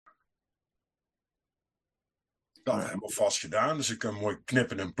Dan hebben we vast gedaan. Dus ik kan mooi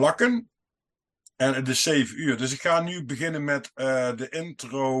knippen en plakken. En het is 7 uur. Dus ik ga nu beginnen met de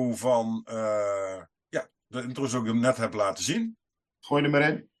intro van... ja, de intro zoals ik hem net heb laten zien. Gooi er maar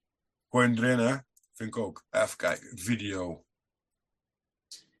in. Gooi hem erin, hè. Vind ik ook. Even kijken. Video.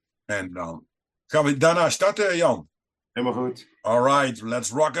 En dan gaan we daarna starten, Jan. Helemaal goed. All right, let's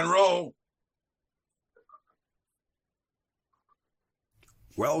rock and roll.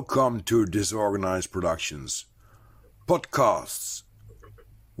 Welcome to Disorganized Productions. Podcasts,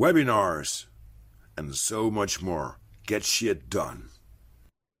 webinars, and so much more. Get shit done.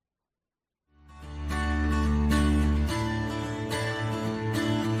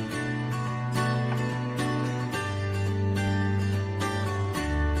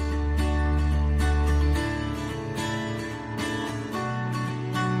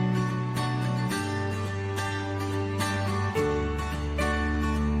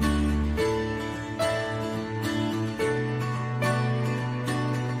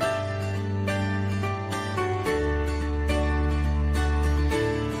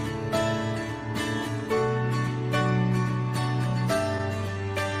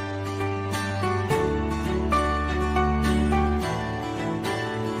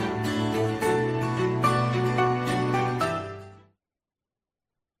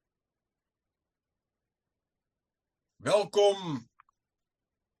 Welkom,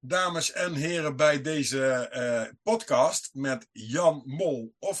 dames en heren, bij deze podcast met Jan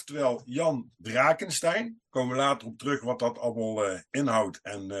Mol, oftewel Jan Drakenstein. Komen we later op terug wat dat allemaal inhoudt.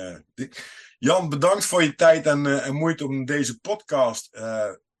 Jan, bedankt voor je tijd en moeite om deze podcast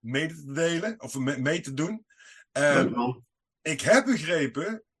mee te delen, of mee te doen. Ik heb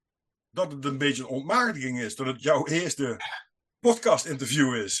begrepen dat het een beetje een ontmaagding is, dat het jouw eerste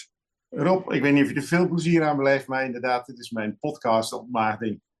podcast-interview is. Rob, ik weet niet of je er veel plezier aan beleeft, maar inderdaad, dit is mijn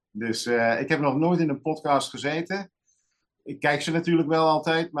podcast-ontmaagding. Dus ik heb nog nooit in een podcast gezeten. Ik kijk ze natuurlijk wel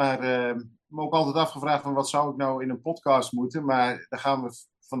altijd, maar me ook altijd afgevraagd van wat zou ik nou in een podcast moeten. Maar daar gaan we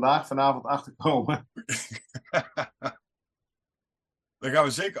vanavond achter komen. Daar gaan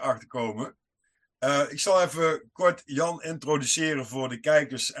we zeker achter komen. Ik zal even kort Jan introduceren voor de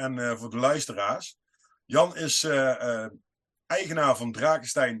kijkers en voor de luisteraars. Jan is eigenaar van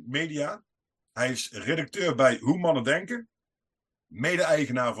Drakenstein Media. Hij is redacteur bij Hoe Mannen Denken.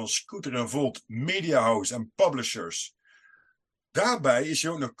 Mede-eigenaar van Scooter & Volt Media House en Publishers. Daarbij is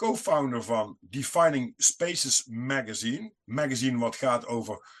hij ook nog co-founder van Defining Spaces Magazine. Magazine wat gaat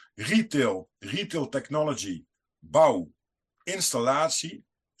over retail, retail technology, bouw, installatie,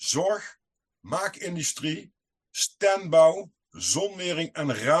 zorg, maakindustrie, standbouw, zonwering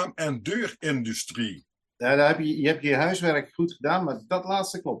en raam- en deurindustrie. Ja, daar je hebt je huiswerk goed gedaan, maar dat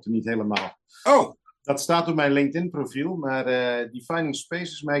laatste klopte niet helemaal. Oh! Dat staat op mijn LinkedIn-profiel, maar Defining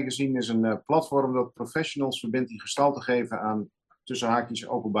Spaces Magazine is een platform dat professionals verbindt die gestalte geven aan tussen haakjes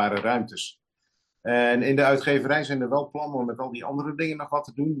openbare ruimtes. En in de uitgeverij zijn er wel plannen om met al die andere dingen nog wat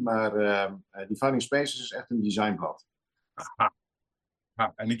te doen, maar Defining Spaces is echt een designblad. Aha.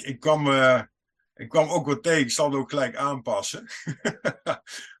 Ja, en ik kwam ook wat tegen, ik zal het ook gelijk aanpassen.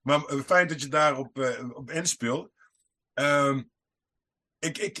 Maar fijn dat je daarop op inspeelt.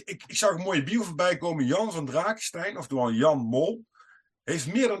 Ik zag een mooie bio voorbij komen. Jan van Drakenstein, oftewel Jan Mol,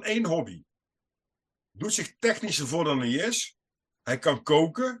 heeft meer dan 1 hobby. Doet zich technischer voor dan hij is. Hij kan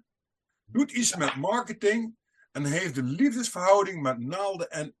koken. Doet iets met marketing. En heeft een liefdesverhouding met naalden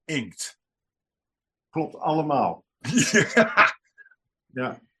en inkt. Klopt allemaal.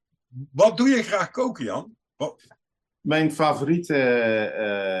 Ja. Wat doe je graag koken, Jan? Mijn favoriete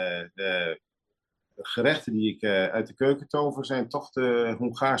gerechten die ik uit de keuken tover zijn toch de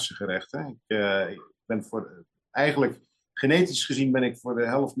Hongaarse gerechten. Ik ben eigenlijk genetisch gezien ben ik voor de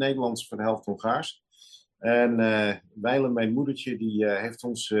helft Nederlands, voor de helft Hongaars. En wijlen mijn moedertje die heeft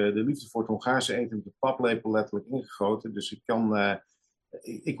ons de liefde voor het Hongaarse eten met de paplepel letterlijk ingegoten. Dus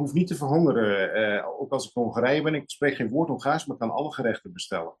ik hoef niet te verhongeren. Ook als ik in Hongarije ben, ik spreek geen woord Hongaars, maar kan alle gerechten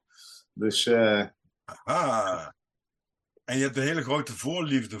bestellen. Dus... En je hebt een hele grote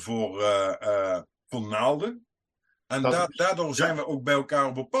voorliefde voor naalden. En daardoor zijn we ook bij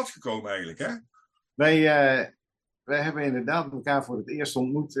elkaar op pad gekomen eigenlijk, hè? Wij hebben inderdaad elkaar voor het eerst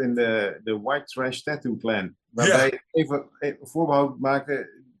ontmoet in de White Trash Tattoo Clan. Waarbij even voorbehoud maken,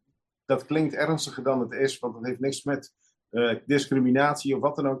 dat klinkt ernstiger dan het is, want het heeft niks met discriminatie of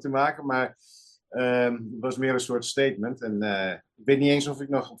wat dan ook te maken, maar het was meer een soort statement. En ik weet niet eens of ik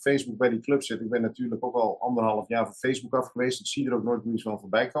nog op Facebook bij die club zit. Ik ben natuurlijk ook al 1,5 jaar van Facebook af geweest. Ik zie er ook nooit meer iets van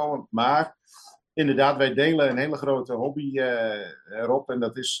voorbij komen. Maar inderdaad, wij delen een hele grote hobby erop. En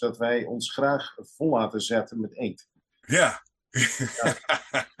dat is dat wij ons graag vol laten zetten met inkt. Ja.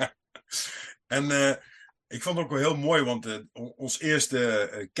 En Ik vond het ook wel heel mooi, want ons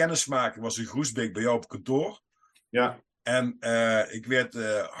eerste kennismaking was in Groesbeek bij jou op kantoor. Ja. En ik werd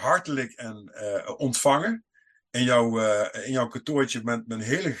hartelijk ontvangen in jouw kantoortje met een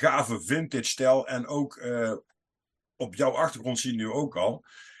hele gave vintage stijl. En ook op jouw achtergrond zie je nu ook al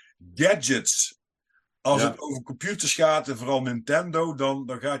gadgets. Als Ja. het over computers gaat, en vooral Nintendo,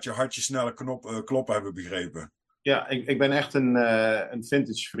 dan gaat je hartje sneller kloppen, hebben we begrepen. Ja, ik ben echt een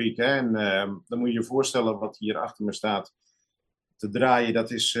vintage freak. Hè? En dan moet je je voorstellen wat hier achter me staat te draaien.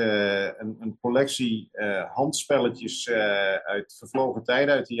 Dat is een collectie handspelletjes uit vervlogen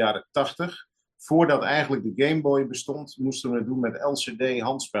tijden, uit de jaren 80. Voordat eigenlijk de Game Boy bestond, moesten we het doen met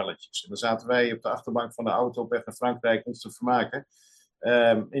LCD-handspelletjes. En dan zaten wij op de achterbank van de auto op weg naar Frankrijk ons te vermaken.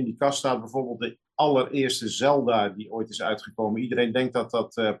 In die kast staat bijvoorbeeld de allereerste Zelda die ooit is uitgekomen. Iedereen denkt dat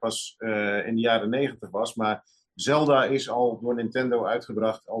dat pas in de jaren 90 was, maar Zelda is al door Nintendo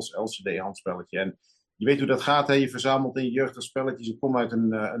uitgebracht als LCD-handspelletje. En je weet hoe dat gaat, hè? Je verzamelt in je jeugd als spelletjes. Ik kom uit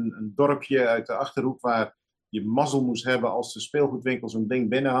een dorpje uit de Achterhoek waar je mazzel moest hebben als de speelgoedwinkel zo'n ding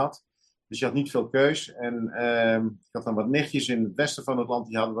binnen had. Dus je had niet veel keus. En ik had dan wat nichtjes in het westen van het land,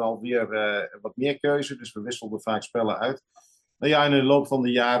 die hadden wel weer wat meer keuze. Dus we wisselden vaak spellen uit. Nou ja, in de loop van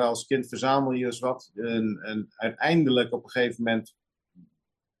de jaren als kind verzamel je eens wat. En uiteindelijk op een gegeven moment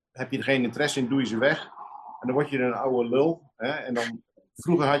heb je er geen interesse in, doe je ze weg. En dan word je een oude lul. Hè? En dan,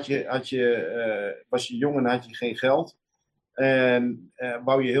 vroeger was je jong en had je geen geld. En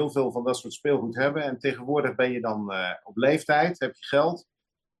wou je heel veel van dat soort speelgoed hebben. En tegenwoordig ben je dan op leeftijd, heb je geld.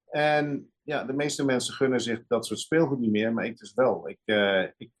 En ja, de meeste mensen gunnen zich dat soort speelgoed niet meer. Maar ik dus wel.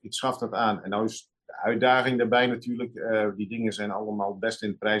 Ik schaf dat aan. En nou is de uitdaging daarbij natuurlijk. Die dingen zijn allemaal best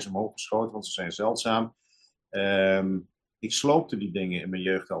in prijs omhoog geschoten. Want ze zijn zeldzaam. Ik sloopte die dingen in mijn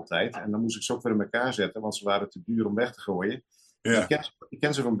jeugd altijd. En dan moest ik ze ook weer in elkaar zetten, want ze waren te duur om weg te gooien. Dus Ja. ik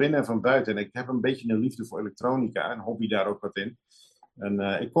ken ze van binnen en van buiten. En ik heb een beetje een liefde voor elektronica, een hobby daar ook wat in.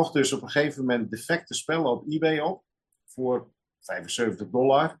 En ik kocht dus op een gegeven moment defecte spellen op eBay op voor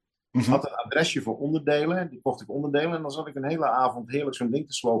 $75. Had een adresje voor onderdelen. Die kocht ik onderdelen. En dan zat ik een hele avond heerlijk zo'n ding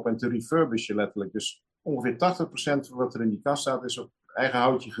te slopen en te refurbishen letterlijk. Dus ongeveer 80% van wat er in die kast staat is op eigen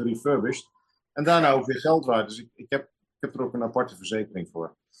houtje gerefurbished. En daarna ook weer geld waard. Dus ik heb er ook een aparte verzekering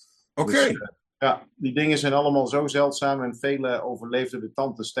voor. Oké. Dus, ja, die dingen zijn allemaal zo zeldzaam en vele overleefden de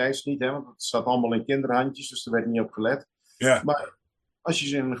tand destijds niet. Hè, want het staat allemaal in kinderhandjes, dus er werd niet op gelet. Ja. Maar als je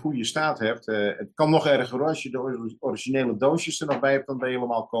ze in een goede staat hebt, het kan nog erger hoor. Als je de originele doosjes er nog bij hebt, dan ben je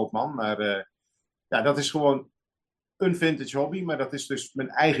helemaal koopman. Maar ja, dat is gewoon een vintage hobby, maar dat is dus mijn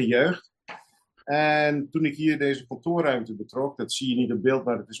eigen jeugd. En toen ik hier deze kantoorruimte betrok, dat zie je niet op beeld,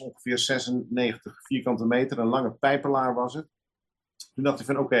 maar het is ongeveer 96 vierkante meter, een lange pijpelaar was het. Toen dacht ik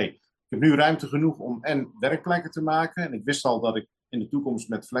van oké, ik heb nu ruimte genoeg om en werkplekken te maken. En ik wist al dat ik in de toekomst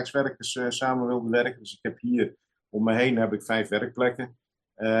met flexwerkers samen wilde werken. Dus ik heb hier om me heen heb ik 5 werkplekken.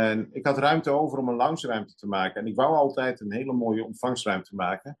 En ik had ruimte over om een loungeruimte te maken. En ik wou altijd een hele mooie ontvangstruimte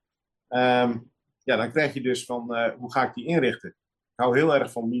maken. Ja, dan krijg je dus van hoe ga ik die inrichten? Ik hou heel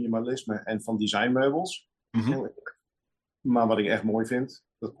erg van minimalisme en van designmeubels. Maar wat ik echt mooi vind,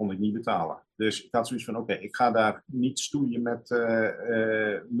 dat kon ik niet betalen. Dus ik had zoiets van, oké, ik ga daar niet stoeien met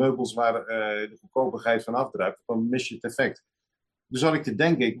meubels waar de goedkopigheid van afdruipt. Dan mis je het effect. Dus had ik te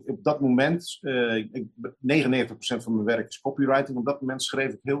denken, op dat moment, 99% van mijn werk is copywriting. Op dat moment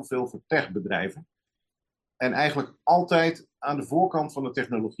schreef ik heel veel voor techbedrijven. En eigenlijk altijd aan de voorkant van de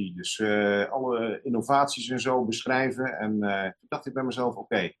technologie. Dus alle innovaties en zo beschrijven. En toen dacht ik bij mezelf,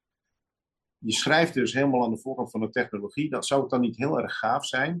 oké, je schrijft dus helemaal aan de voorkant van de technologie. Dat zou het dan niet heel erg gaaf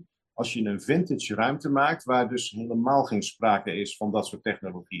zijn als je een vintage ruimte maakt waar dus helemaal geen sprake is van dat soort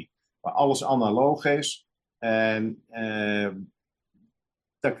technologie. Waar alles analoog is. En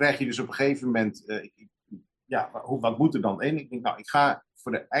dan krijg je dus op een gegeven moment, wat moet er dan in? Ik denk, nou, ik ga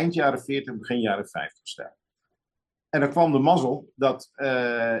voor de eind jaren 40, begin jaren 50 staan. En dan kwam de mazzel dat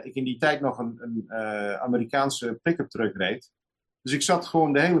ik in die tijd nog een Amerikaanse pick-up truck reed. Dus ik zat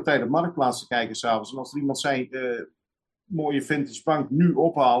gewoon de hele tijd op Marktplaats te kijken s'avonds. En als er iemand zei, mooie vintage bank, nu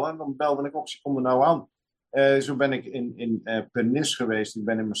ophalen. Dan belde ik op, kom er nou aan. Zo ben ik in Pernis geweest. Ik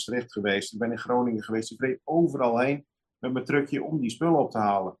ben in Maastricht geweest. Ik ben in Groningen geweest. Ik reed overal heen met mijn truckje om die spullen op te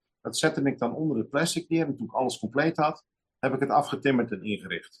halen. Dat zette ik dan onder het plastic neer. En toen ik alles compleet had, heb ik het afgetimmerd en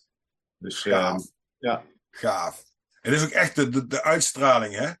ingericht. Dus ja. Gaaf. Het is ook echt de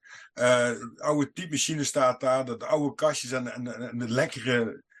uitstraling, hè? De oude typemachine staat daar, de oude kastjes en de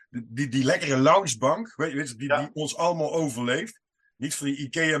lekkere, die lekkere loungebank, weet je, die ons allemaal overleeft. Niet van die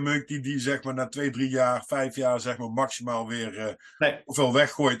IKEA-meuk die zeg maar na 2, 3 jaar, 5 jaar zeg maar maximaal weer ofwel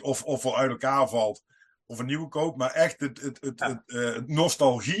weggooit of wel uit elkaar valt of een nieuwe koopt. Maar echt het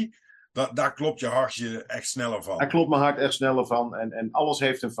nostalgie Daar klopt je hartje echt sneller Daar van. klopt mijn hart echt sneller van. En alles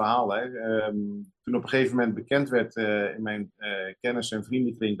heeft een verhaal. Hè. Toen op een gegeven moment bekend werd in mijn kennis- en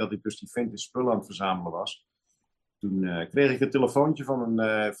vriendenkring dat ik dus die vintage spullen aan het verzamelen was. Toen kreeg ik een telefoontje van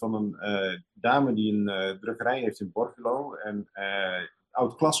een dame die een drukkerij heeft in Borculo. En een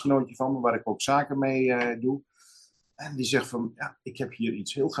oud klasgenootje van me, waar ik ook zaken mee doe. En die zegt van, ja, ik heb hier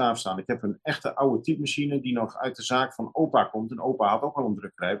iets heel gaafs staan. Ik heb een echte oude typemachine die nog uit de zaak van opa komt. En opa had ook al een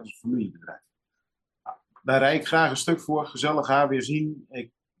drukkerij, dat was een familiebedrijf. Nou, daar rijd ik graag een stuk voor, gezellig haar weer zien.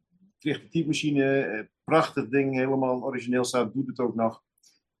 Ik kreeg de typemachine, prachtig ding, helemaal origineel staat, doet het ook nog.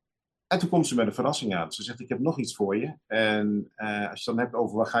 En toen komt ze met een verrassing aan. Ze zegt, ik heb nog iets voor je. En als je het dan hebt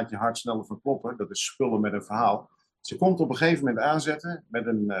over waar gaat je hart sneller van kloppen, dat is spullen met een verhaal. Ze komt op een gegeven moment aanzetten met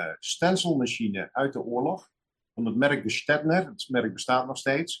een stencilmachine uit de oorlog. Van het merk de Stettner. Het merk bestaat nog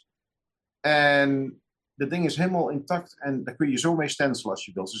steeds. En dat ding is helemaal intact. En daar kun je zo mee stencilen als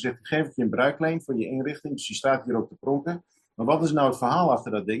je wilt. Ze zegt, ik geef het je een bruikleen voor je inrichting. Dus die staat hier ook te pronken. Maar wat is nou het verhaal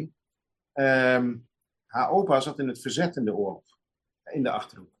achter dat ding? Haar opa zat in het verzet in de oorlog. In de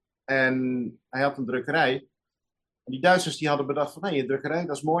Achterhoek. En hij had een drukkerij. En die Duitsers die hadden bedacht van, je drukkerij,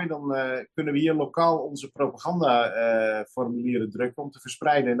 dat is mooi. Dan kunnen we hier lokaal onze propagandaformulieren drukken om te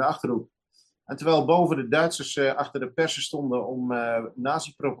verspreiden in de Achterhoek. En terwijl boven de Duitsers achter de persen stonden om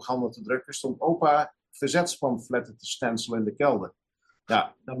nazi-propaganda te drukken, stond opa verzetspamfletten te stencelen in de kelder.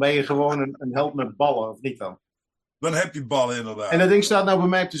 Ja, dan ben je gewoon een held met ballen, of niet dan? Dan heb je ballen En inderdaad. dat ding staat nou bij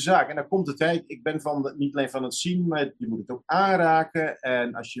mij op de zaak. En dan komt het, hè. Ik ben niet alleen van het zien, maar je moet het ook aanraken.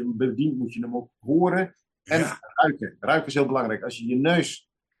 En als je hem bedient, moet je hem ook horen. En Ja. ruiken. Ruiken is heel belangrijk. Als je je neus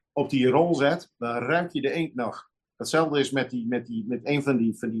op die rol zet, dan ruik je de eend nog. Hetzelfde is met een van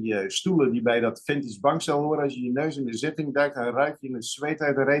die stoelen die bij dat vintage bankstel horen. Als je je neus in de zitting duikt, dan ruik je het zweet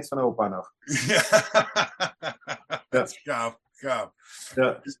uit de reet van opa nog. Ja. Ja. Gaaf, gaaf.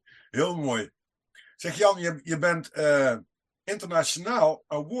 Ja. Heel mooi. Zeg Jan, je bent internationaal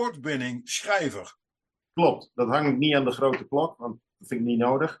award-winning schrijver. Klopt. Dat hangt niet aan de grote klok, want dat vind ik niet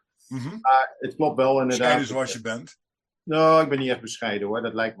nodig. Mm-hmm. Maar het klopt wel inderdaad. Bescheiden zoals je bent. Nou, ik ben niet echt bescheiden hoor,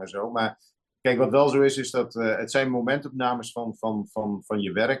 dat lijkt me zo. Maar kijk, wat wel zo is dat het zijn momentopnames van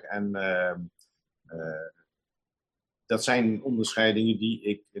je werk. En dat zijn onderscheidingen die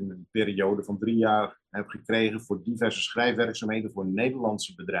ik in een periode van 3 jaar heb gekregen voor diverse schrijfwerkzaamheden voor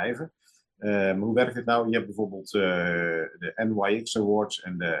Nederlandse bedrijven. Maar hoe werkt het nou? Je hebt bijvoorbeeld de NYX Awards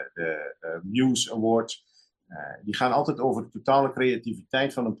en de Muse Awards. Die gaan altijd over de totale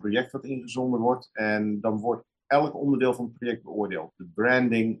creativiteit van een project wat ingezonden wordt. En dan wordt elk onderdeel van het project beoordeeld. De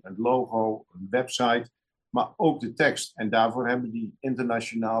branding, het logo, een website, maar ook de tekst. En daarvoor hebben die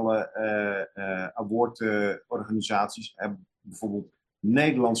internationale awardorganisaties bijvoorbeeld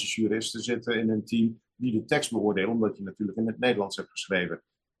Nederlandse juristen zitten in een team die de tekst beoordelen, omdat je natuurlijk in het Nederlands hebt geschreven.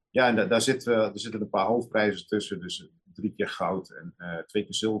 Ja, en daar zitten een paar hoofdprijzen tussen. Dus 3 keer goud en 2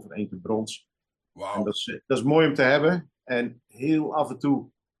 keer zilver, 1 keer brons. Wauw. En dat is mooi om te hebben. En heel af en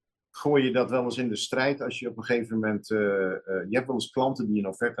toe gooi je dat wel eens in de strijd. Als je op een gegeven moment... je hebt wel eens klanten die een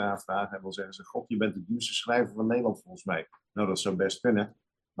offerte aanvragen. En dan zeggen ze, god, je bent de duurste schrijver van Nederland volgens mij. Nou, dat zou best kunnen.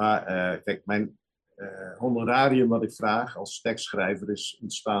 Maar kijk, mijn honorarium wat ik vraag als tekstschrijver is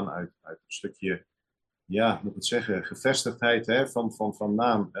ontstaan uit een stukje... Ja, moet ik het zeggen, gevestigdheid hè, van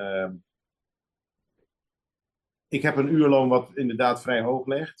naam. Ik heb een uurloon wat inderdaad vrij hoog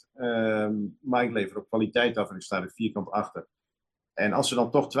ligt. Maar ik lever ook kwaliteit af en ik sta er vierkant achter. En als ze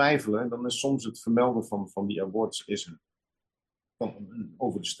dan toch twijfelen, dan is soms het vermelden van die awards kan een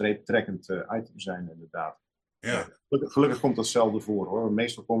over de streep trekkend item zijn inderdaad. Ja. Gelukkig komt dat zelden voor hoor.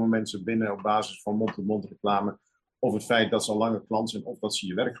 Meestal komen mensen binnen op basis van mond-to-mond reclame. Of het feit dat ze al lange klant zijn of dat ze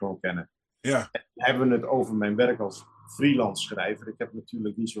je werk gewoon kennen. Ja. En hebben we het over mijn werk als freelance schrijver. Ik heb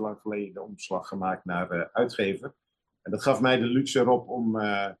natuurlijk niet zo lang geleden de omslag gemaakt naar uitgever. En dat gaf mij de luxe erop om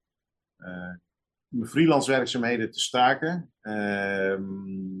mijn freelance werkzaamheden te staken.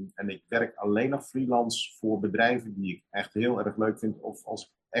 En ik werk alleen nog freelance voor bedrijven die ik echt heel erg leuk vind. Of als ik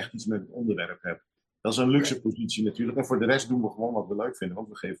echt iets met het onderwerp heb. Dat is een luxe positie natuurlijk. En voor de rest doen we gewoon wat we leuk vinden. Want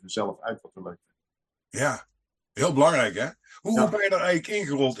we geven zelf uit wat we leuk vinden. Ja, heel belangrijk hè. Hoe Ja. ben je daar eigenlijk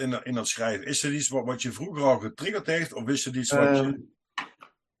ingerold in dat schrijven? Is er iets wat je vroeger al getriggerd heeft? Of is er iets wat je...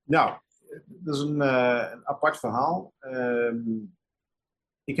 Nou, dat is een apart verhaal.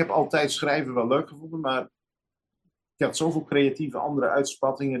 Ik heb altijd schrijven wel leuk gevonden, maar ik had zoveel creatieve andere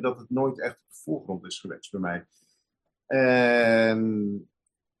uitspattingen dat het nooit echt op de voorgrond is geweest bij mij. En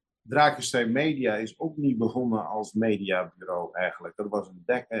Drakensteen Media is ook niet begonnen als mediabureau eigenlijk. Dat was een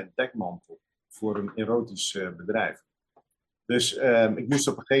dekmantel voor een erotisch bedrijf. Dus ik moest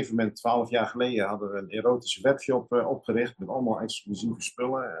op een gegeven moment, 12 jaar geleden, hadden we een erotische webshop opgericht met allemaal exclusieve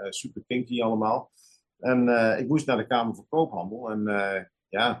spullen, super kinky allemaal. En ik moest naar de Kamer van Koophandel en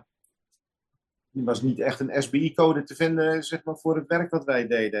ja, er was niet echt een SBI-code te vinden, zeg maar, voor het werk wat wij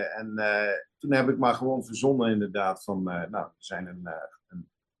deden. En toen heb ik maar gewoon verzonnen inderdaad van, nou, we zijn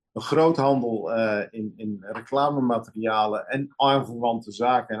een groothandel in reclamematerialen en aanverwante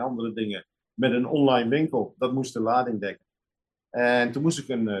zaken en andere dingen met een online winkel. Dat moest de lading dekken. En toen moest ik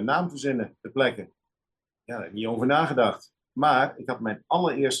een naam verzinnen ter plekke. Ja, daar heb ik niet over nagedacht. Maar ik had mijn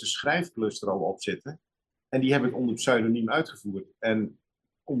allereerste schrijfklus er al op zitten. En die heb ik onder pseudoniem uitgevoerd. En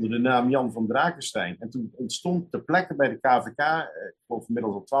onder de naam Jan van Drakenstein. En toen ontstond ter plekke bij de KVK, ik geloof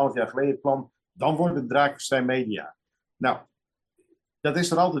inmiddels al 12 jaar geleden, het plan, dan wordt het Drakenstein Media. Nou, dat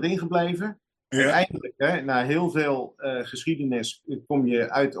is er altijd in gebleven. Ja. Uiteindelijk, na heel veel geschiedenis, kom je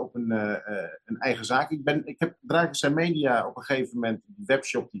uit op een eigen zaak. Ik heb Drakenstein Media op een gegeven moment, die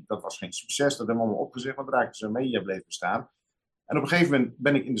webshop, dat was geen succes, dat hebben we allemaal opgezegd, want Drakenstein Media bleef bestaan. En op een gegeven moment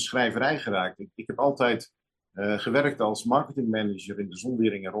ben ik in de schrijverij geraakt. Ik heb altijd gewerkt als marketingmanager in de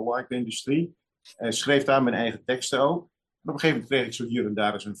zonwering- en rolluikenindustrie. Schreef daar mijn eigen teksten ook. En op een gegeven moment kreeg ik zo hier en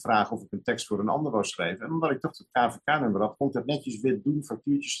daar eens een vraag of ik een tekst voor een ander wou schrijven. En omdat ik toch het KVK-nummer had, kon ik dat netjes weer doen,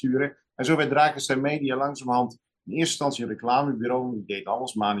 factuurtjes sturen. En zo werd Drakenstein Media langzamerhand in eerste instantie een reclamebureau. Ik deed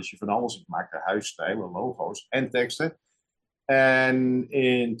alles, manusje van alles. Ik maakte huisstijlen, logo's en teksten. En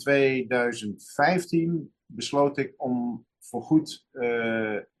in 2015 besloot ik om voorgoed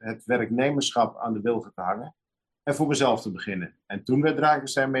het werknemerschap aan de wilgen te hangen. En voor mezelf te beginnen. En toen werd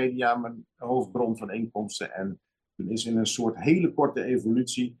Drakenstein Media mijn hoofdbron van inkomsten. En toen is in een soort hele korte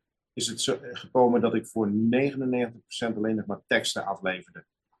evolutie is het zo gekomen dat ik voor 99% alleen nog maar teksten afleverde.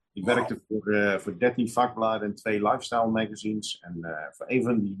 Ik werkte voor 13 vakbladen en 2 lifestyle magazines. En voor een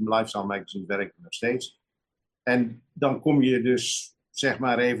van die lifestyle magazines werk ik nog steeds. En dan kom je dus, zeg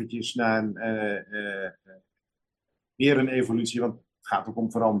maar eventjes naar weer een evolutie. Want het gaat ook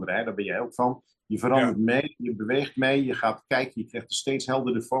om veranderen, hè? Daar ben jij ook van. Je verandert mee, je beweegt mee, je gaat kijken, je krijgt een steeds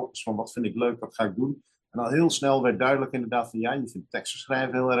helderder focus van wat vind ik leuk, wat ga ik doen. En al heel snel werd duidelijk inderdaad van ja, je vindt teksten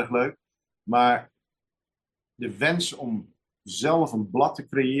schrijven heel erg leuk. Maar de wens om zelf een blad te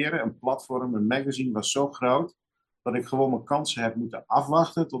creëren, een platform, een magazine was zo groot dat ik gewoon mijn kansen heb moeten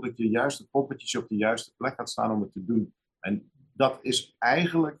afwachten tot ik de juiste poppetjes op de juiste plek had staan om het te doen. En dat is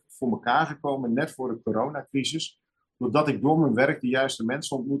eigenlijk voor elkaar gekomen net voor de coronacrisis. Doordat ik door mijn werk de juiste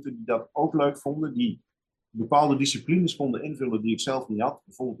mensen ontmoette die dat ook leuk vonden. Die bepaalde disciplines konden invullen die ik zelf niet had.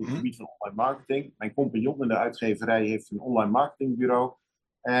 Bijvoorbeeld op het gebied van online marketing. Mijn compagnon in de uitgeverij heeft een online marketingbureau.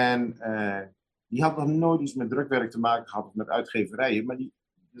 En die had nog nooit iets met drukwerk te maken gehad of met uitgeverijen. Maar die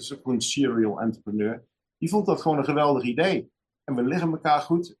is ook een serial entrepreneur. Die vond dat gewoon een geweldig idee. En we liggen elkaar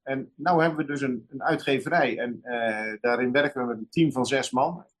goed. En nu hebben we dus een uitgeverij. En daarin werken we met een team van 6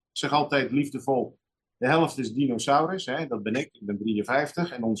 man. Ik zeg altijd liefdevol. De helft is dinosaurus, hè? Dat ben ik. Ik ben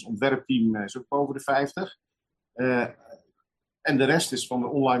 53 en ons ontwerpteam is ook boven de 50. En de rest is van de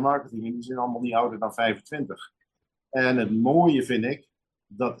online marketing en die zijn allemaal niet ouder dan 25. En het mooie vind ik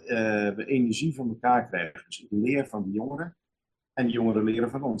dat we energie van elkaar krijgen. Dus ik leer van de jongeren en de jongeren leren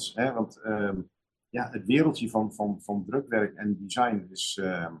van ons. Hè? Want het wereldje van drukwerk en design is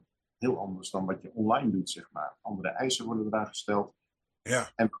heel anders dan wat je online doet, zeg maar. Andere eisen worden eraan gesteld.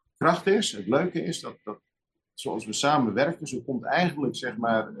 Ja. En wat kracht is, het leuke is dat zoals we samen werken, zo komt eigenlijk zeg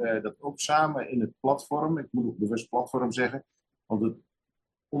maar dat ook samen in het platform, ik moet ook bewust platform zeggen, want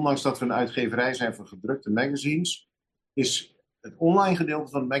ondanks dat we een uitgeverij zijn van gedrukte magazines, is het online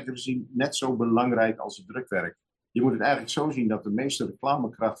gedeelte van het magazine net zo belangrijk als het drukwerk. Je moet het eigenlijk zo zien dat de meeste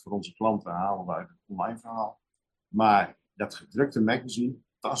reclamekracht voor onze klanten halen we uit het online verhaal. Maar dat gedrukte magazine,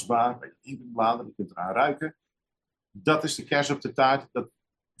 tastbaar, bij je in kunt bladeren, je kunt eraan ruiken, dat is de kers op de taart. Dat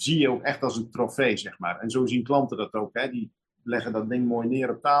zie je ook echt als een trofee, zeg maar. En zo zien klanten dat ook. Hè? Die leggen dat ding mooi neer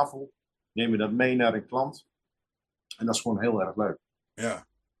op tafel, nemen dat mee naar een klant. En dat is gewoon heel erg leuk. Ja.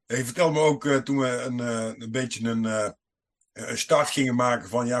 Je vertelde me ook toen we een beetje een start gingen maken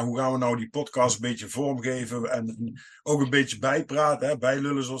van ja, hoe gaan we nou die podcast een beetje vormgeven en ook een beetje bijpraten, hè?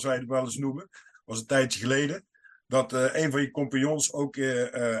 Bijlullen zoals wij het wel eens noemen. Dat was een tijdje geleden. Dat een van je compagnons ook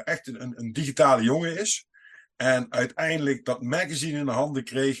echt een digitale jongen is. En uiteindelijk dat magazine in de handen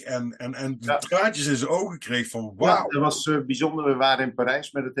kreeg en de traantjes in zijn ogen kreeg van wauw. Ja, dat was bijzonder. We waren in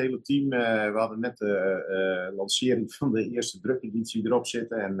Parijs met het hele team. We hadden net de lancering van de eerste drukeditie erop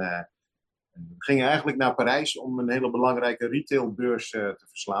zitten. En we gingen eigenlijk naar Parijs om een hele belangrijke retailbeurs te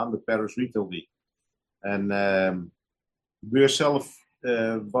verslaan. De Paris Retail Week. En de beurs zelf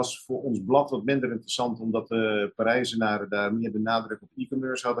was voor ons blad wat minder interessant. Omdat de Parijzenaren daar meer de nadruk op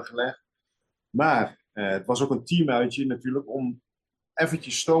e-commerce hadden gelegd. Maar het was ook een teamuitje natuurlijk om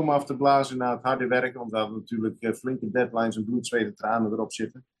eventjes stoom af te blazen na het harde werken. Want we hadden natuurlijk flinke deadlines en bloed, zweet en tranen erop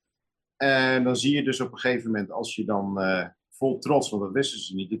zitten. En dan zie je dus op een gegeven moment, als je dan vol trots, want dat wisten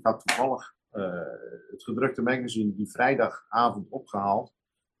ze niet. Ik had toevallig het gedrukte magazine die vrijdagavond opgehaald.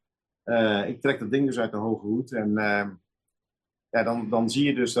 Ik trek dat ding dus uit de hoge hoed. En ja, dan zie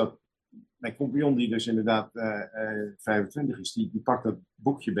je dus dat mijn compagnon, die dus inderdaad 25 is, die pakt dat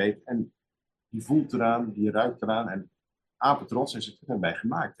boekje beet en die voelt eraan, die ruikt eraan. En apetrots, hij zegt, dat hebben wij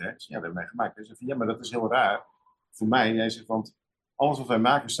gemaakt, hè? Ja, dat hebben wij gemaakt. Hij zegt, ja, maar dat is heel raar voor mij. Hij zegt, want alles wat wij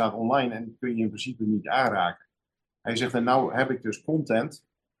maken staat online en kun je in principe niet aanraken. Hij zegt, en nou heb ik dus content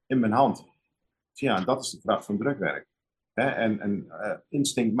in mijn hand. Ja, dat is de kracht van drukwerk. En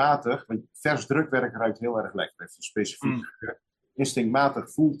instinctmatig, want vers drukwerk ruikt heel erg lekker. Het heeft een specifieke geur.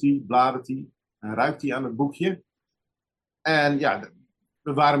 Instinctmatig voelt hij, bladert hij en ruikt hij aan het boekje. En ja,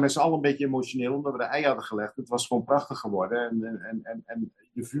 we waren met z'n allen een beetje emotioneel omdat we de ei hadden gelegd. Het was gewoon prachtig geworden. En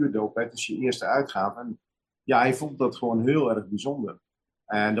je vuurdoop, het is je eerste uitgave. En ja, hij vond dat gewoon heel erg bijzonder.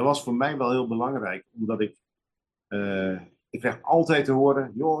 En dat was voor mij wel heel belangrijk, omdat ik kreeg altijd te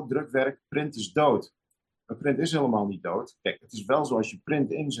horen, joh, drukwerk, print is dood. Maar print is helemaal niet dood. Kijk, het is wel zo als je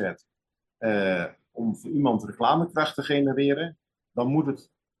print inzet om voor iemand reclamekracht te genereren, dan moet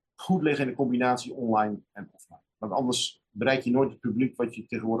het goed liggen in de combinatie online en offline. Want anders bereik je nooit het publiek wat je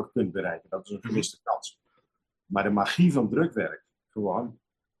tegenwoordig kunt bereiken. Dat is een gemiste kans. Maar de magie van drukwerk gewoon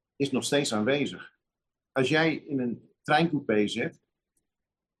is nog steeds aanwezig. Als jij in een treincoupé zit,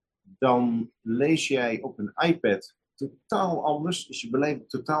 dan lees jij op een iPad totaal anders. Dus je beleeft het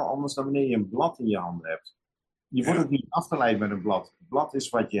totaal anders dan wanneer je een blad in je handen hebt. Je wordt ook niet afgeleid met een blad. Het blad is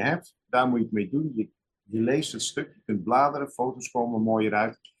wat je hebt, daar moet je het mee doen. Je leest het stuk, je kunt bladeren, foto's komen mooier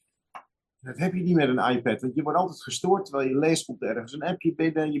uit. Dat heb je niet met een iPad, want je wordt altijd gestoord terwijl je leest op ergens een appje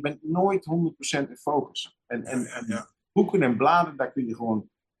binnen. Je bent nooit 100% in focus. En boeken en bladen, daar kun je gewoon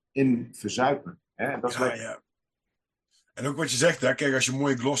in verzuipen. Hè? Dat is lekker. Ja. En ook wat je zegt, hè, kijk, als je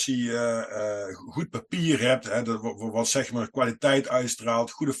mooi glossy, goed papier hebt, hè, wat zeg maar kwaliteit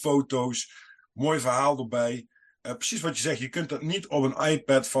uitstraalt, goede foto's, mooi verhaal erbij. Precies wat je zegt, je kunt dat niet op een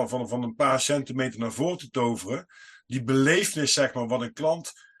iPad van een paar centimeter naar voren te toveren. Die belevenis, zeg maar, wat een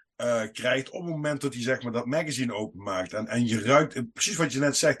klant krijgt op het moment dat hij zeg maar, dat magazine openmaakt. En je ruikt, precies wat je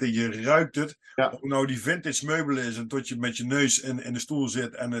net zegt, je ruikt het. Ja. Of nou die vintage meubelen is en tot je met je neus in de stoel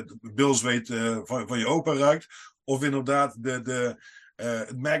zit en het bilzweet van je opa ruikt. Of inderdaad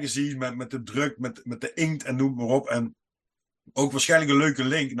het magazine met de druk, met de inkt en noem maar op. En ook waarschijnlijk een leuke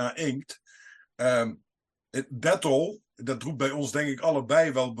link naar inkt. Dettol, dat roept bij ons denk ik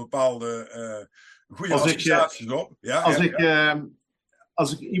allebei wel bepaalde goede associaties op.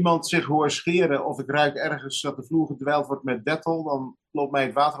 Als ik iemand zich hoor scheren of ik ruik ergens dat de vloer gedweld wordt met Dettol, dan loopt mij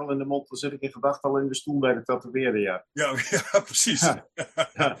het water al in de mond. Dan zit ik in gedachten al in de stoel bij de tatoeëren, ja. Ja, precies.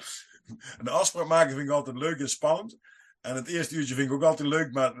 Ja. De afspraak maken vind ik altijd leuk en spannend. En het eerste uurtje vind ik ook altijd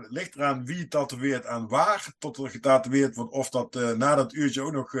leuk, maar het ligt eraan wie tatoeëert aan waar tot er getatoeëerd wordt. Of dat na dat uurtje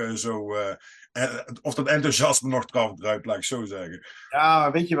ook nog of dat enthousiasme nog eraf druipt, laat ik zo zeggen.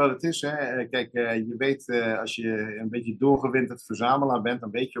 Ja, weet je wat het is? Hè? Kijk, je weet als je een beetje doorgewinterd verzamelaar bent,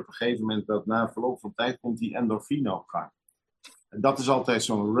 dan weet je op een gegeven moment dat na verloop van tijd komt die endorfine op gang. En dat is altijd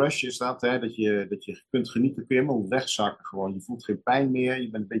zo'n rush, is dat, hè? Dat je kunt genieten, kun je helemaal wegzakken gewoon. Je voelt geen pijn meer, je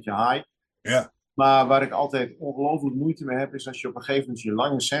bent een beetje high. Ja. Maar waar ik altijd ongelooflijk moeite mee heb, is als je op een gegeven moment je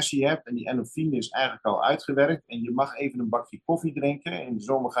lange sessie hebt en die endorfine is eigenlijk al uitgewerkt en je mag even een bakje koffie drinken. In de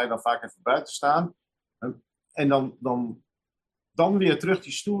zomer ga je dan vaak even buiten staan. En dan weer terug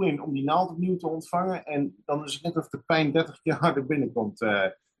die stoel in om die naald opnieuw te ontvangen. En dan is het net of de pijn 30 keer harder binnenkomt.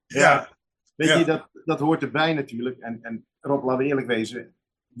 Weet je, dat hoort erbij natuurlijk. En Rob, laten we eerlijk wezen.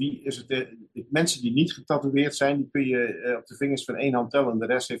 Wie is het, mensen die niet getatoeëerd zijn, die kun je op de vingers van één hand tellen. En de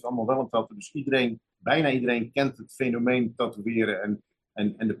rest heeft allemaal wel een tattoo. Dus bijna iedereen kent het fenomeen tatoeëren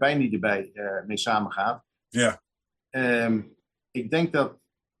en de pijn die erbij mee samengaat. Ja. Ik denk dat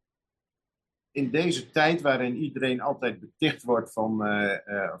in deze tijd waarin iedereen altijd beticht wordt van,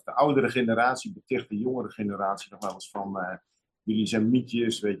 of de oudere generatie beticht de jongere generatie nog wel eens van, jullie zijn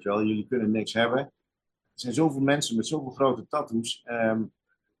mietjes, weet je wel, jullie kunnen niks hebben. Er zijn zoveel mensen met zoveel grote tattoos.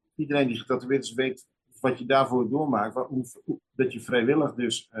 Iedereen die getatoeëerd is weet wat je daarvoor doormaakt. Dat je vrijwillig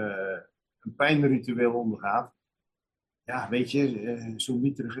dus een pijnritueel ondergaat. Ja, weet je, zo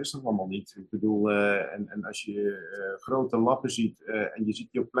mieterig is dat allemaal niet. Ik bedoel, en als je grote lappen ziet en je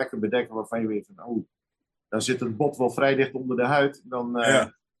ziet die op plekken bedekken waarvan je weet van, oh, dan zit het bot wel vrij dicht onder de huid,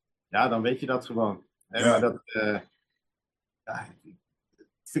 dan weet je dat gewoon. Ja. Maar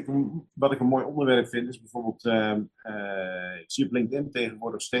wat ik een mooi onderwerp vind, is bijvoorbeeld, ik zie op LinkedIn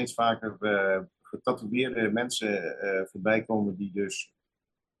tegenwoordig steeds vaker getatoeëerde mensen voorbij komen die dus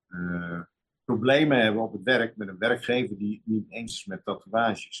problemen hebben op het werk met een werkgever die het niet eens is met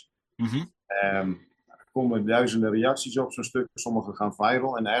tatoeages. Mhm. Er komen duizenden reacties op zo'n stuk, sommige gaan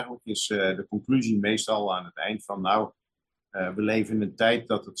viral en eigenlijk is de conclusie meestal aan het eind van we leven in een tijd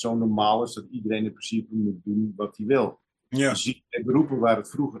dat het zo normaal is dat iedereen in principe moet doen wat hij wil. Ja. Je ziet in beroepen waar het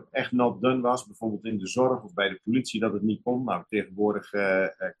vroeger echt not done was, bijvoorbeeld in de zorg of bij de politie, dat het niet kon. Nou, tegenwoordig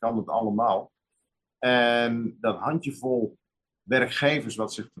kan het allemaal. En dat handjevol werkgevers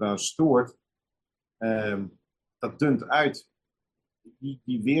wat zich eraan stoort, dat dunt uit.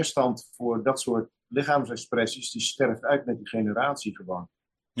 Die weerstand voor dat soort lichaamsexpressies, die sterft uit met die generatie gewoon.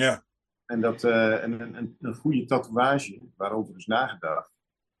 Ja. En dat een goede tatoeage, waarover is nagedacht,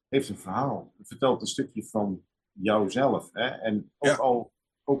 heeft een verhaal. Het vertelt een stukje van jouzelf. Hè? En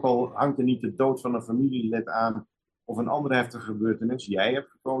ook al hangt er niet de dood van een familielid aan of een andere heftige gebeurtenis, jij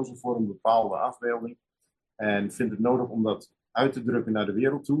hebt gekozen voor een bepaalde afbeelding en vindt het nodig om dat uit te drukken naar de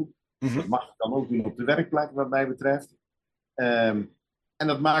wereld toe. Mhm. Dat mag je dan ook doen op de werkplek, wat mij betreft. En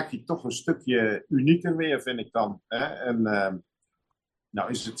dat maakt je toch een stukje unieker weer, vind ik dan. Hè? En nou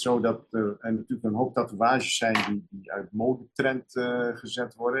is het zo dat er natuurlijk een hoop tatoeages zijn die uit modetrend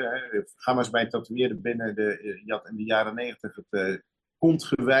gezet worden. Hè? Ga maar eens bij een tatoeëerder binnen. Je had in de jaren 90 het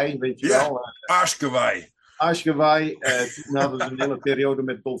kontgewei, weet je wel. Aarsgewei. Aarsgewei. Toen hadden ze een hele periode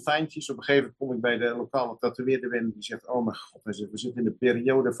met dolfijntjes. Op een gegeven moment kom ik bij de lokale tatoeëerder binnen. Die zegt, oh mijn god, we zitten in de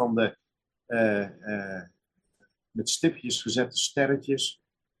periode van de met stipjes gezette sterretjes.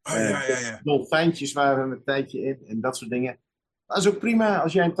 Dolfijntjes waren een tijdje in en dat soort dingen. Dat is ook prima.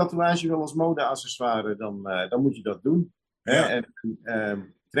 Als jij een tatoeage wil als modeaccessoire, dan moet je dat doen. Ja. En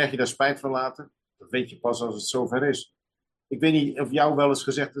krijg je daar spijt van later? Dat weet je pas als het zover is. Ik weet niet of jou wel eens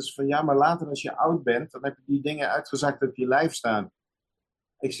gezegd is van ja, maar later als je oud bent, dan heb je die dingen uitgezakt op je lijf staan.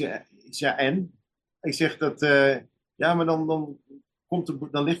 Ik zeg ja, en? Ik zeg dat, ja, maar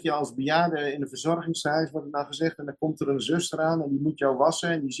dan lig je als bejaarde in een verzorgingshuis, wordt het nou gezegd, en dan komt er een zuster aan en die moet jou wassen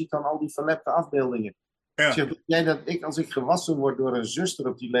en die ziet dan al die verlepte afbeeldingen. Ja. Ik zeg, denk jij dat als ik gewassen word door een zuster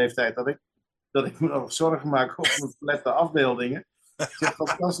op die leeftijd, dat ik me nog zorgen maak over mijn verlepte afbeeldingen? Ik zeg,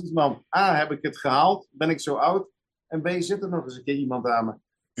 fantastisch man. A, heb ik het gehaald? Ben ik zo oud? En B, zit er nog eens een keer iemand aan me?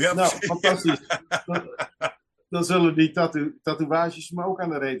 Ja, nou, precies. fantastisch. Dan zullen die tatoeages me ook aan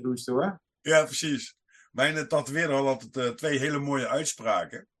de reet roesten, hoor. Ja, precies. Mijn tatoeëerder had altijd 2 hele mooie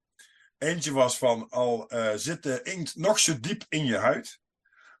uitspraken. Eentje was van, al zit de inkt nog zo diep in je huid,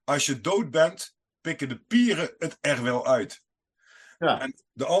 als je dood bent, pikken de pieren het er wel uit. Ja. En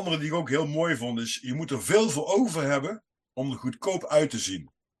de andere die ik ook heel mooi vond is, je moet er veel voor over hebben om er goedkoop uit te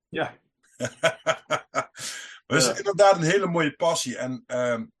zien. Ja. Dat is inderdaad een hele mooie passie. En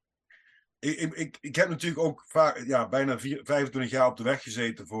ik heb natuurlijk ook bijna 25 jaar op de weg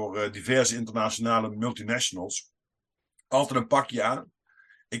gezeten voor diverse internationale multinationals. Altijd een pakje aan.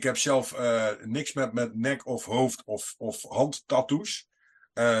 Ik heb zelf niks met nek of hoofd of handtattoos.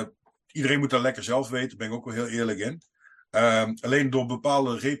 Iedereen moet dat lekker zelf weten, daar ben ik ook wel heel eerlijk in. Alleen door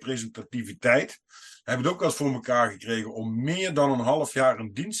bepaalde representativiteit heb ik het ook wel eens voor elkaar gekregen om meer dan een half jaar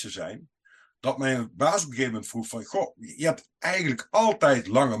in dienst te zijn. Dat mijn baas op een gegeven moment vroeg van, goh, je hebt eigenlijk altijd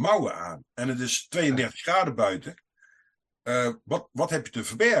lange mouwen aan. En het is 32 graden buiten. Wat heb je te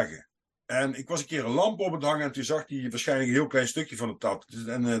verbergen? En ik was een keer een lamp op het hangen en toen zag hij waarschijnlijk een heel klein stukje van het tat.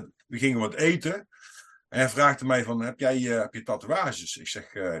 En we gingen wat eten. En hij vraagde mij van, heb je tatoeages? Ik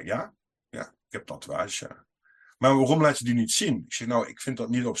zeg, ja, ik heb tatoeages, ja. Maar waarom laat je die niet zien? Ik zeg, nou, ik vind dat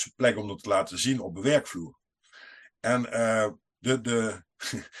niet op zijn plek om dat te laten zien op de werkvloer. En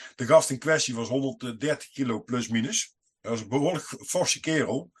de gast in kwestie was 130 kilo plus minus. Dat was een behoorlijk forse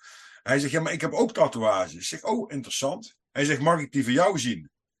kerel. Hij zegt, ja, maar ik heb ook tatoeages. Ik zeg, oh, interessant. Hij zegt, mag ik die van jou zien? Ik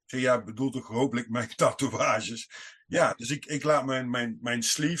zeg, ja, bedoelt toch hopelijk mijn tatoeages? Ja, dus ik laat mijn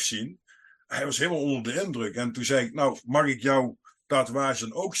sleeve zien. Hij was helemaal onder de indruk. En toen zei ik, nou, mag ik jouw tatoeages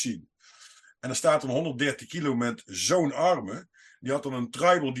dan ook zien? En er staat een 130 kilo met zo'n armen. Die had dan een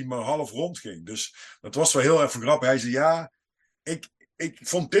tribal die maar half rond ging. Dus dat was wel heel even grappig. Hij zei, ja, ik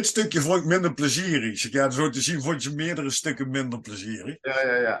vond dit stukje minder plezierig. Ik zeg, ja, zo te zien vond je meerdere stukken minder plezierig.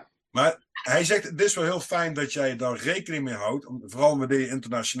 Ja. Maar hij zegt, het is wel heel fijn dat jij daar rekening mee houdt. Vooral met deze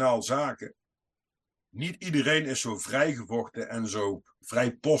internationale zaken. Niet iedereen is zo vrijgevochten en zo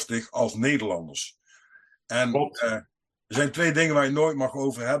vrijpostig als Nederlanders. En er zijn 2 dingen waar je nooit mag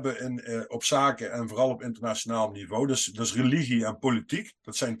over hebben op zaken en vooral op internationaal niveau. Dat is religie en politiek.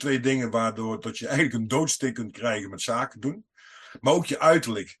 Dat zijn 2 dingen waardoor dat je eigenlijk een doodsteek kunt krijgen met zaken doen. Maar ook je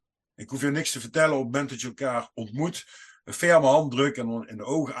uiterlijk. Ik hoef je niks te vertellen op het moment dat je elkaar ontmoet. een ferme handdruk en dan in de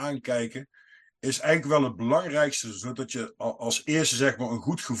ogen aankijken, is eigenlijk wel het belangrijkste, zodat je als eerste zeg maar een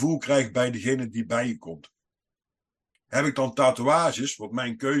goed gevoel krijgt bij degene die bij je komt. Heb ik dan tatoeages, wat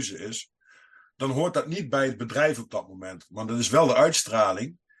mijn keuze is, dan hoort dat niet bij het bedrijf op dat moment. Maar dat is wel de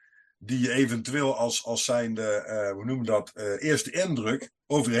uitstraling die je eventueel als zijnde, hoe noemen we dat, eerste indruk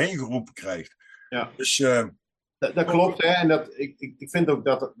over je heen geroepen krijgt. Ja. Dus, dat klopt, hè? En ik vind ook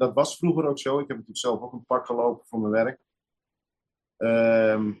dat was vroeger ook zo. Ik heb natuurlijk zelf ook een pak gelopen voor mijn werk.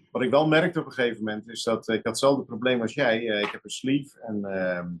 Wat ik wel merkte op een gegeven moment is dat ik had hetzelfde probleem als jij. Ik heb een sleeve en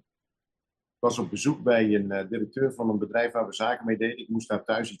ik was op bezoek bij een directeur van een bedrijf waar we zaken mee deden. Ik moest daar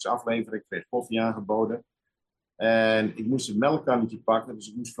thuis iets afleveren. Ik kreeg koffie aangeboden. En ik moest het melkkannetje pakken, dus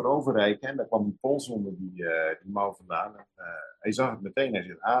ik moest vooroverreiken. En daar kwam die pols onder die mouw vandaan. En, hij zag het meteen.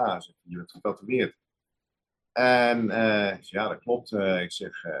 Hij zegt, je bent getatoeëerd. En ik zeg, ja, dat klopt. Ik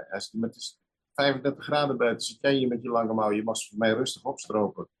zeg, het is 35 graden buiten. Zit jij hier met je lange mouw? Je mag voor mij rustig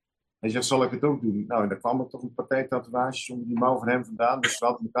opstropen. Hij zegt, zal ik het ook doen? Nou, en daar kwam er toch een partij tatoeages onder die mouw van hem vandaan. Dus we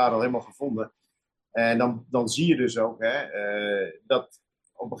hadden elkaar al helemaal gevonden. En dan zie je dus ook dat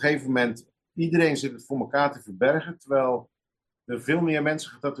op een gegeven moment iedereen zit het voor elkaar te verbergen. Terwijl er veel meer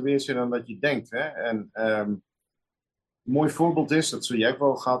mensen getatoeëerd zijn dan dat je denkt. Hè? En een mooi voorbeeld is, dat zul jij ook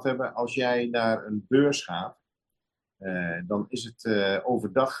wel gehad hebben, als jij naar een beurs gaat. Dan is het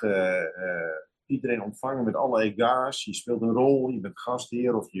overdag iedereen ontvangen met alle ega's. Je speelt een rol, je bent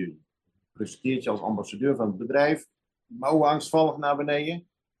gastheer of je presenteert je als ambassadeur van het bedrijf. Mouwen angstvallig naar beneden.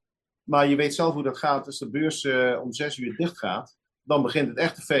 Maar je weet zelf hoe dat gaat. Als de beurs om 6 uur dicht gaat, dan begint het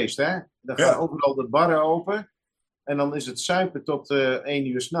echte feest. Hè? Dan gaan overal de barren open. En dan is het suipen tot 1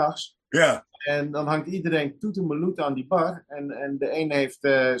 uur 's nachts. ja. En dan hangt iedereen toetemeloet aan die bar. En de een heeft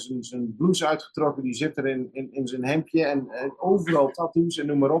zijn blouse uitgetrokken, die zit er in zijn hemdje. En overal tattoos en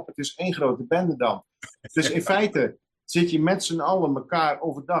noem maar op. Het is één grote bende dan. Dus in feite zit je met z'n allen elkaar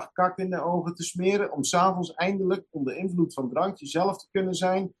overdag kak in de ogen te smeren. Om s'avonds eindelijk onder invloed van drank jezelf te kunnen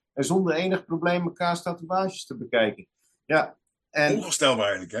zijn. En zonder enig probleem elkaars tatoeages te bekijken. Ja, en Onvoorstelbaar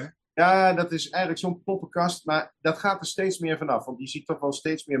eigenlijk, hè? ja, dat is eigenlijk zo'n poppenkast, maar dat gaat er steeds meer vanaf. Want je ziet toch wel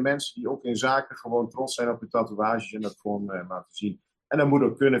steeds meer mensen die ook in zaken gewoon trots zijn op hun tatoeages en dat gewoon laten zien. En dat moet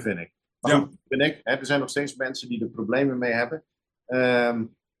ook kunnen, vind ik. Maar goed, vind ik, hè, er zijn nog steeds mensen die er problemen mee hebben.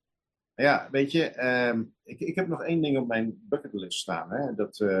 Ja, weet je, ik heb nog één ding op mijn bucketlist staan. Hè, ik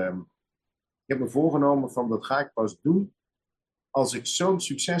heb me voorgenomen van dat ga ik pas doen als ik zo'n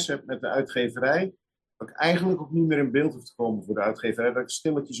succes heb met de uitgeverij. Dat ik eigenlijk ook niet meer in beeld hoef te komen voor de uitgeverij. Dat ik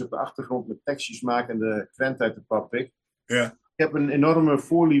stilletjes op de achtergrond met tekstjes maak en de krent uit de pap pik. Ja. Ik heb een enorme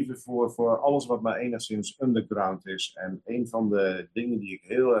voorliefde voor alles wat maar enigszins underground is. En een van de dingen die ik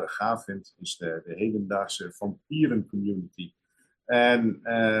heel erg gaaf vind, is de hedendaagse vampieren community. En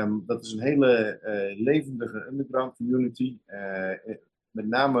dat is een hele levendige underground community. Met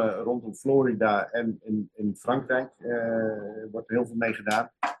name rondom Florida en in Frankrijk wordt er heel veel mee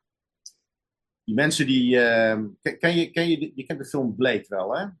gedaan. Die mensen die... je kent de film Blade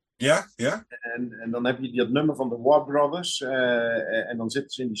wel, hè? Ja, ja. En dan heb je dat nummer van de War Brothers. En dan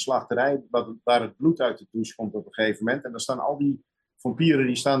zitten ze in die slachterij waar het bloed uit de douche komt op een gegeven moment. En dan staan al die vampieren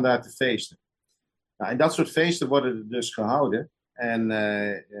die staan daar te feesten. Nou, en dat soort feesten worden er dus gehouden. En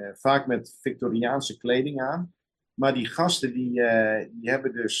vaak met Victoriaanse kleding aan. Maar die gasten die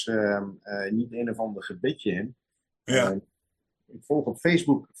hebben dus niet een of ander gebedje in. Ja. Ik volg op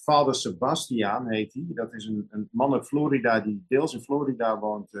Facebook Vader Sebastian, heet hij. Dat is een man uit Florida die deels in Florida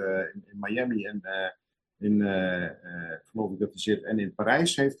woont, in Miami en geloof ik dat hij zit. En in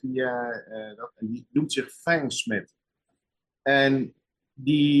Parijs heeft hij dat. En die noemt zich Fangsmith. En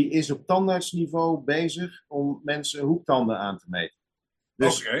die is op tandartsniveau bezig om mensen hoektanden aan te meten.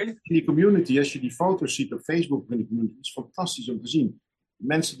 Dus in die community, als je die foto's ziet op Facebook van die community, is fantastisch om te zien.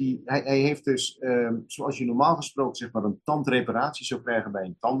 Mensen hij heeft dus, zoals je normaal gesproken zeg maar een tandreparatie zou krijgen bij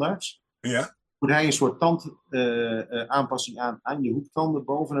een tandarts. Ja. Moet hij een soort tandaanpassing aan je hoektanden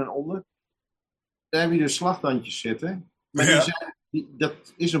boven en onder. Daar heb je dus slagtandjes zitten. Maar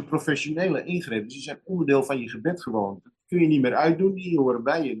dat is een professionele ingreep. Dus die zijn onderdeel van je gebed gewoon. Dat kun je niet meer uitdoen. Die horen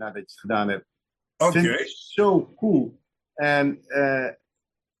bij je nadat je het gedaan hebt. Ik vind het zo cool. En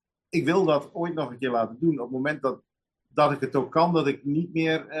ik wil dat ooit nog een keer laten doen. Op het moment dat ik het ook kan, dat ik niet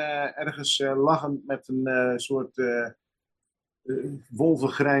meer ergens lachend met een soort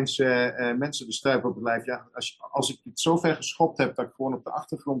wolvengrijns mensen de stuip op het lijf. Ja, als ik het zo ver geschopt heb dat ik gewoon op de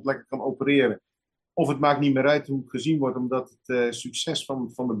achtergrond lekker kan opereren. Of het maakt niet meer uit hoe het gezien wordt, omdat het succes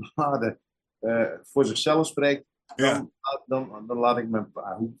van de bladen voor zichzelf spreekt. Dan laat ik mijn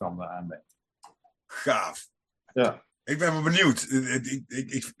hoektanden aanleggen. Gaaf. Ja. Ik ben wel benieuwd.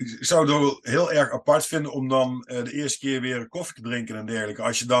 Ik zou het wel heel erg apart vinden om dan de eerste keer weer koffie te drinken en dergelijke.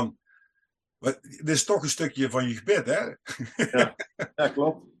 Als je dan. Dit is toch een stukje van je gebed, hè? Ja, ja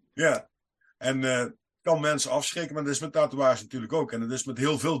klopt. Ja. En kan mensen afschrikken, maar dat is met tatoeages natuurlijk ook. En dat is met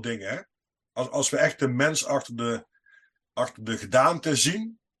heel veel dingen, hè? Als we echt de mens achter de gedaante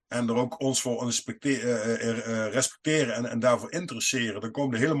zien. En er ook ons voor respecteren en daarvoor interesseren. Dan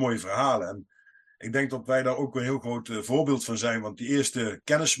komen er hele mooie verhalen. En ik denk dat wij daar ook een heel groot voorbeeld van zijn. Want die eerste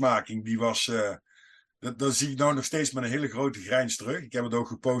kennismaking, die was. Dat zie ik nou nog steeds met een hele grote grijns terug. Ik heb het ook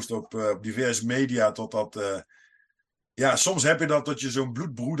gepost op diverse media. Ja, soms heb je dat je zo'n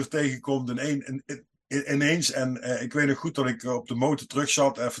bloedbroeder tegenkomt ineens. En ik weet nog goed dat ik op de motor terug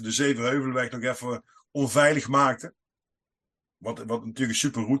zat. Even de Zevenheuvelenweg nog even onveilig maakte. Wat natuurlijk een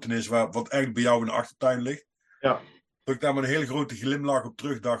super route is, wat eigenlijk bij jou in de achtertuin ligt. Ja. Dat ik daar met een hele grote glimlach op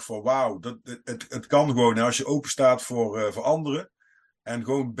terugdacht van wauw, het kan gewoon. En als je open staat voor anderen en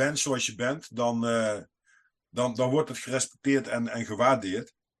gewoon bent zoals je bent, dan wordt het gerespecteerd en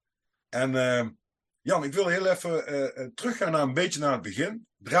gewaardeerd. En Jan, ik wil heel even teruggaan een beetje naar het begin.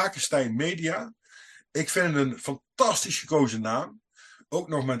 Drakenstein Media. Ik vind het een fantastisch gekozen naam. Ook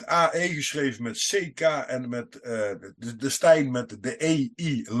nog met AE geschreven, met CK en met de Stijn met de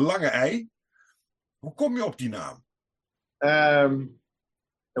EI, lange ei. Hoe kom je op die naam?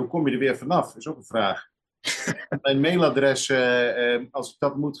 Hoe kom je er weer vanaf? Is ook een vraag. Mijn mailadres, als ik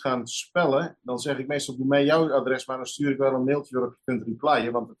dat moet gaan spellen, dan zeg ik meestal: doe mij jouw adres, maar dan stuur ik wel een mailtje waarop je kunt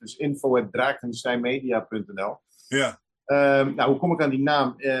replyen, want het is info@drakensteinmedia.nl. Ja. Nou, hoe kom ik aan die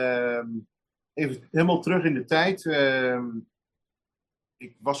naam? Even helemaal terug in de tijd.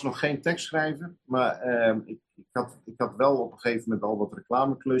 Ik was nog geen tekstschrijver, maar ik had wel op een gegeven moment al wat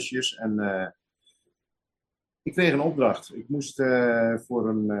reclameklusjes. En ik kreeg een opdracht. Ik moest voor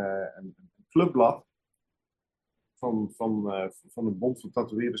een clubblad van een bond van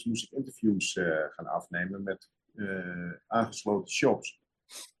tatoeëerders moest ik interviews gaan afnemen met aangesloten shops.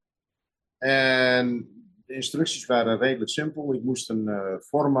 En de instructies waren redelijk simpel. Ik moest een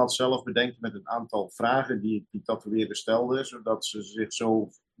format zelf bedenken met een aantal vragen die ik die tatoeëerders stelde, zodat ze zich zo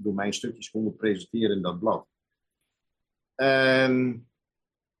door mijn stukjes konden presenteren in dat blad. En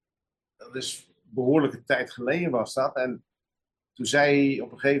dat is behoorlijke tijd geleden was dat. En toen zei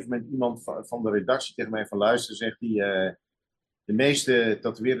op een gegeven moment iemand van de redactie tegen mij van: luister, zegt hij, de meeste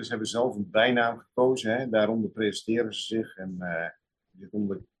tatoeëerders hebben zelf een bijnaam gekozen. Hè? Daaronder presenteren ze zich. En om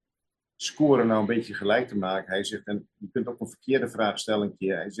de score nou een beetje gelijk te maken. Hij zegt, en je kunt ook een verkeerde vraag stellen een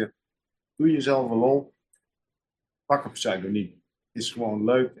keer. Hij zegt, doe jezelf een lol. Pak een pseudoniem. Het is gewoon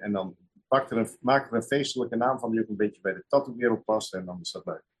leuk. En dan maak er een feestelijke naam van die ook een beetje bij de tattoo-wereld past. En dan is dat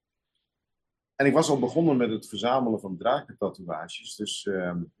leuk. En ik was al begonnen met het verzamelen van drakentatoeages. Dus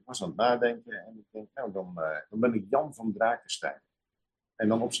ik was aan het nadenken. En ik denk, nou, dan ben ik Jan van Drakenstein. En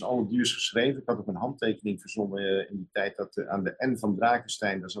dan op zijn allerduurst geschreven. Ik had ook een handtekening verzonnen in die tijd. Dat aan de N van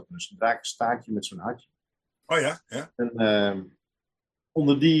Drakenstein, daar zat een drakenstaartje met zo'n hartje. Oh ja, ja. En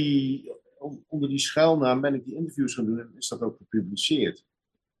onder die schuilnaam ben ik die interviews gaan doen. En is dat ook gepubliceerd.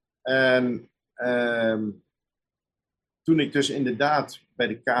 En toen ik dus inderdaad bij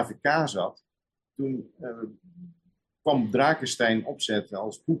de KVK zat. Toen kwam Drakenstein opzetten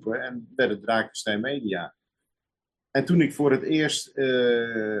als poepen. En werd het Drakenstein Media. En toen ik voor het eerst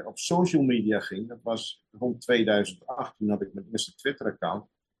op social media ging, dat was rond 2008, toen had ik mijn eerste Twitter-account.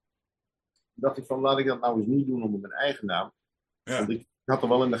 Dacht ik van, laat ik dat nou eens niet doen onder mijn eigen naam. Ja. Want ik had er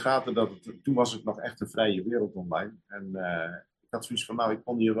wel in de gaten dat toen was het nog echt een vrije wereld online. En ik had zoiets van, nou, ik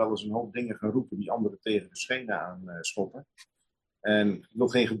kon hier wel eens een hoop dingen gaan roepen die anderen tegen de schenen aan schoppen. En ik wil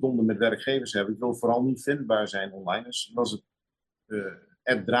geen gedonder met werkgevers hebben. Ik wil vooral niet vindbaar zijn online. Dus was het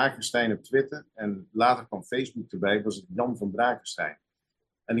 @Drakenstein op Twitter. En later kwam Facebook erbij, was het Jan van Drakenstein.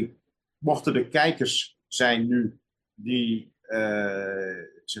 En mochten de kijkers zijn nu die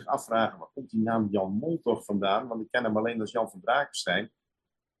zich afvragen, waar komt die naam Jan Mol toch vandaan? Want ik ken hem alleen als Jan van Drakenstein.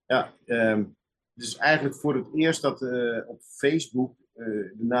 Ja, het is eigenlijk voor het eerst dat op Facebook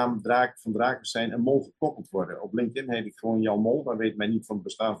de naam van Drakenstein en Mol gekoppeld worden. Op LinkedIn heet ik gewoon Jan Mol, maar weet mij niet van het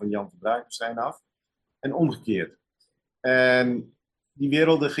bestaan van Jan van Drakenstein af. En omgekeerd. En die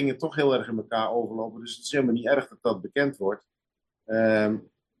werelden gingen toch heel erg in elkaar overlopen. Dus het is helemaal niet erg dat dat bekend wordt.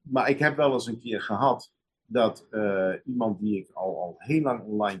 Maar ik heb wel eens een keer gehad dat iemand die ik al heel lang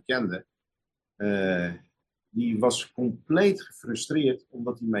online kende, die was compleet gefrustreerd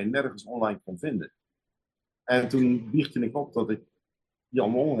omdat hij mij nergens online kon vinden. En toen biechtte ik op dat ik Jan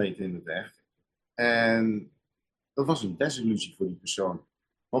Mol heette in het echt. En dat was een desillusie voor die persoon.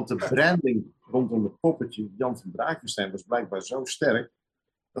 Want de branding rondom het poppetje Jan van Drakenstein was blijkbaar zo sterk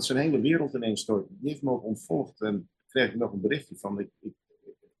dat zijn hele wereld ineens stortte. Die heeft me ook ontvolgd. En kreeg ik nog een berichtje van,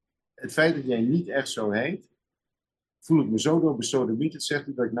 het feit dat jij niet echt zo heet, voel ik me zo door besodemieterd, zegt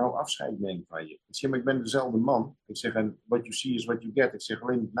hij, dat ik nou afscheid neem van je. Ik zeg, maar ik ben dezelfde man. Ik zeg, en what you see is what you get. Ik zeg,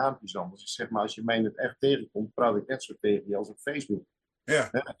 alleen het naampje is anders. Ik zeg, maar als je mij in het echt tegenkomt, praat ik net zo tegen je als op Facebook. Ja.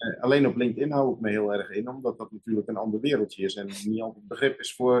 Alleen op LinkedIn hou ik me heel erg in, omdat dat natuurlijk een ander wereldje is en niet altijd begrip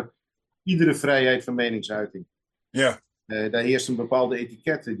is voor iedere vrijheid van meningsuiting. Ja. Daar heerst een bepaalde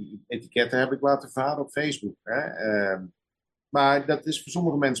etiketten. Die etiketten heb ik laten varen op Facebook. Maar dat is voor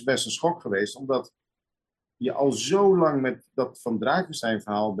sommige mensen best een schok geweest, omdat je al zo lang met dat Van Drakenstein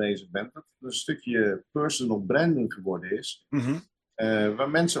verhaal bezig bent, dat het een stukje personal branding geworden is, waar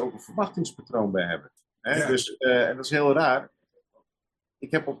mensen ook een verwachtingspatroon bij hebben. Ja. Dus, en dat is heel raar.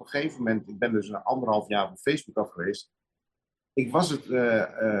 Ik heb op een gegeven moment, ik ben dus een 1,5 jaar van Facebook af geweest. Ik was het 1,5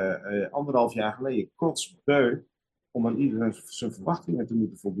 jaar geleden kotsbeu om aan iedereen zijn verwachtingen te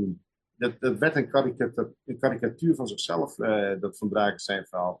moeten voldoen. Dat werd een karikatuur van zichzelf, dat Van Drakenstein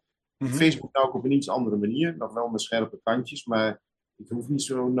verhaal. Facebook nou ook op een iets andere manier, nog wel met scherpe kantjes, maar ik hoef niet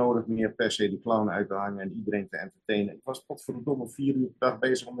zo nodig meer per se de clown uit te hangen en iedereen te entertainen. Ik was potverdomme 4 uur per dag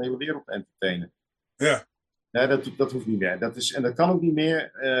bezig om de hele wereld te entertainen. Ja. Ja, dat hoeft niet meer. En dat kan ook niet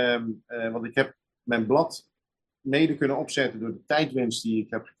meer, want ik heb mijn blad mede kunnen opzetten door de tijdwinst die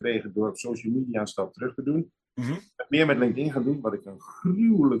ik heb gekregen door op social media een stap terug te doen. Meer met LinkedIn gaan doen, wat ik een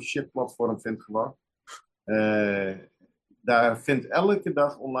gruwelijk shit platform vind gewoon. Daar vindt elke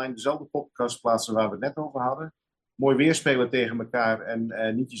dag online dezelfde podcast plaatsen waar we het net over hadden. Mooi weerspelen tegen elkaar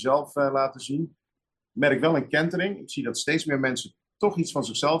en niet jezelf laten zien. Ik merk wel een kentering. Ik zie dat steeds meer mensen toch iets van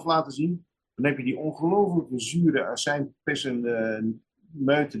zichzelf laten zien. Dan heb je die ongelooflijke zure, azijnpissende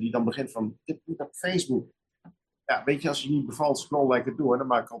meute die dan begint van, dit moet op Facebook. Ja, weet je, als je niet bevalt, scroll lekker door. Dan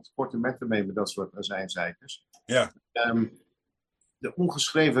maak ik altijd korte metten mee met dat soort azijnzeikers. Ja. De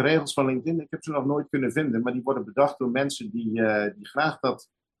ongeschreven regels van LinkedIn, ik heb ze nog nooit kunnen vinden, maar die worden bedacht door mensen die graag dat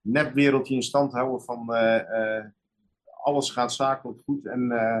nepwereldje in stand houden van alles gaat zakelijk goed en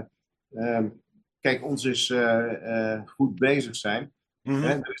kijk, ons is goed bezig zijn.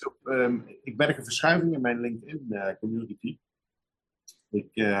 Dus ik merk een verschuiving in mijn LinkedIn community.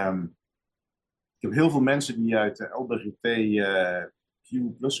 Ik heb heel veel mensen die uit de LGBTQ+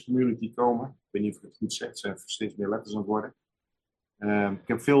 community komen. Ik weet niet of ik het goed zeg, het zijn steeds meer letters aan het worden. Ik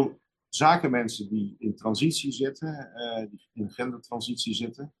heb veel zakenmensen die in transitie zitten, die in gendertransitie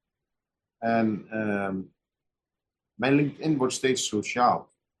zitten. En mijn LinkedIn wordt steeds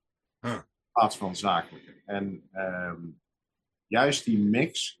sociaal, in plaats van zakelijk. En juist die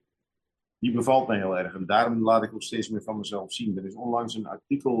mix, die bevalt mij heel erg. En daarom laat ik ook steeds meer van mezelf zien. Er is onlangs een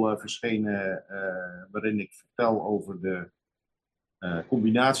artikel verschenen waarin ik vertel over de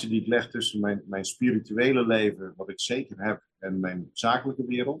combinatie die ik leg tussen mijn spirituele leven, wat ik zeker heb, en mijn zakelijke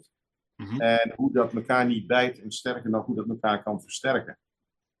wereld. En hoe dat elkaar niet bijt en sterker nog, hoe dat elkaar kan versterken.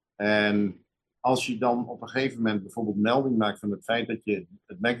 En als je dan op een gegeven moment bijvoorbeeld melding maakt van het feit dat je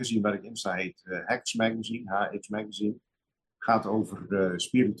het magazine waar ik in sta heet HX Magazine, HX Magazine, gaat over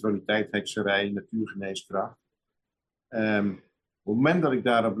spiritualiteit, hekserij, natuurgeneeskracht. Op het moment dat ik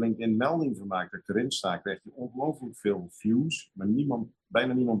daar op LinkedIn melding van maak, dat ik erin sta, krijg je ongelooflijk veel views, maar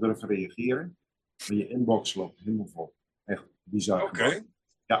bijna niemand durft te reageren. Maar je inbox loopt helemaal vol. Echt bizar. Oké.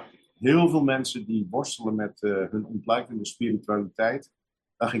 Ja, heel veel mensen die worstelen met hun ontluikende spiritualiteit,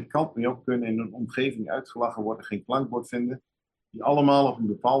 daar geen kant mee op kunnen, in hun omgeving uitgelachen worden, geen klankbord vinden, die allemaal op een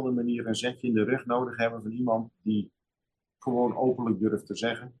bepaalde manier een zetje in de rug nodig hebben van iemand die gewoon openlijk durft te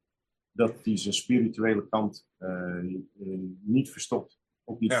zeggen dat hij zijn spirituele kant niet verstopt.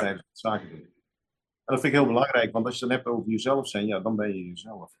 Ook niet tijdens het zaken doen. En dat vind ik heel belangrijk, want als je het dan hebt over jezelf zijn, ja, dan ben je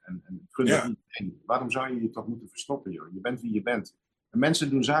jezelf. En gun dat niet heen. Waarom zou je je toch moeten verstoppen, joh? Je bent wie je bent. En mensen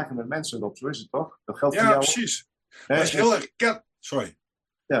doen zaken met mensen erop, zo is het toch? Dat geldt voor jou. Ja, precies. Dat is heel erg Sorry.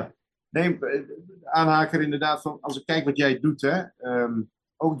 Ja. Nee, aanhaker inderdaad van, als ik kijk wat jij doet, hè.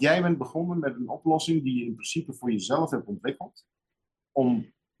 Ook jij bent begonnen met een oplossing die je in principe voor jezelf hebt ontwikkeld.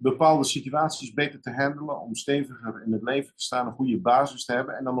 Om bepaalde situaties beter te handelen, om steviger in het leven te staan, een goede basis te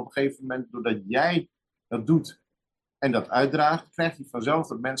hebben. En dan op een gegeven moment, doordat jij dat doet en dat uitdraagt, krijg je vanzelf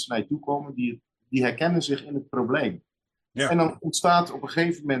dat mensen naar je toe komen die herkennen zich in het probleem. Ja. En dan ontstaat op een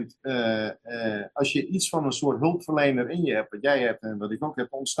gegeven moment, als je iets van een soort hulpverlener in je hebt, wat jij hebt en wat ik ook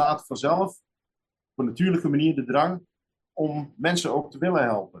heb, ontstaat vanzelf op een natuurlijke manier de drang om mensen ook te willen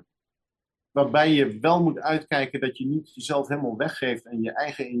helpen. Waarbij je wel moet uitkijken dat je niet jezelf helemaal weggeeft en je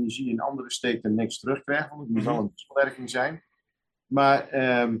eigen energie in anderen steekt en niks terugkrijgt. Want het moet wel een wisselwerking zijn. Maar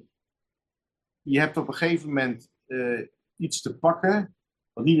je hebt op een gegeven moment iets te pakken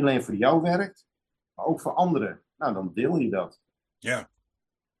wat niet alleen voor jou werkt, maar ook voor anderen. Nou, dan deel je dat. Ja.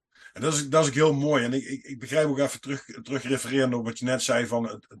 En dat is ook heel mooi. En ik begrijp ook even terug refereren op wat je net zei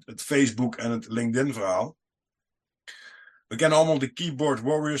van het Facebook en het LinkedIn verhaal. We kennen allemaal de keyboard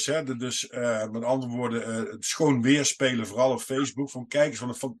warriors. Hè? Dus met andere woorden, het schoon weerspelen, vooral op Facebook. Van kijk eens van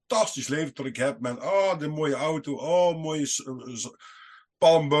een fantastisch leven dat ik heb. Met de mooie auto. Oh, mooie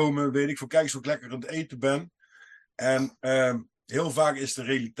palmbomen. Weet ik veel. Kijk eens hoe ik lekker aan het eten ben. En heel vaak is de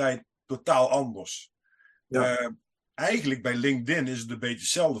realiteit totaal anders. Ja, Eigenlijk bij LinkedIn is het een beetje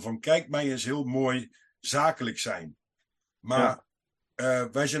hetzelfde. Van kijk, mij eens heel mooi zakelijk zijn. Maar ja,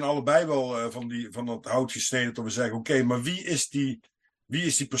 wij zijn allebei wel van dat hout gesneden dat we zeggen, oké, maar wie is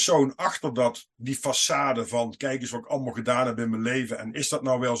die persoon achter die façade van kijk eens wat ik allemaal gedaan heb in mijn leven en is dat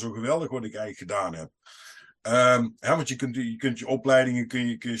nou wel zo geweldig wat ik eigenlijk gedaan heb? Want je kunt je opleidingen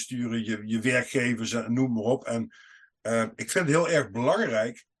kun je sturen, je werkgevers en noem maar op. En ik vind het heel erg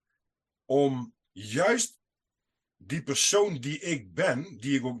belangrijk om juist die persoon die ik ben,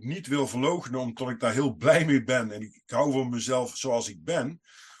 die ik ook niet wil verloochenen, omdat ik daar heel blij mee ben en ik hou van mezelf zoals ik ben,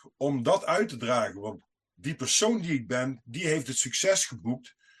 om dat uit te dragen. Want die persoon die ik ben, die heeft het succes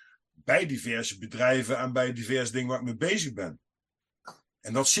geboekt bij diverse bedrijven en bij diverse dingen waar ik mee bezig ben.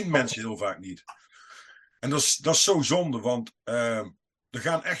 En dat zien mensen heel vaak niet. En dat is zo zonde, want er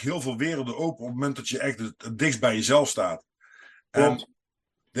gaan echt heel veel werelden open op het moment dat je echt het dichtst bij jezelf staat. En klopt.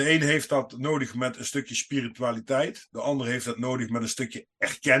 de een heeft dat nodig met een stukje spiritualiteit. De ander heeft dat nodig met een stukje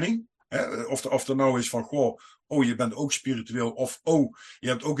erkenning. Hè? Of er nou is van, goh, oh, je bent ook spiritueel. Of, oh, je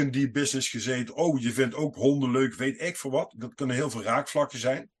hebt ook in die business gezeten. Oh, je vindt ook honden leuk, weet ik voor wat. Dat kunnen heel veel raakvlakken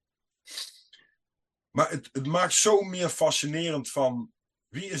zijn. Maar het maakt zo meer fascinerend van,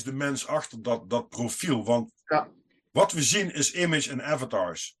 wie is de mens achter dat profiel? Want Ja, wat we zien is image en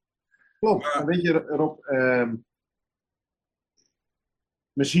avatars. klopt. En Maar, weet je, Rob,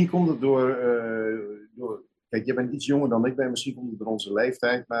 misschien komt het door. Kijk, jij bent iets jonger dan ik ben, misschien komt het door onze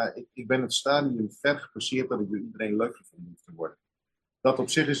leeftijd, maar ik ben het stadium ver gepasseerd dat ik door iedereen leuk gevonden hoef te worden. Dat op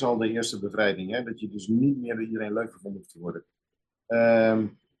zich is al de eerste bevrijding, hè? Dat je dus niet meer door iedereen leuk gevonden hoeft te worden. Ehm,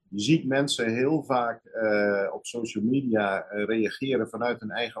 je ziet mensen heel vaak op social media reageren vanuit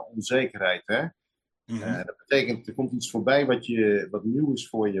hun eigen onzekerheid. Hè? Dat betekent, er komt iets voorbij wat nieuw is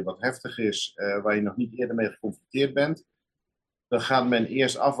voor je, wat heftig is, waar je nog niet eerder mee geconfronteerd bent. Dan gaat men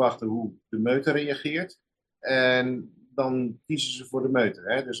eerst afwachten hoe de meute reageert. En dan kiezen ze voor de meute.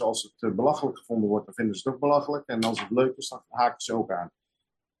 Hè? Dus als het belachelijk gevonden wordt, dan vinden ze het ook belachelijk. En als het leuk is, dan haken ze ook aan.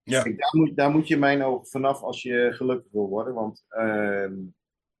 ja, Kijk, daar moet je in mijn ogen vanaf als je gelukkig wil worden. Want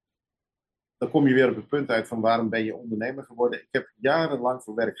dan kom je weer op het punt uit van waarom ben je ondernemer geworden. Ik heb jarenlang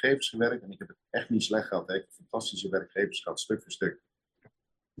voor werkgevers gewerkt en ik heb het echt niet slecht gehad. Hè? Ik heb fantastische werkgevers gehad, stuk voor stuk.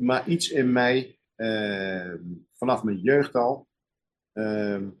 Maar iets in mij, vanaf mijn jeugd al,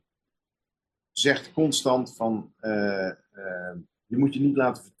 zegt constant van je moet je niet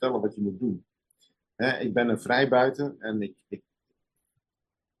laten vertellen wat je moet doen. Hè? Ik ben een vrijbuiter en ik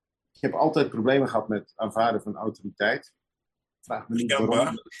heb altijd problemen gehad met aanvaarden van autoriteit. Vraag me niet waarom.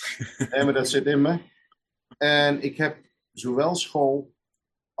 herkenbaar. Nee, maar dat zit in me. En ik heb zowel school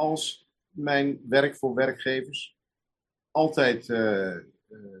als mijn werk voor werkgevers altijd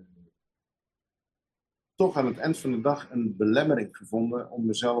toch aan het eind van de dag een belemmering gevonden om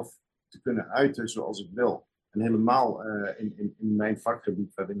mezelf te kunnen uiten zoals ik wil. En helemaal in mijn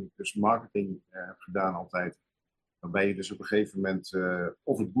vakgebied, waarin ik dus marketing heb gedaan altijd. Waarbij je dus op een gegeven moment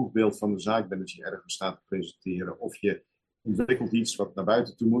of het boekbeeld van de zaak bent als je ergens staat te presenteren, of je ontwikkelt iets wat naar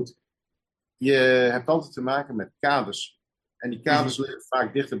buiten toe moet. Je hebt altijd te maken met kaders. En die kaders liggen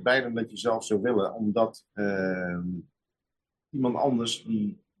vaak dichterbij dan dat je zelf zou willen, omdat iemand anders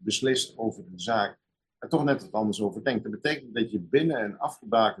die beslist over de zaak er toch net wat anders over denkt. Dat betekent dat je binnen een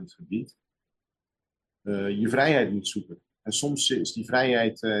afgebakend gebied je vrijheid moet zoeken. En soms is die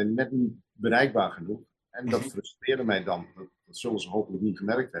vrijheid net niet bereikbaar genoeg. En dat frustreerde mij dan. Dat zullen ze hopelijk niet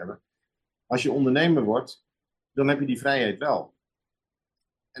gemerkt hebben. Als je ondernemer wordt, dan heb je die vrijheid wel.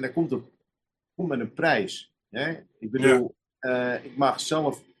 En dat komt met een prijs. Hè? Ik Ja, bedoel, ik mag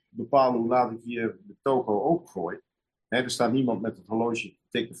zelf bepalen hoe laat ik hier de toko opengooi. Hè, er staat niemand met het horloge te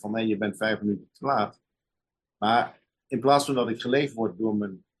tikken van nee, je bent 5 minuten te laat. Maar in plaats van dat ik geleefd word door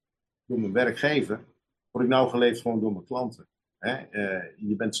mijn werkgever, word ik nou geleefd gewoon door mijn klanten. Hè?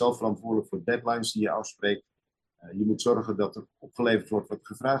 Je bent zelf verantwoordelijk voor deadlines die je afspreekt. Je moet zorgen dat er opgeleverd wordt wat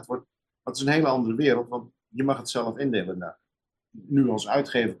gevraagd wordt. Dat is een hele andere wereld, want je mag het zelf indelen. Nou, nu als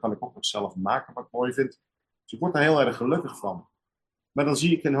uitgever kan ik ook wat zelf maken wat ik mooi vind. Dus ik word daar heel erg gelukkig van. Maar dan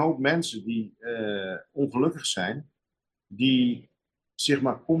zie ik een hoop mensen die ongelukkig zijn, die zich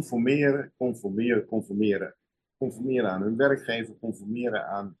maar conformeren aan hun werkgever, conformeren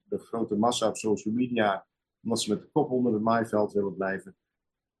aan de grote massa op social media, omdat ze met de kop onder het maaiveld willen blijven.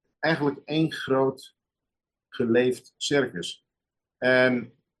 eigenlijk één groot geleefd circus. En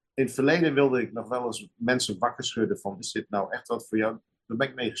in het verleden wilde ik nog wel eens mensen wakker schudden van, is dit nou echt wat voor jou? Daar ben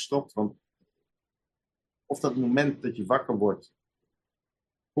ik mee gestopt, want of dat moment dat je wakker wordt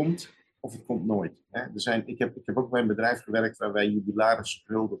komt, of het komt nooit. Hè? Ik heb ook bij een bedrijf gewerkt waar wij jubilarissen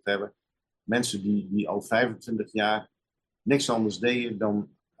gehuldigd hebben. Mensen die al 25 jaar niks anders deden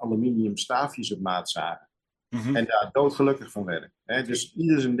dan aluminium staafjes op maat zagen. En daar doodgelukkig van werden. Hè? Dus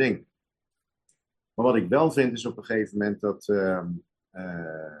ieder zijn ding. Maar wat ik wel vind is op een gegeven moment dat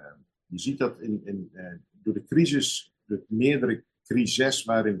je ziet dat door de crisis, de meerdere crises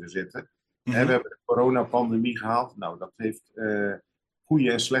waarin we zitten. We hebben de coronapandemie gehad. Nou, dat heeft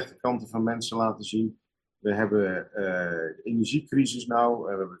goede en slechte kanten van mensen laten zien. We hebben de energiecrisis nou, we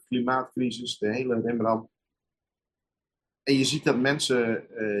hebben de klimaatcrisis, de hele rimram. En je ziet dat mensen,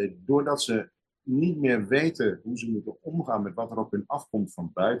 doordat ze niet meer weten hoe ze moeten omgaan met wat er op hun afkomt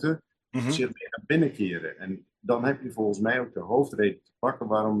van buiten, zich weer naar binnen keren. En dan heb je volgens mij ook de hoofdreden te pakken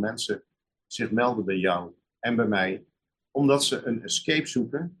waarom mensen zich melden bij jou en bij mij. Omdat ze een escape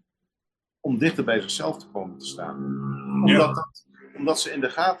zoeken om dichter bij zichzelf te komen te staan. Omdat ze in de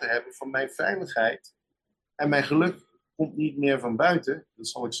gaten hebben van mijn veiligheid en mijn geluk komt niet meer van buiten. Dat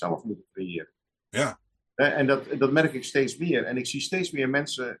zal ik zelf moeten creëren. Ja. En dat merk ik steeds meer. En ik zie steeds meer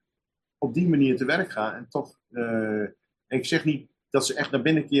mensen op die manier te werk gaan. En toch, ik zeg niet dat ze echt naar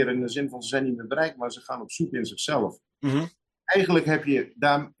binnen keren in de zin van ze zijn niet meer bereikt, maar ze gaan op zoek in zichzelf. Eigenlijk heb je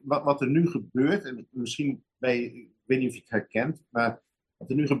daar, wat er nu gebeurt, en misschien ik weet niet of je het herkent, maar wat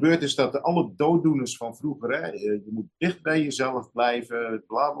er nu gebeurt is dat alle dooddoeners van vroeger, hè, je moet dicht bij jezelf blijven,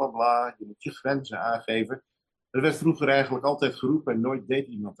 bla bla bla, je moet je grenzen aangeven. Er werd vroeger eigenlijk altijd geroepen en nooit deed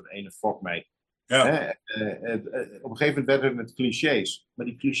iemand er ene fok mee. Ja. Op een gegeven moment werden het clichés. Maar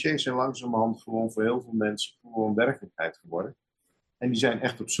die clichés zijn langzamerhand gewoon voor heel veel mensen gewoon werkelijkheid geworden. En die zijn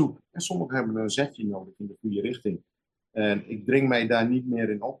echt op zoek. En sommigen hebben een zetje nodig in de goede richting. En ik dring mij daar niet meer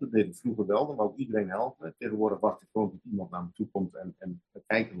in op. Dat deed ik vroeger wel. Dan wou ik iedereen helpen. Tegenwoordig wacht ik gewoon tot iemand naar me toe komt en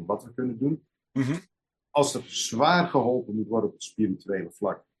kijken wat we kunnen doen. Als er zwaar geholpen moet worden op het spirituele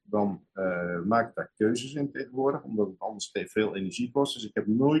vlak, dan maak ik daar keuzes in tegenwoordig. Omdat het anders te veel energie kost. Dus ik heb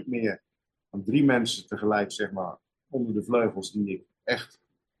nooit meer van 3 mensen tegelijk, zeg maar, onder de vleugels die ik echt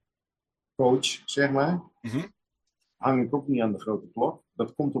coach, zeg maar. Hang ik ook niet aan de grote klok.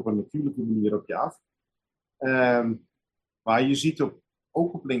 Dat komt op een natuurlijke manier op je af. Maar je ziet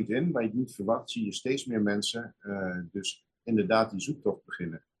ook op LinkedIn, waar je het niet verwacht, zie je steeds meer mensen dus inderdaad die zoektocht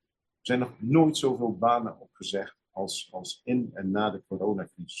beginnen. Er zijn nog nooit zoveel banen opgezegd als in en na de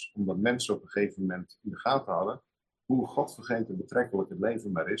coronacrisis. Omdat mensen op een gegeven moment in de gaten hadden hoe godvergeten betrekkelijk het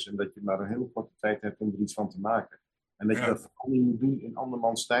leven maar is. En dat je maar een hele korte tijd hebt om er iets van te maken. En dat je dat vooral niet moet doen in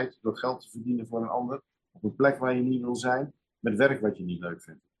andermans tijd, door geld te verdienen voor een ander. Op een plek waar je niet wil zijn, met werk wat je niet leuk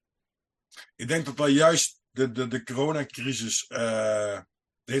vindt. Ik denk dat juist de coronacrisis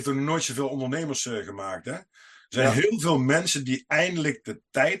heeft er nog nooit zoveel ondernemers gemaakt. Hè? Er zijn heel veel mensen die eindelijk de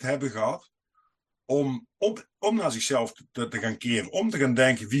tijd hebben gehad om naar zichzelf te gaan keren. Om te gaan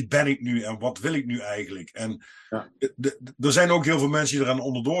denken, wie ben ik nu en wat wil ik nu eigenlijk? En er zijn ook heel veel mensen die eraan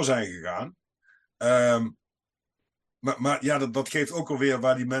onderdoor zijn gegaan. Maar ja, dat geeft ook alweer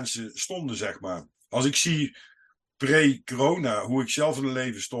waar die mensen stonden, zeg maar. Als ik zie pre-corona, hoe ik zelf in het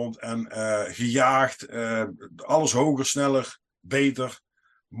leven stond en gejaagd, alles hoger, sneller, beter,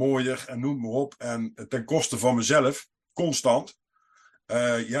 mooier en noem maar op. En ten koste van mezelf, constant.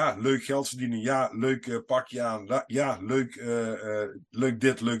 Leuk geld verdienen, leuk pakje aan, leuk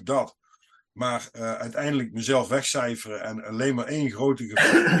dit, leuk dat. Maar uiteindelijk mezelf wegcijferen en alleen maar één grote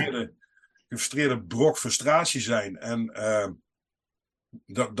gefrustreerde brok frustratie zijn. En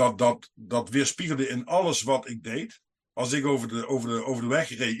dat weerspiegelde in alles wat ik deed. Als ik over de weg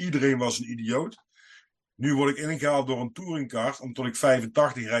reed, iedereen was een idioot. Nu word ik ingehaald door een touringcar, omdat ik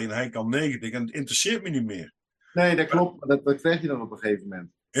 85 rijd en hij kan 90. En het interesseert me niet meer. Nee, dat klopt. Maar dat krijg je dan op een gegeven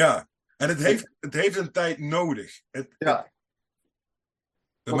moment. Ja, en het heeft een tijd nodig.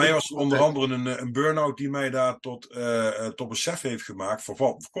 Bij mij was onder andere een burn-out die mij daar tot besef heeft gemaakt.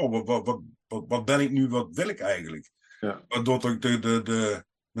 Wat ben ik nu, wat wil ik eigenlijk? Ja. Waardoor ik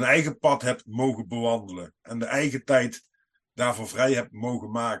mijn eigen pad heb mogen bewandelen. En de eigen tijd daarvoor vrij heb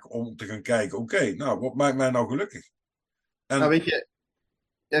mogen maken om te gaan kijken. Oké, nou, wat maakt mij nou gelukkig? Nou, weet je,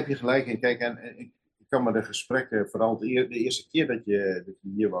 daar heb je gelijk in. Kijk, en ik kan me de gesprekken, vooral de eerste keer dat je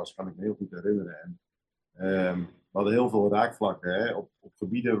hier was, kan ik me heel goed herinneren. En, we hadden heel veel raakvlakken, hè, op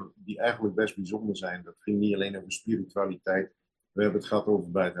gebieden die eigenlijk best bijzonder zijn. Dat ging niet alleen over spiritualiteit. We hebben het gehad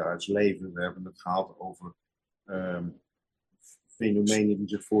over buitenaards leven. We hebben het gehad over fenomenen die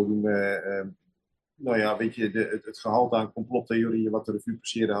zich voordoen nou ja, weet je, het gehalte aan complottheorieën wat de revue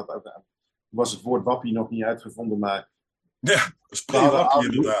passeerde was het woord wappie nog niet uitgevonden, maar Ja, spreewappie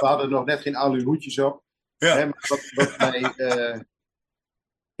we inderdaad. hadden nog net geen aluhoedjes op. Hè, Ja, maar wat mij,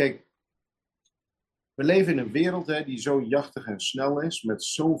 kijk, we leven in een wereld die zo jachtig en snel is, met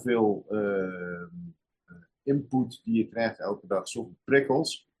zoveel input die je krijgt elke dag, zoveel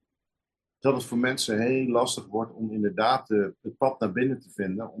prikkels, dat het voor mensen heel lastig wordt om inderdaad het pad naar binnen te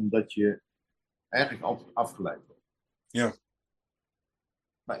vinden, omdat je eigenlijk altijd afgeleid wordt. ja,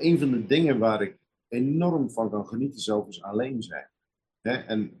 Maar een van de dingen waar ik enorm van kan genieten zelf is alleen zijn. Hè?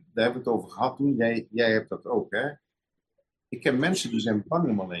 En daar hebben we het over gehad toen. Jij hebt dat ook. Hè? Ik ken mensen die zijn bang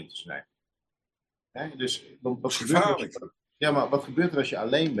om alleen te zijn. Hè? Dus wat gebeurt er gevaarlijk. ja, maar wat gebeurt er als je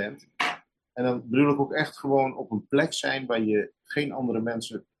alleen bent? En dan bedoel ik ook echt gewoon op een plek zijn waar je geen andere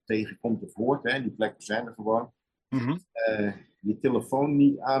mensen tegenkomt of hoort. Hè? Die plekken zijn er gewoon. Mhm. Je telefoon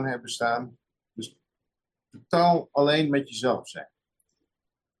niet aan hebben staan. Dus totaal alleen met jezelf zijn.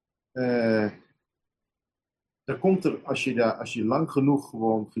 Dan komt er, als je lang genoeg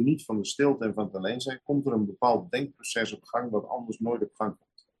gewoon geniet van de stilte en van het alleen zijn, komt er een bepaald denkproces op gang wat anders nooit op gang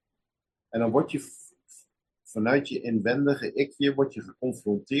komt. En dan word je vanuit je inwendige ikje word je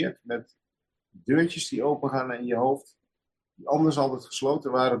geconfronteerd met deurtjes die opengaan in je hoofd, die anders altijd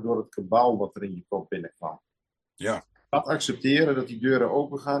gesloten waren door het kabaal wat er in je kop binnenkwam. Ja, Dat accepteren dat die deuren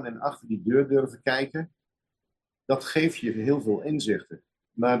opengaan en achter die deur durven kijken, dat geeft je heel veel inzichten.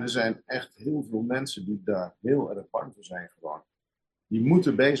 Maar er zijn echt heel veel mensen die daar heel erg bang voor zijn gewoon. Die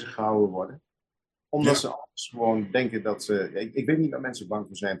moeten bezig gehouden worden. Omdat ja. ze anders gewoon denken dat ze... Ik weet niet waar mensen bang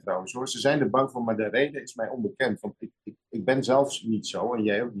voor zijn trouwens hoor. Ze zijn er bang voor, maar de reden is mij onbekend. Want ik ben zelfs niet zo. En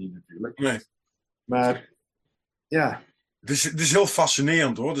jij ook niet natuurlijk. Nee. Maar ja. Het is heel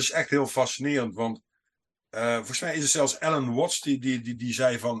fascinerend hoor. Het is echt heel fascinerend. Want volgens mij is het zelfs Alan Watts die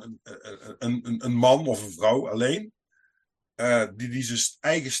zei van een man of een vrouw alleen. Die zijn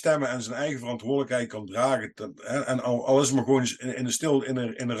eigen stemmen en zijn eigen verantwoordelijkheid kan dragen. En al is het maar gewoon eens in de stil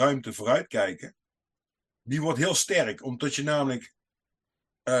in de ruimte vooruitkijken. Die wordt heel sterk. Omdat je namelijk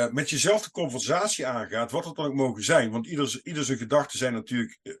met jezelf de conversatie aangaat. Wat het dan ook mogen zijn. Want ieder zijn gedachten zijn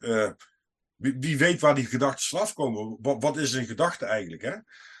natuurlijk... wie weet waar die gedachten vanaf komen. Wat is een gedachte eigenlijk? Hè?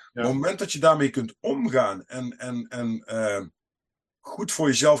 Ja. Op het moment dat je daarmee kunt omgaan. En goed voor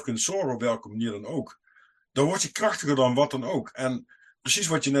jezelf kunt zorgen. Op welke manier dan ook. Dan word je krachtiger dan wat dan ook. En precies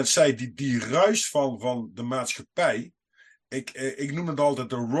wat je net zei, die ruis van de maatschappij. Ik noem het altijd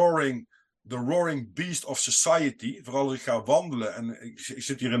de roaring beast of society. Vooral als ik ga wandelen. En ik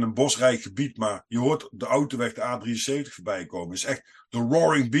zit hier in een bosrijk gebied, maar je hoort de autoweg de A73 voorbij komen. Het is echt de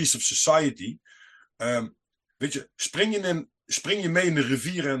roaring beast of society. Weet je, spring je mee in de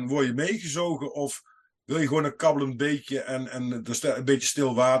rivier en word je meegezogen? Of wil je gewoon een kabbelend beekje en er staat een beetje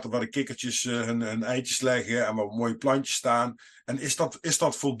stil water waar de kikkertjes hun eitjes leggen en waar mooie plantjes staan? En is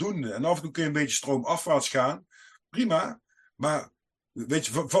dat voldoende? En af en toe kun je een beetje stroomafwaarts gaan. Prima. Maar weet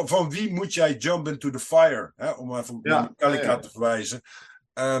je, van wie moet jij jump into the fire? Hè? Om even naar Metallica te verwijzen.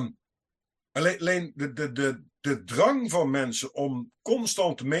 Alleen de drang van mensen om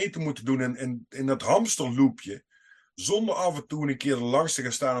constant mee te moeten doen in dat hamsterloopje. Zonder af en toe een keer er langs te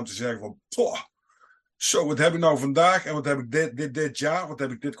gaan staan om te zeggen van... Poh, zo, wat heb ik nou vandaag en wat heb ik dit jaar, wat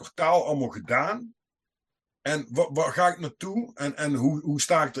heb ik dit kwartaal allemaal gedaan? En waar ga ik naartoe? En hoe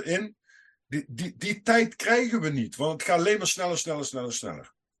sta ik erin? Die tijd krijgen we niet, want het gaat alleen maar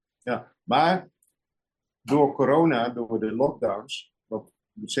sneller. Ja, maar door corona, door de lockdowns, wat ik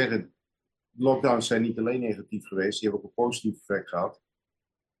moet zeggen, de lockdowns zijn niet alleen negatief geweest, die hebben ook een positief effect gehad.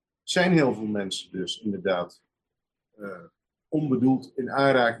 Zijn heel veel mensen dus inderdaad onbedoeld in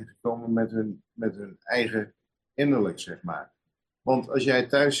aanraking gekomen met hun eigen innerlijk, zeg maar. Want als jij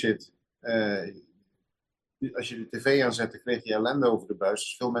thuis zit, als je de tv aanzet, dan kreeg je ellende over de buis.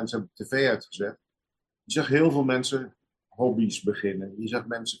 Dus veel mensen hebben de tv uitgezet. Je zag heel veel mensen hobby's beginnen. Je zag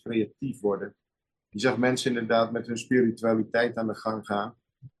mensen creatief worden. Je zag mensen inderdaad met hun spiritualiteit aan de gang gaan.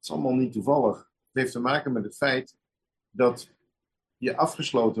 Het is allemaal niet toevallig. Het heeft te maken met het feit dat je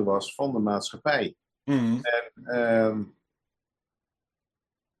afgesloten was van de maatschappij. Mm. En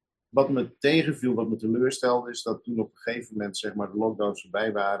wat me tegenviel, wat me teleurstelde, is dat toen op een gegeven moment zeg maar, de lockdowns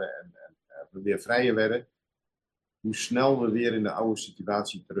voorbij waren en we weer vrijer werden, hoe snel we weer in de oude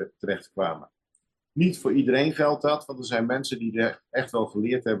situatie terecht kwamen. Niet voor iedereen geldt dat, want er zijn mensen die echt wel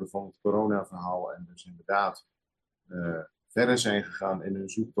geleerd hebben van het corona-verhaal en dus inderdaad verder zijn gegaan in hun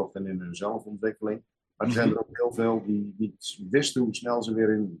zoektocht en in hun zelfontwikkeling. Maar er zijn er ook heel veel die niet wisten hoe snel ze weer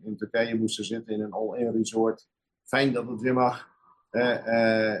in Turkije moesten zitten in een all-in resort. Fijn dat het weer mag.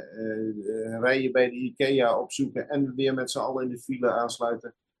 Rijden bij de IKEA opzoeken en weer met z'n allen in de file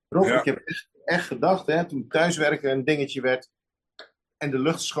aansluiten. Rob, ja. echt gedacht, hè, toen thuiswerken een dingetje werd en de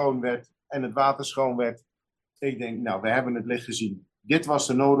lucht schoon werd en het water schoon werd. Ik denk, nou, we hebben het licht gezien. Dit was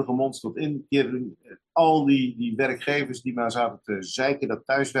de nodige mond tot inkeren. Al die werkgevers die maar zaten te zeiken dat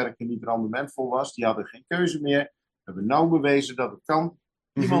thuiswerken niet rendementvol was, die hadden geen keuze meer. We hebben nou bewezen dat het kan.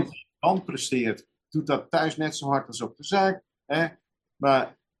 Iemand die hand presteert, doet dat thuis net zo hard als op de zaak. Hè?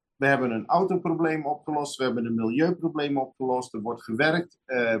 Maar we hebben een autoprobleem opgelost, we hebben een milieuprobleem opgelost, er wordt gewerkt,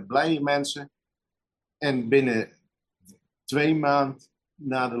 blije mensen. En binnen 2 maanden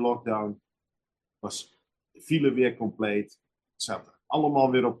na de lockdown was de file weer compleet. Het zaten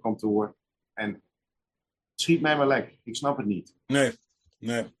allemaal weer op kantoor. En het schiet mij maar lek. Ik snap het niet. Nee.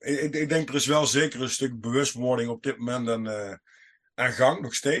 Ik denk er is wel zeker een stuk bewustwording op dit moment aan gang,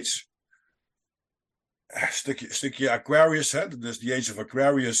 nog steeds. Stukje Aquarius, hè? Dus die Age of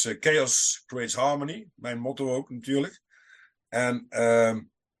Aquarius, Chaos creates harmony. Mijn motto ook natuurlijk. En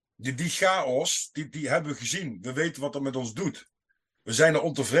die chaos, die hebben we gezien. We weten wat dat met ons doet. We zijn er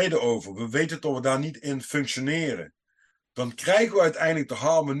ontevreden over. We weten dat we daar niet in functioneren. Dan krijgen we uiteindelijk de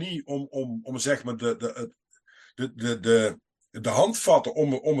harmonie om zeg maar de handvatten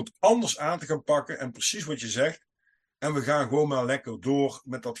om het anders aan te gaan pakken. En precies wat je zegt. En we gaan gewoon maar lekker door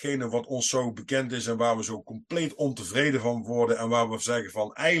met datgene wat ons zo bekend is en waar we zo compleet ontevreden van worden. En waar we zeggen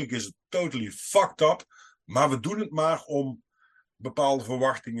van eigenlijk is het totally fucked up. Maar we doen het maar om bepaalde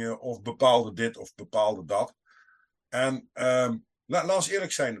verwachtingen of bepaalde dit of bepaalde dat. En laat ons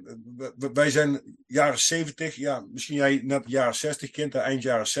eerlijk zijn. Wij zijn jaren 70, ja, misschien jij net jaren 60 kind, eind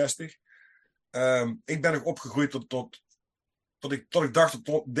jaren 60. Ik ben nog opgegroeid tot ik dacht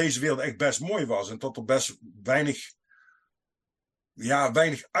dat deze wereld echt best mooi was. En dat er best weinig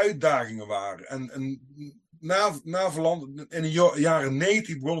uitdagingen waren. En na verland, in de jaren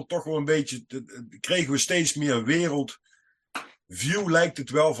 90 begon het toch wel een beetje, kregen we steeds meer wereldview, lijkt het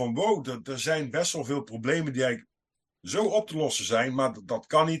wel van wow, er zijn best wel veel problemen die eigenlijk zo op te lossen zijn, maar dat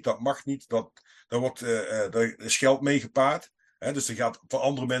kan niet, dat mag niet, daar is geld mee gepaard. Hè, dus er gaat voor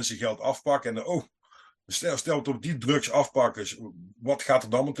andere mensen geld afpakken en stel dat die drugs afpakken, wat gaat er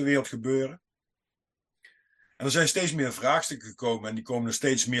dan met de wereld gebeuren? En er zijn steeds meer vraagstukken gekomen en die komen er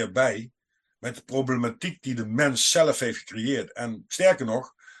steeds meer bij met de problematiek die de mens zelf heeft gecreëerd. En sterker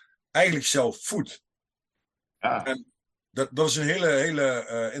nog, eigenlijk zelf voedt. Ja. En dat is een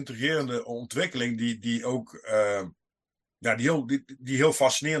hele intrigerende ontwikkeling die ook die heel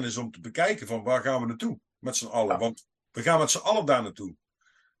fascinerend is om te bekijken van waar gaan we naartoe met z'n allen. Ja. Want we gaan met z'n allen daar naartoe.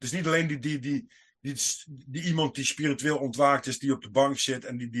 Het is niet alleen die iemand die spiritueel ontwaakt is, die op de bank zit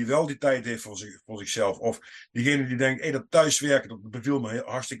en die wel die tijd heeft voor zichzelf. Of diegene die denkt, dat thuiswerken, dat beviel me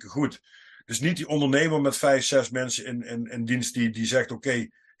hartstikke goed. Dus niet die ondernemer met 5, 6 mensen in dienst die zegt, oké,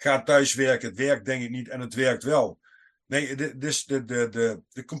 ga thuiswerken, het werkt denk ik niet en het werkt wel. Nee, dus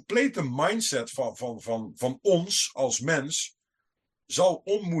de complete mindset van ons als mens zal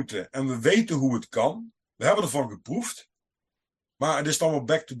om moeten. En we weten hoe het kan. We hebben ervan geproefd. Maar het is dan wel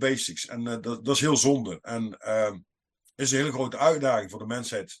back to basics. En dat is heel zonde. En is een hele grote uitdaging voor de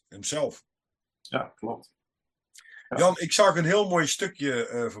mensheid hemzelf. Ja, klopt. Ja. Jan, ik zag een heel mooi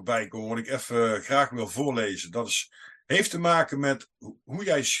stukje voorbij komen. Wat ik even graag wil voorlezen. Dat heeft te maken met hoe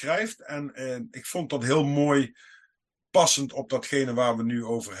jij schrijft. En ik vond dat heel mooi passend op datgene waar we nu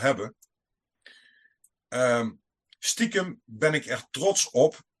over hebben. Stiekem ben ik er trots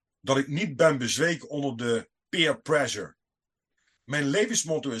op dat ik niet ben bezweken onder de peer pressure. Mijn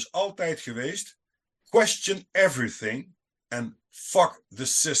levensmotto is altijd geweest: question everything and fuck the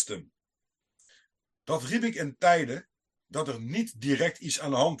system. Dat riep ik in tijden dat er niet direct iets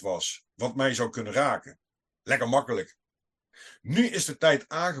aan de hand was wat mij zou kunnen raken. Lekker makkelijk. Nu is de tijd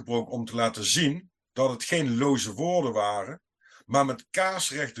aangebroken om te laten zien dat het geen loze woorden waren, maar met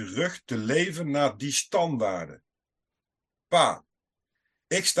kaarsrechte rug te leven naar die standaarden. Pa,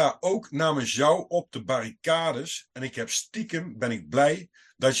 ik sta ook namens jou op de barricades en ben ik blij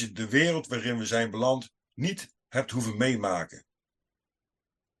dat je de wereld waarin we zijn beland niet hebt hoeven meemaken.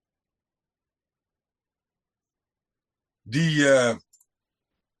 Die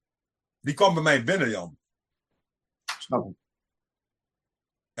kwam bij mij binnen, Jan. Snap ik.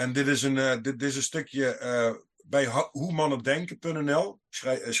 En dit is een stukje bij hoemannendenken.nl.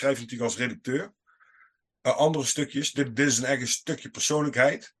 Schrijf je natuurlijk als redacteur. Andere stukjes. Dit is een eigen stukje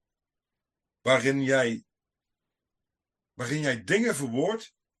persoonlijkheid. Waarin jij dingen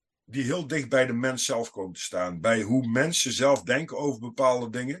verwoordt die heel dicht bij de mens zelf komen te staan. Bij hoe mensen zelf denken over bepaalde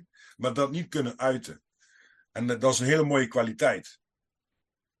dingen, maar dat niet kunnen uiten. En dat is een hele mooie kwaliteit.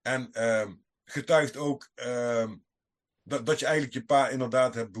 En getuigt ook dat je eigenlijk je pa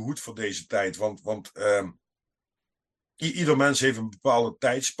inderdaad hebt behoed voor deze tijd. Want ieder mens heeft een bepaalde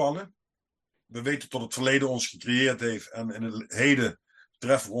tijdspanne. we weten tot het verleden ons gecreëerd heeft. En in het heden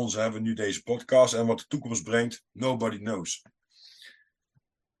treffen we ons, hebben we nu deze podcast. En wat de toekomst brengt, nobody knows.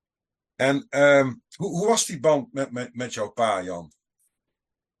 En hoe was die band met jouw pa, Jan?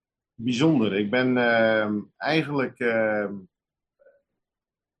 Bijzonder. Ik ben eigenlijk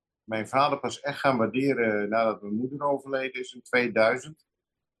mijn vader pas echt gaan waarderen nadat mijn moeder overleden is in 2000.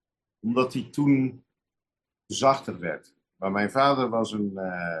 Omdat hij toen zachter werd. Maar mijn vader was een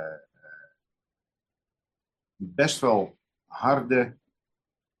best wel harde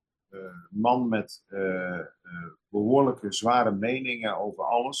man met behoorlijke zware meningen over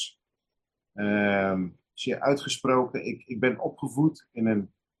alles. Zeer uitgesproken. Ik ben opgevoed in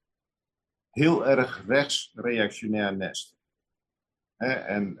een heel erg rechts-reactionair nest.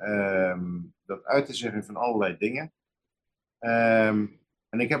 En dat uitte zich in van allerlei dingen.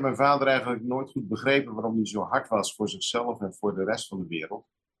 En ik heb mijn vader eigenlijk nooit goed begrepen waarom hij zo hard was voor zichzelf en voor de rest van de wereld.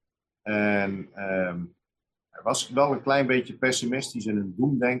 En hij was wel een klein beetje pessimistisch en een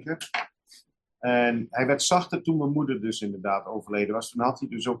doemdenker. En hij werd zachter toen mijn moeder dus inderdaad overleden was. Toen had hij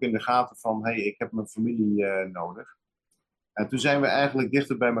dus ook in de gaten van, hey, ik heb mijn familie nodig. En toen zijn we eigenlijk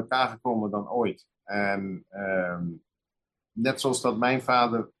dichter bij elkaar gekomen dan ooit. En net zoals dat mijn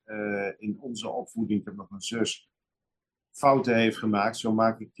vader in onze opvoeding, ik heb nog een zus, fouten heeft gemaakt, zo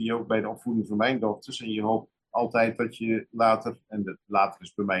maak ik die ook bij de opvoeding van mijn dochters. En je hoopt altijd dat je later, en later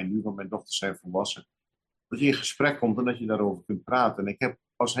is bij mij nu, want mijn dochters zijn volwassen, dat je in gesprek komt en dat je daarover kunt praten. En ik heb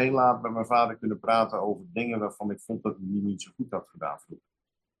pas heel laat met mijn vader kunnen praten over dingen waarvan ik vond dat hij die niet zo goed had gedaan vroeger.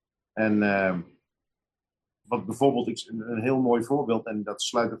 En wat bijvoorbeeld, een heel mooi voorbeeld, en dat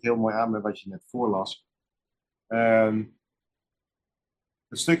sluit ook heel mooi aan met wat je net voorlas.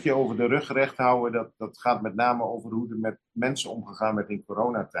 Het stukje over de rug recht houden, dat gaat met name over hoe er met mensen omgegaan werd in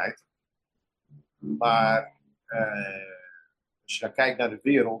coronatijd. Maar als je kijkt naar de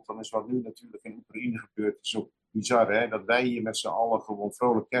wereld, dan is wat nu natuurlijk in Oekraïne gebeurt, is ook bizar, hè? Dat wij hier met z'n allen gewoon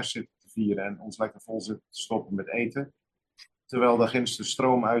vrolijk kerst zitten te vieren en ons lekker vol zitten te stoppen met eten. Terwijl daar ginds de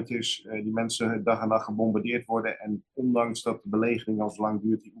stroom uit is, die mensen dag en nacht gebombardeerd worden. En ondanks dat de belegering al zo lang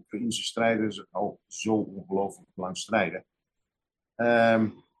duurt, die Oekraïnse strijders al zo ongelooflijk lang strijden.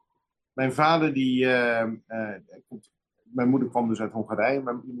 Mijn vader, mijn moeder kwam dus uit Hongarije.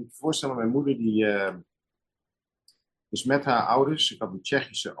 Maar je moet je voorstellen, mijn moeder die is met haar ouders. Ik had een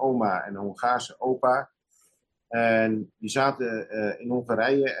Tsjechische oma en een Hongaarse opa. En die zaten in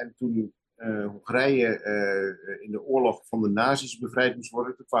Hongarije. En toen Hongarije in de oorlog van de nazi's bevrijd moest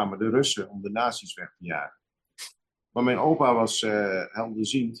worden, toen kwamen de Russen om de nazi's weg te jagen. Maar mijn opa was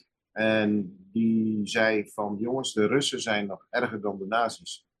helderziend. En die zei van, jongens, de Russen zijn nog erger dan de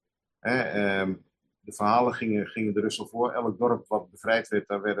nazi's. De verhalen gingen de Russen voor. Elk dorp wat bevrijd werd,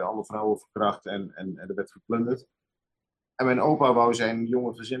 daar werden alle vrouwen verkracht en er werd geplunderd. En mijn opa wou zijn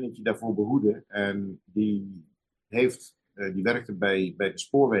jonge gezinnetje daarvoor behoeden. En die werkte bij de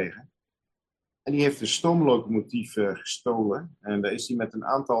spoorwegen. En die heeft een stoomlocomotief gestolen. En daar is hij met een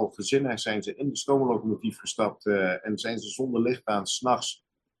aantal gezinnen zijn ze in de stoomlocomotief gestapt. En zijn ze zonder licht aan 's nachts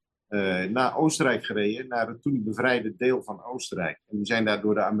naar Oostenrijk gereden. Naar het toen bevrijde deel van Oostenrijk. En die zijn daar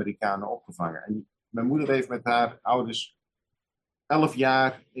door de Amerikanen opgevangen. En mijn moeder heeft met haar ouders 11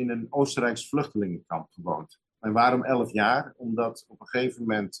 jaar in een Oostenrijks vluchtelingenkamp gewoond. En waarom 11 jaar? Omdat op een gegeven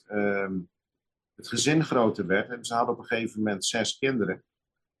moment het gezin groter werd. En ze hadden op een gegeven moment 6 kinderen.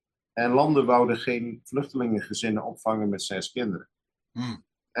 En landen wouden geen vluchtelingengezinnen opvangen met 6 kinderen.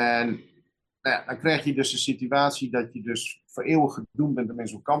 En nou ja, dan krijg je dus een situatie dat je dus voor eeuwig gedoemd bent om in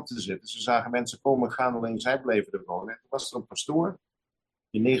zo'n kamp te zitten. Ze zagen mensen komen en gaan, alleen zij bleven er wonen. En toen was er een pastoor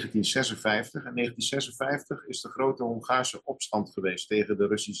in 1956. En 1956 is de grote Hongaarse opstand geweest tegen de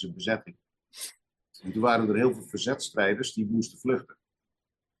Russische bezetting. En toen waren er heel veel verzetstrijders die moesten vluchten.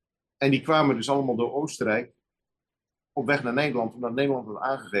 En die kwamen dus allemaal door Oostenrijk op weg naar Nederland, omdat Nederland had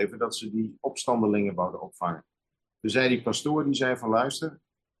aangegeven dat ze die opstandelingen wouden opvangen. Dus die pastoor die zei van, luister,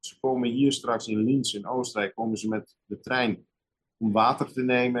 ze komen hier straks in Linz in Oostenrijk, komen ze met de trein om water te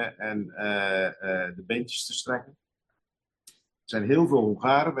nemen en de beentjes te strekken. Er zijn heel veel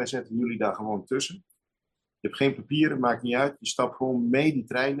Hongaren, wij zetten jullie daar gewoon tussen. Je hebt geen papieren, maakt niet uit. Je stapt gewoon mee die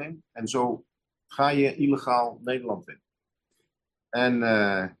trein in en zo ga je illegaal Nederland in. En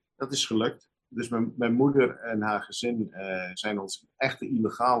dat is gelukt. Dus mijn moeder en haar gezin zijn als echte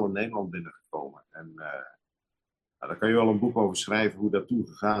illegale Nederland binnengekomen. En daar kan je wel een boek over schrijven hoe dat toen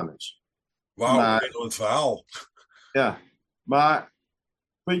gegaan is. Wauw, heel het verhaal. Ja, maar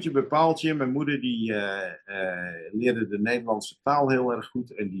puntje bij paaltje. Mijn moeder die leerde de Nederlandse taal heel erg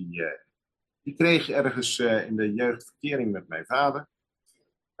goed. En die kreeg ergens in de jeugd verkering met mijn vader.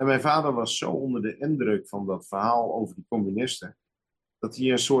 En mijn vader was zo onder de indruk van dat verhaal over die communisten. dat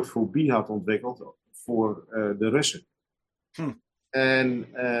hij een soort fobie had ontwikkeld voor de Russen. En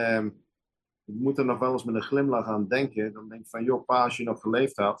ik moet er nog wel eens met een glimlach aan denken. Dan denk ik van, joh, pa, als je nog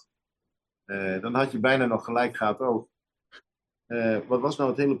geleefd had, dan had je bijna nog gelijk gehad ook. Wat was nou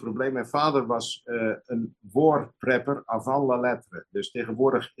het hele probleem? Mijn vader was een woordprepper avant la lettre. Dus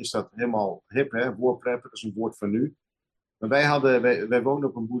tegenwoordig is dat helemaal hip, hè? Woordprepper, dat is een woord van nu. Maar wij woonden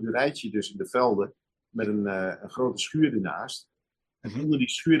op een boerderijtje dus in de velden, met een grote schuur ernaast. En onder die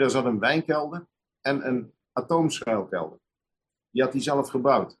schuur daar zat een wijnkelder en een atoomschuilkelder. Die had hij zelf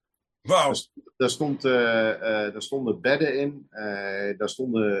gebouwd. Wauw. Daar stonden bedden in, daar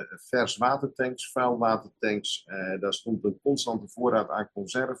stonden vers watertanks, vuil watertanks, daar stond een constante voorraad aan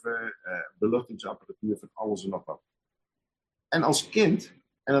conserven, beluchtingsapparatuur van alles en nog wat. En als kind,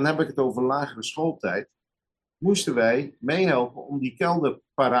 en dan heb ik het over lagere schooltijd, moesten wij meehelpen om die kelder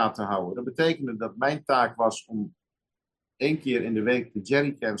paraat te houden. Dat betekende dat mijn taak was om 1 keer in de week de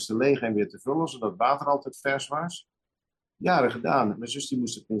jerrycans te legen en weer te vullen, zodat het water altijd vers was. Jaren gedaan. Mijn zus die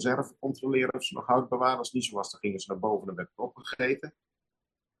moest de conserven controleren of ze nog houdbaar waren. Als het niet zo was, dan gingen ze naar boven en werd het opgegeten.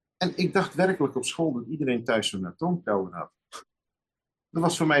 En ik dacht werkelijk op school dat iedereen thuis zo'n atoomkelder had. Dat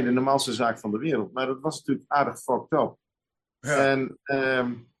was voor mij de normaalste zaak van de wereld. Maar dat was natuurlijk aardig fucked up. Ja. En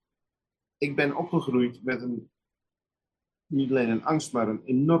ik ben opgegroeid met niet alleen een angst, maar een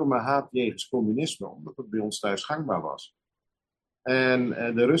enorme haat jegens communisme. Omdat het bij ons thuis gangbaar was. En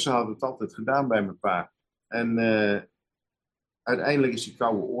de Russen hadden het altijd gedaan bij mijn pa. En uiteindelijk is die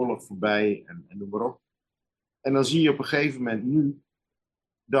Koude Oorlog voorbij en noem maar op. En dan zie je op een gegeven moment nu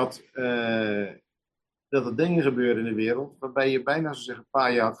dat er dingen gebeuren in de wereld waarbij je bijna zou zeggen, pa,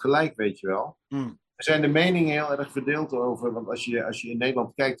 je had gelijk, weet je wel. Er zijn de meningen heel erg verdeeld over, want als je in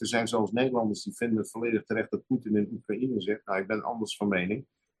Nederland kijkt, er zijn zelfs Nederlanders die vinden het volledig terecht dat Poetin in Oekraïne zit. Nou, ik ben anders van mening.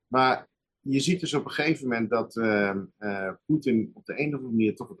 Maar je ziet dus op een gegeven moment dat Poetin op de een of andere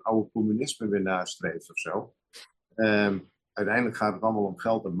manier toch het oude communisme weer nastreeft of zo. Uiteindelijk gaat het allemaal om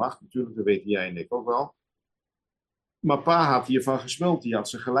geld en macht natuurlijk, dat weten jij en ik ook wel. Maar pa had hiervan gesmuld, die had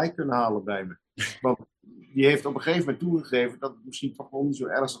ze gelijk kunnen halen bij me. Want die heeft op een gegeven moment toegegeven dat het misschien toch wel niet zo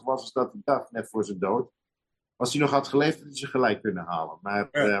ernstig was als dat hij dacht, net voor zijn dood. Als hij nog had geleefd, had hij ze gelijk kunnen halen. Maar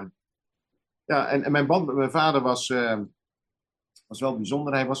en mijn band met mijn vader was wel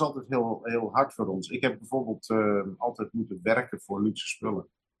bijzonder. Hij was altijd heel, heel hard voor ons. Ik heb bijvoorbeeld altijd moeten werken voor luxe spullen.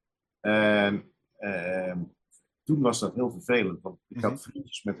 Toen was dat heel vervelend, want ik had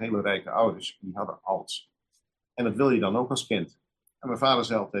vriendjes met hele rijke ouders, die hadden alles. En dat wil je dan ook als kind. En mijn vader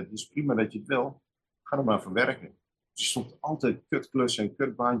zei altijd, het is prima dat je het wil, ga er maar voor werken. Dus er stond altijd kutklussen en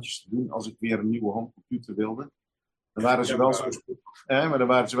kutbaantjes te doen als ik weer een nieuwe homecomputer wilde. Dan waren ze wel zo sportief, maar dan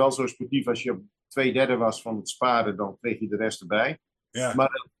waren ze wel zo sportief, als je op 2/3 was van het sparen, dan kreeg je de rest erbij. Ja.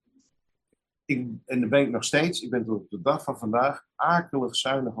 Maar en dan ben ik nog steeds, ik ben tot de dag van vandaag akelig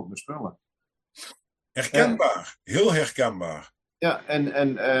zuinig op mijn spullen. Herkenbaar, heel herkenbaar. Ja,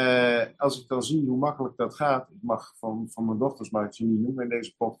 en als ik dan zie hoe makkelijk dat gaat, ik mag van mijn dochters mag ik ze niet noemen in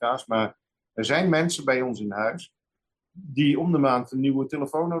deze podcast, maar er zijn mensen bij ons in huis die om de maand een nieuwe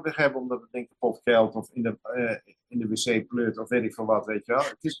telefoon nodig hebben omdat het ding kapot geld of in de wc pleurt of weet ik veel wat, weet je wel.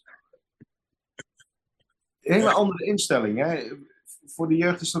 Het is een hele andere instelling. Hè? Voor de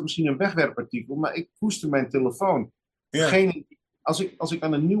jeugd is dat misschien een wegwerpartikel, maar ik koester mijn telefoon. Ja. Als ik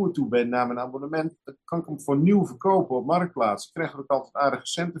aan een nieuwe toe ben na mijn abonnement, dan kan ik hem voor nieuw verkopen op Marktplaats. Ik krijg er ook altijd aardige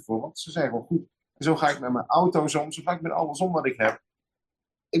centen voor, want ze zijn gewoon goed. En zo ga ik met mijn auto's om, zo ga ik met alles om wat ik heb.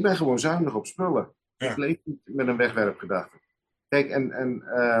 Ik ben gewoon zuinig op spullen. Ja. Ik leef niet met een wegwerpgedachte. Kijk, en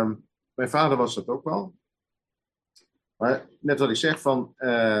mijn vader was dat ook wel. Maar net wat ik zeg van,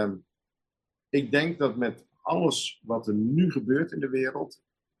 ik denk dat met alles wat er nu gebeurt in de wereld,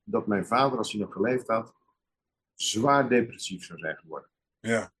 dat mijn vader, als hij nog geleefd had, zwaar depressief zou zijn geworden.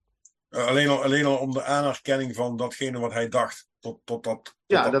 Ja. Alleen al om de anerkenning van datgene wat hij dacht. Tot dat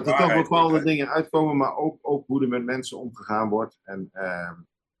er toch bepaalde dingen uitkomen, maar ook hoe er met mensen omgegaan wordt. En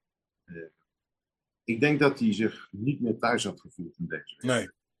ik denk dat hij zich niet meer thuis had gevoeld in deze wereld. Nee.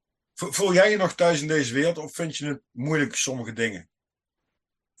 Voel jij je nog thuis in deze wereld of vind je het moeilijk, sommige dingen?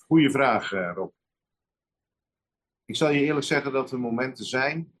 Goeie vraag, Rob. Ik zal je eerlijk zeggen dat er momenten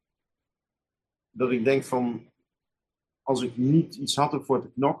zijn dat ik denk van, als ik niet iets had om voor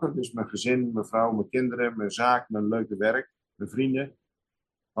te knokken, dus mijn gezin, mijn vrouw, mijn kinderen, mijn zaak, mijn leuke werk, mijn vrienden,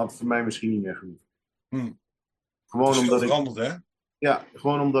 had het voor mij misschien niet meer genoeg. Gewoon omdat veranderd, hè? Ja,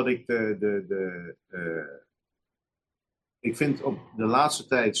 gewoon omdat ik ik vind op de laatste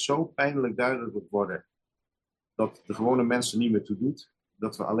tijd zo pijnlijk duidelijk worden dat de gewone mensen niet meer toe doet.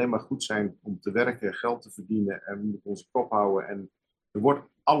 Dat we alleen maar goed zijn om te werken, geld te verdienen en we moeten onze kop houden. En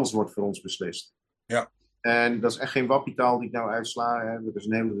alles wordt voor ons beslist. Ja. En dat is echt geen wappietaal die ik nou uitsla. Hè. Er is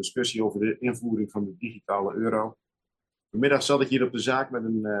een hele discussie over de invoering van de digitale euro. Vanmiddag zat ik hier op de zaak met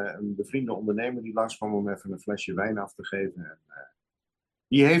een bevriende ondernemer die langskwam om even een flesje wijn af te geven. En,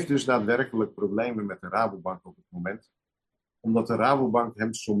 die heeft dus daadwerkelijk problemen met de Rabobank op het moment. Omdat de Rabobank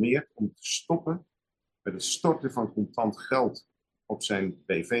hem sommeert om te stoppen met het storten van contant geld op zijn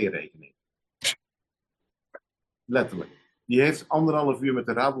BV-rekening. Letterlijk. Die heeft 1,5 uur met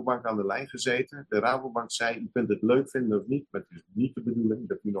de Rabobank aan de lijn gezeten. De Rabobank zei, u kunt het leuk vinden of niet, maar het is niet de bedoeling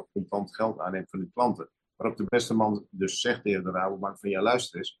dat u nog contant geld aanneemt van uw klanten. Waarop de beste man dus zegt tegen de Rabobank van, ja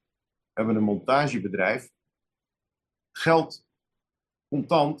luister eens, we hebben een montagebedrijf. Geld,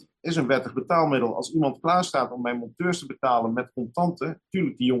 contant, is een wettig betaalmiddel. Als iemand klaar staat om mijn monteurs te betalen met contanten,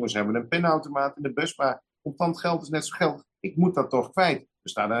 tuurlijk, die jongens hebben een pinautomaat in de bus, maar contant geld is net zo geld. Ik moet dat toch kwijt. Er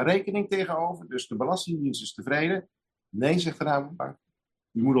staat een rekening tegenover, dus de Belastingdienst is tevreden. Nee, zegt de Rabobank.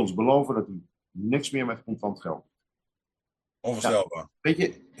 U moet ons beloven dat u niks meer met contant geld doet. Onvoorstelbaar. Weet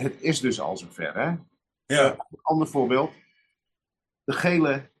je, het is dus al zover, hè? Ja. Een ander voorbeeld. De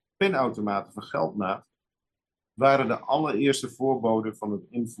gele pinautomaten van Geldmaat waren de allereerste voorboden van het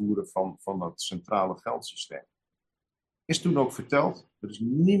invoeren van dat centrale geldsysteem. Is toen ook verteld. Er is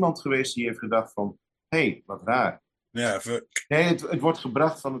niemand geweest die heeft gedacht van, hé, wat raar. Ja, even... Nee, het wordt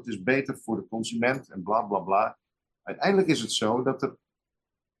gebracht van het is beter voor de consument en bla bla bla. Uiteindelijk is het zo dat er,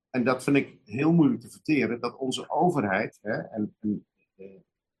 en dat vind ik heel moeilijk te verteren, dat onze overheid, hè,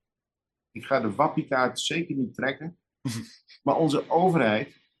 ik ga de wappiekaart zeker niet trekken, maar onze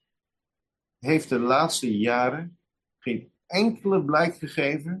overheid heeft de laatste jaren geen enkele blijk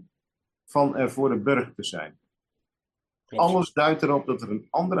gegeven van er voor de burger te zijn. Klopt. Alles duidt erop dat er een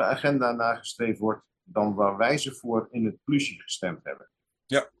andere agenda nagestreefd wordt dan waar wij ze voor in het plusje gestemd hebben.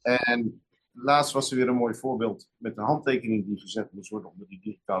 Ja. En laatst was er weer een mooi voorbeeld met de handtekening die gezet moest worden onder die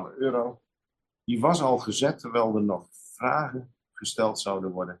digitale euro. Die was al gezet terwijl er nog vragen gesteld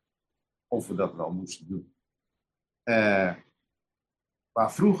zouden worden of we dat wel moesten doen.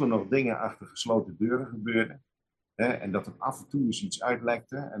 Waar vroeger nog dingen achter gesloten deuren gebeurden, en dat er af en toe eens iets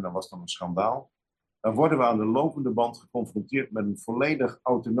uitlekte en dat was dan een schandaal. Dan worden we aan de lopende band geconfronteerd met een volledig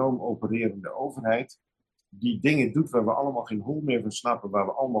autonoom opererende overheid die dingen doet waar we allemaal geen hol meer van snappen, waar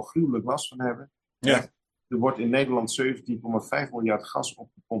we allemaal gruwelijk last van hebben. Ja. Er wordt in Nederland 17,5 miljard gas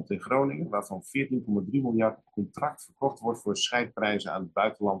opgepompt in Groningen, waarvan 14,3 miljard op contract verkocht wordt voor scheidprijzen aan het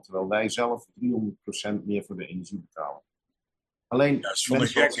buitenland, terwijl wij zelf 300% meer voor de energie betalen. Alleen Ja, dat is van een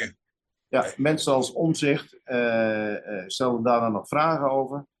gekke. Mensen als Omtzigt stellen daar dan nog vragen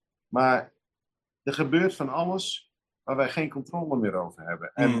over. Maar er gebeurt van alles waar wij geen controle meer over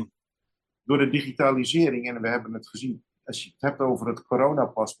hebben. En door de digitalisering, en we hebben het gezien, als je het hebt over het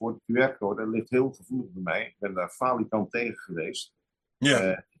coronapaspoort, de QR-code, dat ligt heel gevoelig bij mij. Ik ben daar falikant tegen geweest.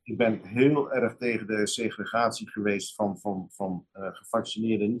 Ja. Ik ben heel erg tegen de segregatie geweest van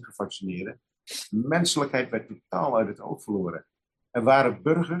gevaccineerden en niet-gevaccineerden. De menselijkheid werd totaal uit het oog verloren. Er waren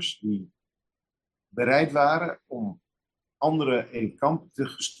burgers die bereid waren om anderen in kamp te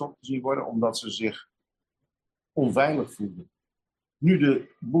gestopt te zien worden, omdat ze zich onveilig voelden. Nu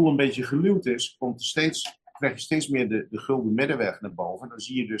de boel een beetje geluwd is, krijg je steeds meer de gulden middenweg naar boven. Dan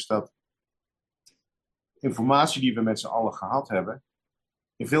zie je dus dat informatie die we met z'n allen gehad hebben,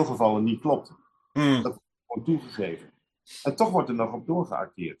 in veel gevallen niet klopt. Dat wordt gewoon toegegeven. En toch wordt er nog op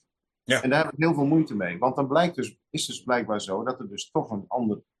doorgeacteerd. Ja. En daar heb ik heel veel moeite mee. Want dan is dus blijkbaar zo dat er dus toch een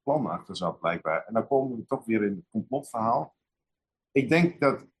ander plan achter zat, blijkbaar. En dan komen we toch weer in het complotverhaal. Ik denk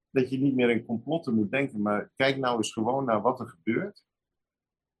dat je niet meer in complotten moet denken, maar kijk nou eens gewoon naar wat er gebeurt.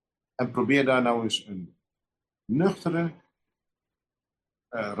 En probeer daar nou eens een nuchtere,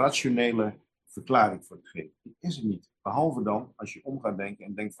 rationele verklaring voor te geven. Die is er niet. Behalve dan als je om gaat denken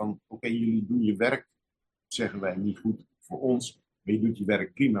en denkt van, oké, jullie doen je werk, zeggen wij, niet goed voor ons. Maar je doet je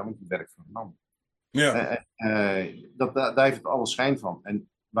werk prima, want je werkt voor een ander. Ja. Daar heeft het alle schijn van.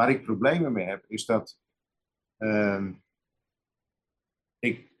 En waar ik problemen mee heb, is dat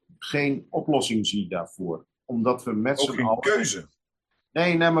ik geen oplossing zie daarvoor. Omdat we met z'n allen... Ook geen keuze.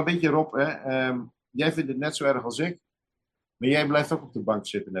 Nee, maar een beetje Rob, jij vindt het net zo erg als ik. Maar jij blijft ook op de bank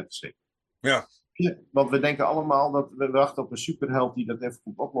zitten, net als ik. Ja. Want we denken allemaal dat we wachten op een superheld die dat even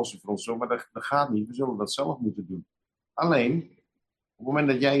komt oplossen voor ons. Zo, maar dat gaat niet. We zullen dat zelf moeten doen. Alleen, op het moment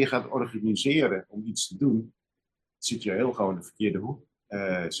dat jij je gaat organiseren om iets te doen, zit je heel gewoon in de verkeerde hoek.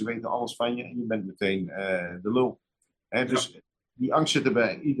 Ze weten alles van je en je bent meteen de lul. Dus die angst zit er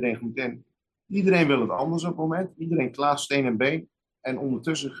bij iedereen goed in. Iedereen wil het anders op het moment. Iedereen klaagt steen en been. En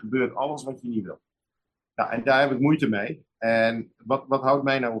ondertussen gebeurt alles wat je niet wil. Nou, en daar heb ik moeite mee. En wat houdt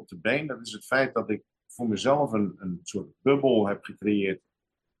mij nou op de been? Dat is het feit dat ik voor mezelf een soort bubbel heb gecreëerd.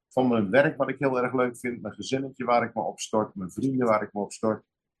 van mijn werk, wat ik heel erg leuk vind. Mijn gezinnetje waar ik me op stort. Mijn vrienden waar ik me op stort.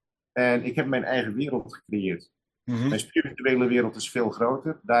 En ik heb mijn eigen wereld gecreëerd. Mijn spirituele wereld is veel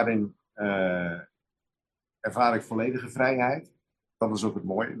groter. Daarin ervaar ik volledige vrijheid. Dat is ook het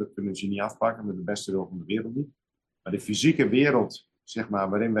mooie. Dat kunnen ze niet afpakken met de beste wil van de wereld niet. Maar de fysieke wereld, zeg maar,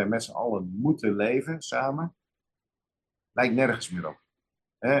 waarin wij met z'n allen moeten leven samen, lijkt nergens meer op.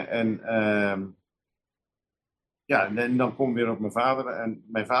 En dan kom ik weer op mijn vader. En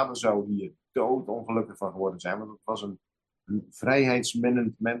mijn vader zou hier doodongelukkig van geworden zijn. Want het was een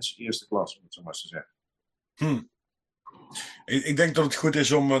vrijheidsminnend mens eerste klas, om het zo maar te zeggen. Ik denk dat het goed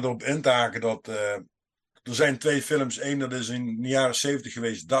is om erop in te haken dat er zijn 2 films. Eén, dat is in de jaren 70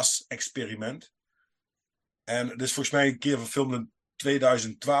 geweest, Das Experiment. En het is volgens mij een keer verfilmd in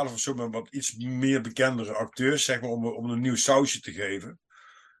 2012 of zo, met wat iets meer bekendere acteurs, zeg maar, om een nieuw sausje te geven.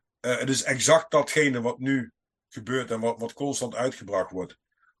 Het is exact datgene wat nu gebeurt en wat constant uitgebracht wordt.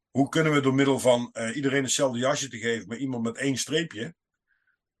 Hoe kunnen we door middel van iedereen hetzelfde jasje te geven, maar iemand met 1 streepje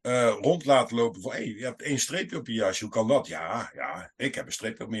rond laten lopen van, je hebt 1 streepje op je jasje, hoe kan dat? Ja, ik heb een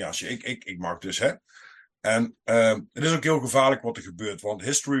streepje op mijn jasje, ik mag dus, hè. En het is ook heel gevaarlijk wat er gebeurt, want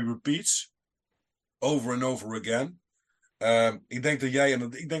history repeats over and over again. Ik denk dat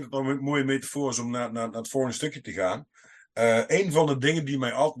ik denk dat het een mooie metafoor is om naar het volgende stukje te gaan. Een van de dingen die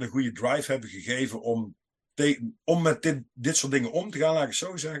mij altijd een goede drive hebben gegeven om met dit soort dingen om te gaan, laat ik het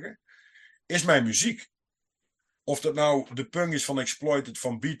zo zeggen, is mijn muziek. Of dat nou de punk is van Exploited,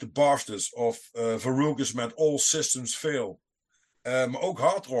 van Beat the Bastards, of Verrucas met All Systems Fail. Maar ook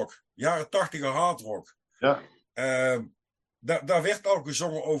hardrock, jaren 80 hardrock. Ja. Daar werd al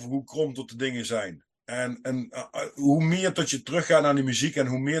gezongen over hoe krom tot de dingen zijn. En hoe meer dat je teruggaat naar die muziek en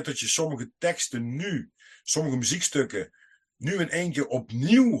hoe meer dat je sommige teksten nu, sommige muziekstukken, nu in één keer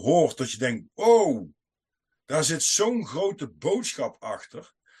opnieuw hoort, dat je denkt, oh, daar zit zo'n grote boodschap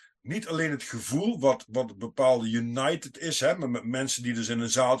achter. Niet alleen het gevoel wat een bepaalde United is, hè, met mensen die dus in een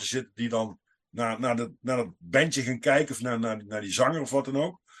zaaltje zitten, die dan naar dat bandje gaan kijken, of naar die zanger of wat dan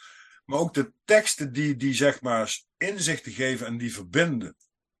ook. Maar ook de teksten die zeg maar inzichten geven en die verbinden.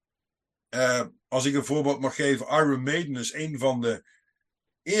 Als ik een voorbeeld mag geven, Iron Maiden is een van de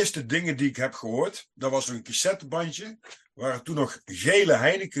eerste dingen die ik heb gehoord. Dat was een cassettebandje, waar toen nog gele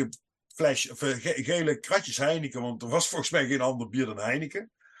Heineken gele kratjes Heineken, want er was volgens mij geen ander bier dan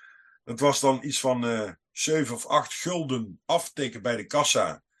Heineken. Dat was dan iets van 7 of 8 gulden afteken bij de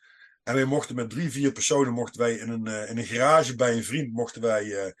kassa. En wij mochten met 3, 4 personen in een garage bij een vriend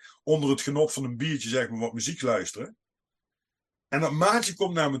onder het genot van een biertje zeg maar wat muziek luisteren. En dat maatje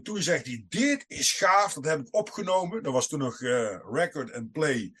komt naar me toe en zegt hij, dit is gaaf, dat heb ik opgenomen. Dat was toen nog record and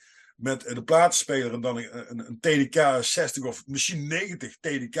play met de platenspeler en dan een TDK 60 of misschien 90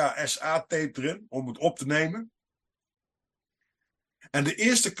 TDK SA tape erin om het op te nemen. En de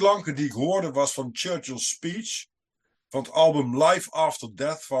eerste klanken die ik hoorde was van Churchill's Speech, van het album Life After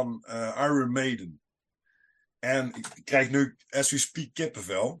Death van Iron Maiden. En ik krijg nu, as we speak,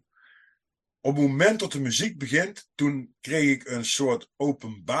 kippenvel. Op het moment dat de muziek begint, toen kreeg ik een soort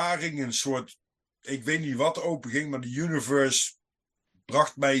openbaring, een soort, ik weet niet wat er open ging, maar de universe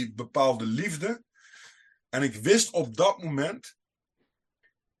bracht mij bepaalde liefde. En ik wist op dat moment,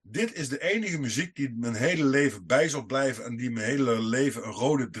 dit is de enige muziek die mijn hele leven bij zal blijven en die mijn hele leven een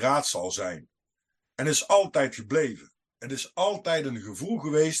rode draad zal zijn. En het is altijd gebleven. Het is altijd een gevoel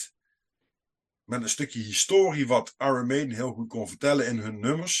geweest met een stukje historie wat Iron Maiden heel goed kon vertellen in hun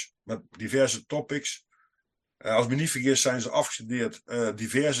nummers, met diverse topics. Als ik me niet vergis zijn ze afgestudeerd,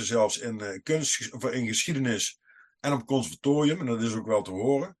 diverse zelfs in kunst of in geschiedenis en op conservatorium, en dat is ook wel te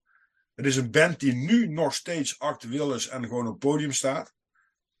horen. Het is een band die nu nog steeds actueel is en gewoon op het podium staat.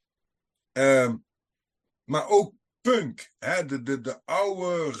 Maar ook punk, hè? De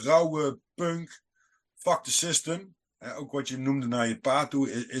oude, rauwe punk, fuck the system. Ook wat je noemde naar je pa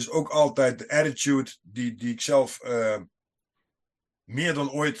toe, is ook altijd de attitude die ik zelf meer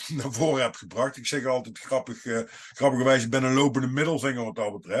dan ooit naar voren heb gebracht. Ik zeg altijd grappigerwijs, ik ben een lopende middelvinger wat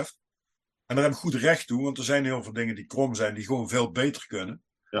dat betreft. En daar heb ik goed recht toe, want er zijn heel veel dingen die krom zijn, die gewoon veel beter kunnen.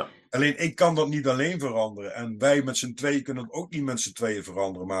 Ja. Alleen ik kan dat niet alleen veranderen. En wij met z'n tweeën kunnen het ook niet met z'n tweeën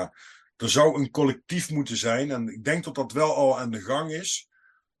veranderen. Maar er zou een collectief moeten zijn. En ik denk dat dat wel al aan de gang is.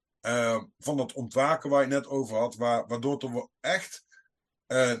 Van dat ontwaken waar je net over had. Waardoor we echt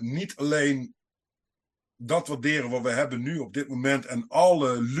niet alleen dat waarderen wat we hebben nu op dit moment. En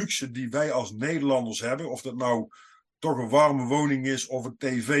alle luxe die wij als Nederlanders hebben. Of dat nou toch een warme woning is. Of een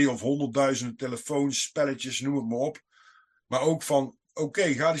tv of 100.000 telefoons, spelletjes, noem het maar op. Maar ook van,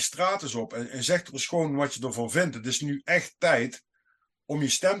 oké, ga die straat eens op. En zeg er eens gewoon wat je ervan vindt. Het is nu echt tijd om je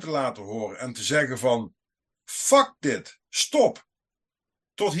stem te laten horen. En te zeggen van, fuck dit, stop.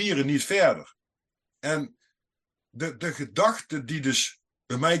 tot hier en niet verder. En de gedachten die dus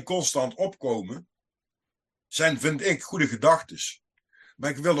bij mij constant opkomen, zijn, vind ik, goede gedachten. Maar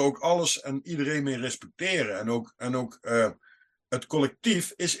ik wil ook alles en iedereen mee respecteren. En ook het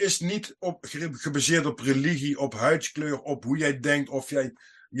collectief is niet gebaseerd op religie, op huidskleur, op hoe jij denkt, of jij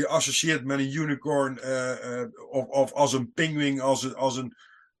je associeert met een unicorn, of als een pinguïn, als een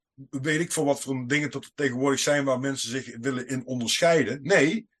weet ik veel wat voor dingen tot tegenwoordig zijn waar mensen zich willen in onderscheiden.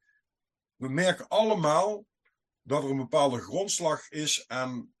 Nee, we merken allemaal dat er een bepaalde grondslag is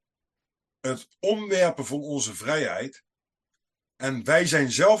aan het omwerpen van onze vrijheid. En wij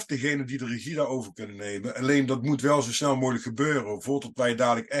zijn zelf degene die de regie daarover kunnen nemen. Alleen dat moet wel zo snel mogelijk gebeuren, voordat wij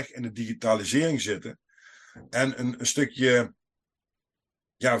dadelijk echt in de digitalisering zitten. En een stukje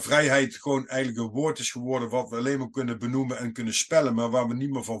vrijheid gewoon eigenlijk een woord is geworden wat we alleen maar kunnen benoemen en kunnen spellen, maar waar we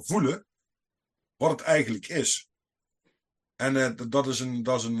niet meer van voelen wat het eigenlijk is. En dat is een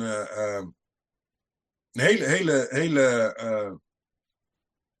hele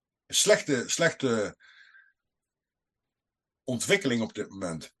slechte ontwikkeling op dit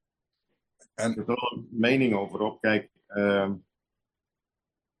moment. Ik heb er wel een mening over op. Kijk,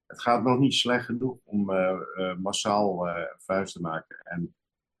 het gaat nog niet slecht genoeg om massaal vuist te maken. En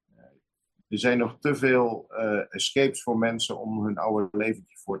er zijn nog te veel escapes voor mensen om hun oude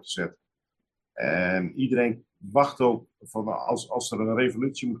leventje voor te zetten. En iedereen wacht ook van als er een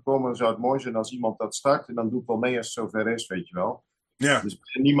revolutie moet komen, dan zou het mooi zijn als iemand dat start. En dan doe ik wel mee als het zover is, weet je wel. Ja. Dus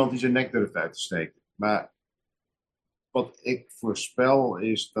niemand die zijn nek durft uit te steken. Maar wat ik voorspel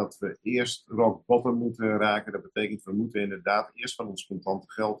is dat we eerst rock bottom moeten raken. Dat betekent we moeten inderdaad eerst van ons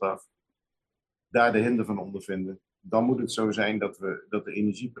contante geld af. Daar de hinder van ondervinden. Dan moet het zo zijn dat de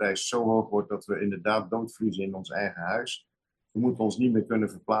energieprijs zo hoog wordt dat we inderdaad doodvriezen in ons eigen huis. We moeten ons niet meer kunnen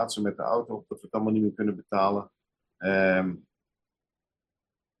verplaatsen met de auto, of dat we het allemaal niet meer kunnen betalen.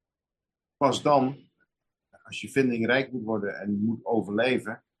 Pas dan, als je vindingrijk moet worden en moet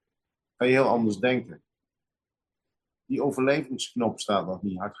overleven, kan je heel anders denken. Die overlevingsknop staat nog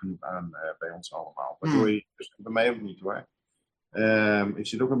niet hard genoeg aan bij ons allemaal. Waardoor je, dus bij mij ook niet hoor. Ik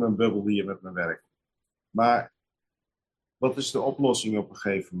zit ook in mijn bubbel hier met mijn werk. Maar wat is de oplossing op een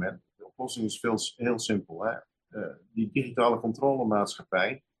gegeven moment? De oplossing is heel simpel. Hè? Die digitale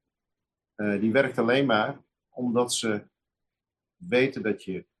controlemaatschappij, die werkt alleen maar omdat ze weten dat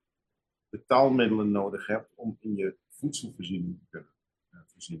je betaalmiddelen nodig hebt om in je voedselvoorziening te kunnen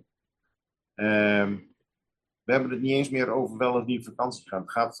voorzien. We hebben het niet eens meer over wel of niet op vakantie gaan.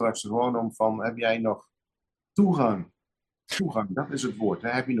 Het gaat straks gewoon om van, heb jij nog toegang? Toegang, dat is het woord. Hè?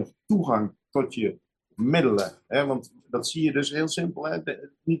 Heb je nog toegang tot je middelen? Hè? Want dat zie je dus heel simpel. Hè?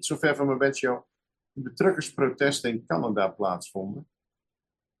 Niet zo ver van mijn bedshow. De truckersprotesten in Canada plaatsvonden,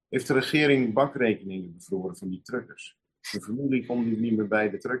 heeft de regering bankrekeningen bevroren van die truckers. De familie komt niet meer bij,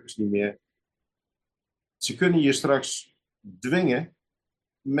 de truckers niet meer. Ze kunnen je straks dwingen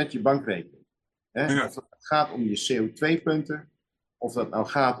met je bankrekening. Hè? Ja. Of dat gaat om je CO2-punten, of dat nou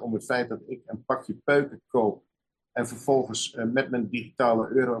gaat om het feit dat ik een pakje peuken koop en vervolgens met mijn digitale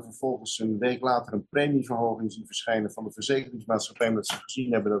euro vervolgens een week later een premieverhoging zie verschijnen van de verzekeringsmaatschappij omdat ze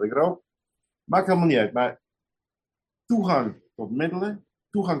gezien hebben dat ik rook. Maakt helemaal niet uit, maar toegang tot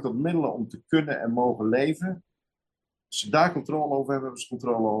middelen om te kunnen en mogen leven. Als ze daar controle over hebben, hebben ze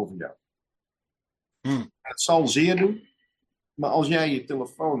controle over jou. Het zal zeer doen, maar als jij je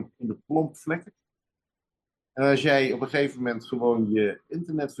telefoon in de plomp flikkert, en als jij op een gegeven moment gewoon je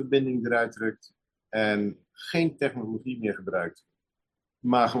internetverbinding eruit drukt en geen technologie meer gebruikt,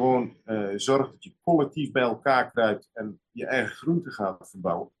 maar gewoon zorgt dat je collectief bij elkaar kruipt en je eigen groente gaat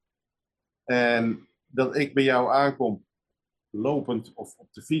verbouwen. En dat ik bij jou aankom, lopend of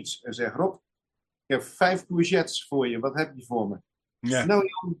op de fiets, en zeg: Rob, ik heb 5 courgettes voor je, wat heb je voor me? Ja. Nou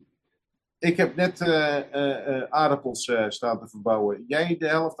Jan, ik heb net aardappels staan te verbouwen. Jij de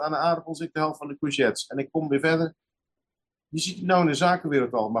helft aan de aardappels, ik de helft van de courgettes. En ik kom weer verder. Je ziet het nou in de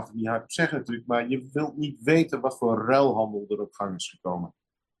zakenwereld al, mag ik niet hard zeggen natuurlijk, maar je wilt niet weten wat voor ruilhandel er op gang is gekomen.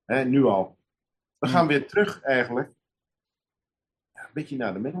 Hè, nu al. We gaan weer terug eigenlijk, een beetje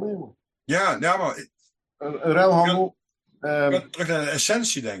naar de middeleeuwen. Ja, maar Een ruilhandel. We gaan terug naar de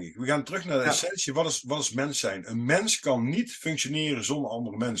essentie, denk ik. We gaan terug naar de essentie. Wat is mens zijn? Een mens kan niet functioneren zonder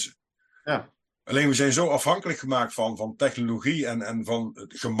andere mensen. Ja. Alleen we zijn zo afhankelijk gemaakt van technologie en van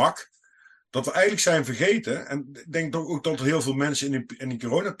het gemak, dat we eigenlijk zijn vergeten. En ik denk ook dat er heel veel mensen in die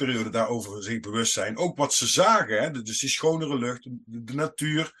coronaperiode daarover zich bewust zijn. Ook wat ze zagen, hè? Dus die schonere lucht, de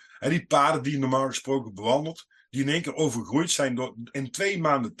natuur, hè? Die paden die je normaal gesproken bewandelt, die in één keer overgroeid zijn in 2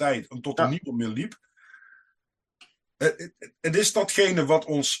 maanden tijd en tot er niemand meer liep. Het is datgene wat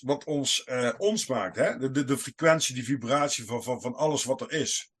ons maakt. Hè? De frequentie, die vibratie van alles wat er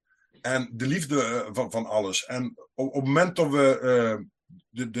is. En de liefde van alles. En op het moment dat we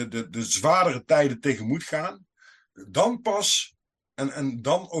de zwaardere tijden tegemoet gaan, dan pas, en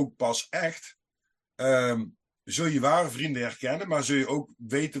dan ook pas echt, zul je ware vrienden herkennen, maar zul je ook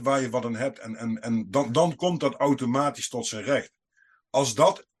weten waar je wat aan hebt. En dan komt dat automatisch tot zijn recht. Als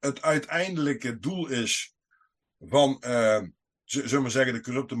dat het uiteindelijke doel is van, zullen we maar zeggen, de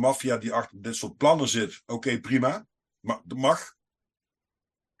corrupte maffia die achter dit soort plannen zit, oké, prima. Maar dat mag.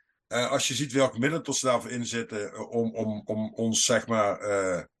 Als je ziet welke middelen ze daarvoor inzetten om ons, zeg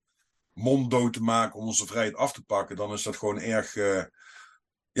maar, monddood te maken, om onze vrijheid af te pakken, dan is dat gewoon erg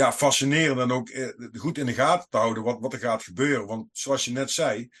fascinerend en ook goed in de gaten te houden wat er gaat gebeuren. Want zoals je net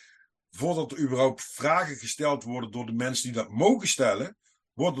zei, voordat er überhaupt vragen gesteld worden door de mensen die dat mogen stellen,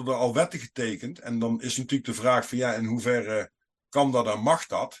 worden er al wetten getekend. En dan is natuurlijk de vraag van in hoeverre kan dat en mag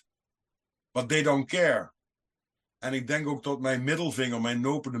dat? But they don't care. En ik denk ook dat mijn middelvinger, mijn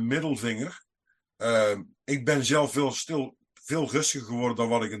nopende middelvinger, ik ben zelf veel rustiger geworden dan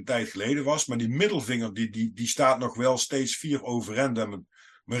wat ik een tijd geleden was. Maar die middelvinger, die staat nog wel steeds fier overeind. En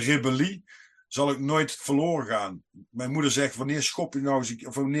mijn rebellie zal ik nooit verloren gaan. Mijn moeder zegt, wanneer stop je nou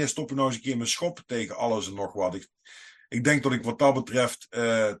eens een keer met schoppen tegen alles en nog wat. Ik denk dat ik wat dat betreft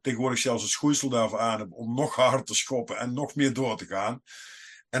tegenwoordig zelfs het schoeisel daarvoor aan heb om nog harder te schoppen en nog meer door te gaan.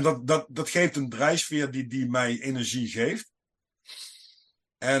 En dat geeft een drijfveer die mij energie geeft.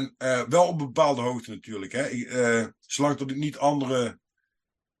 En wel op een bepaalde hoogte natuurlijk. Hè. Zolang dat ik niet anderen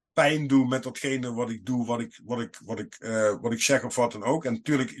pijn doe met datgene wat ik doe, wat ik zeg of wat dan ook. En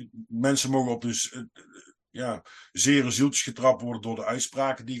natuurlijk, mensen mogen op hun zere zieltjes getrapt worden door de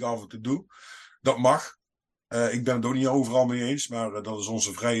uitspraken die ik af en toe doe. Dat mag. Ik ben het ook niet overal mee eens, maar dat is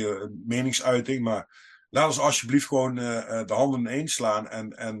onze vrije meningsuiting. Maar laat ons alsjeblieft gewoon de handen ineens slaan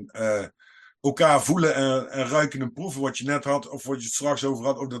en elkaar voelen en ruiken en proeven wat je net had, of wat je het straks over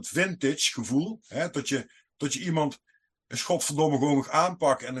had, ook dat vintage gevoel. Hè? Dat je iemand een godverdomme gewoon mag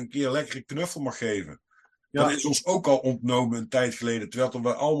aanpakken en een keer een lekkere knuffel mag geven. Ja. Dat is ons ook al ontnomen een tijd geleden, terwijl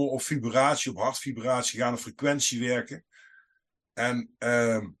we allemaal op vibratie, op hartvibratie gaan, op frequentie werken. En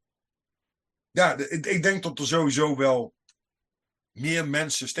ik denk dat er sowieso wel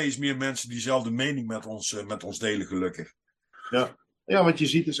steeds meer mensen diezelfde mening met ons delen, gelukkig. Ja, want je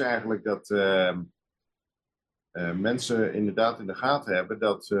ziet dus eigenlijk dat mensen inderdaad in de gaten hebben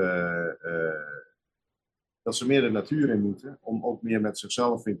dat ze meer de natuur in moeten, om ook meer met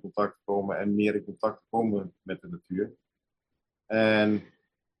zichzelf in contact te komen en meer in contact te komen met de natuur. En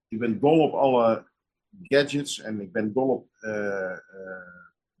ik ben dol op alle gadgets en ik ben dol op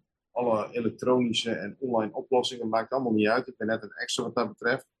alle elektronische en online oplossingen. Maakt allemaal niet uit. Ik ben net een extra wat dat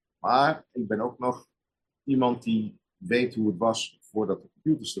betreft. Maar ik ben ook nog iemand die weet hoe het was voordat de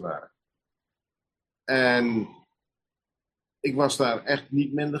computers er waren. En ik was daar echt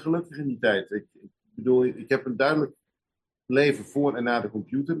niet minder gelukkig in die tijd. Ik bedoel, ik heb een duidelijk leven voor en na de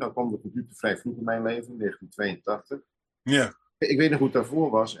computer. Dan kwam de computer vrij vroeg in mijn leven, in 1982. Ja. Ik weet nog hoe het daarvoor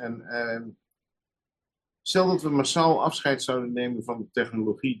was. En stel dat we massaal afscheid zouden nemen van de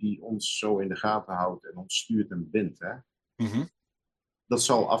technologie die ons zo in de gaten houdt en ons stuurt en bindt. Hè? Mm-hmm. Dat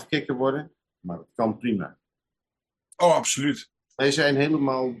zal afkicken worden, maar het kan prima. Oh, absoluut. Wij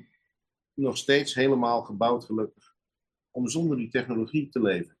zijn nog steeds helemaal gebouwd gelukkig om zonder die technologie te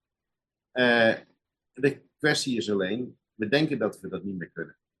leven. De kwestie is alleen, we denken dat we dat niet meer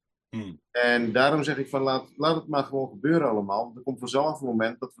kunnen. En daarom zeg ik van laat het maar gewoon gebeuren allemaal. Er komt vanzelf een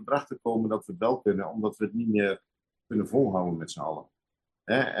moment dat we erachter komen dat we het wel kunnen, omdat we het niet meer kunnen volhouden met z'n allen.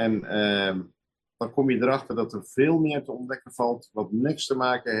 En dan kom je erachter dat er veel meer te ontdekken valt, wat niks te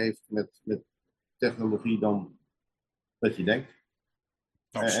maken heeft met technologie dan dat je denkt.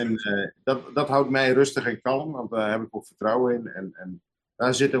 En dat houdt mij rustig en kalm, want daar heb ik ook vertrouwen in. En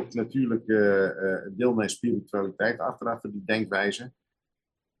daar zit ook natuurlijk een deel mijn spiritualiteit achter die denkwijze.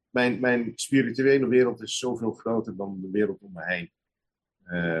 Mijn spirituele wereld is zoveel groter dan de wereld om me heen.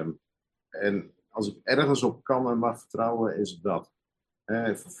 En als ik ergens op kan en mag vertrouwen, is het dat.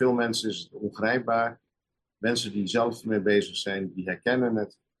 Voor veel mensen is het ongrijpbaar. Mensen die zelf ermee bezig zijn, die herkennen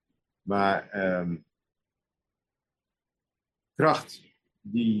het. Maar kracht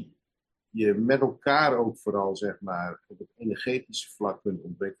die je met elkaar ook vooral, zeg maar, op het energetische vlak kunt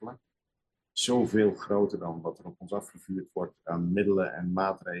ontwikkelen. Zoveel groter dan wat er op ons afgevuurd wordt aan middelen en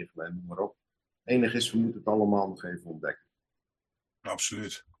maatregelen en noem maar op. Enig is, we moeten het allemaal nog even ontdekken.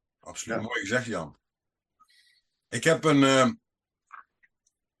 Absoluut. Absoluut. Ja. Mooi gezegd, Jan. Ik heb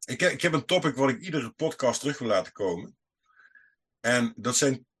een topic wat ik iedere podcast terug wil laten komen. En dat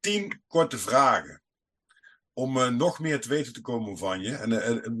zijn 10 korte vragen. om nog meer te weten te komen van je. En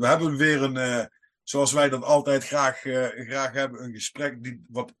we hebben weer zoals wij dat altijd graag hebben, een gesprek die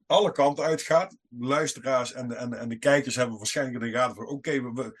wat alle kanten uitgaat. De luisteraars en de kijkers hebben waarschijnlijk in de gaten van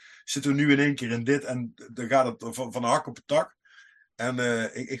oké, we zitten nu in één keer in dit en dan gaat het van de hak op de tak. En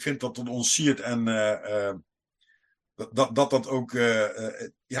ik vind dat het ons siert en dat ook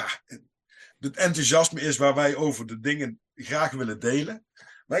ja, het enthousiasme is waar wij over de dingen graag willen delen.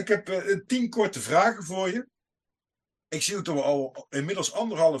 Maar ik heb 10 korte vragen voor je. Ik zie dat we al inmiddels 1,5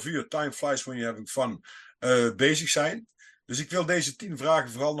 uur, time flies when you're having fun, bezig zijn. Dus ik wil deze 10 vragen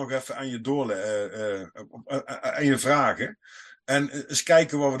vooral nog even aan je aan je vragen. En eens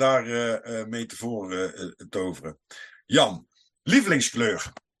kijken wat we daar mee tevoren toveren. Jan,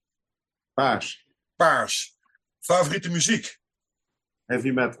 lievelingskleur? Paars. Paars. Favoriete muziek? Heavy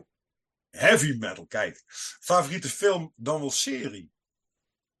metal. Heavy metal, kijk. Favoriete film dan wel serie?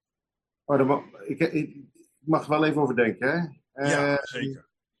 Oh, ik mag er wel even over denken, hè? Ja, zeker.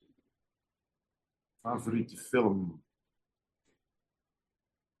 Favoriete film?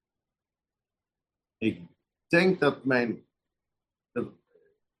 Ik denk dat ik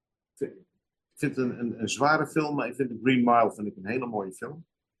vind het een zware film, maar ik vind The Green Mile een hele mooie film.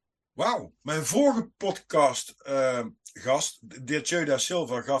 Wauw, mijn vorige podcast gast, Dirceu da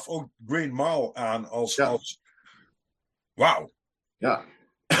Silva, gaf ook Green Mile aan als... Ja. als... Wauw. Ja.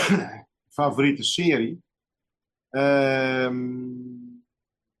 Favoriete serie?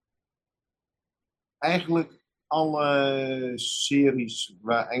 Eigenlijk alle series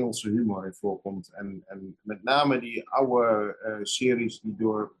waar Engelse humor in voorkomt. En met name die oude series die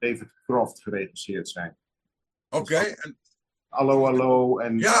door David Croft geregisseerd zijn. Oké. Hallo, hallo.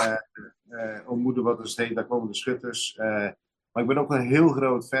 En Ja. O moeder, wat is het heet, daar komen de schutters. Maar ik ben ook een heel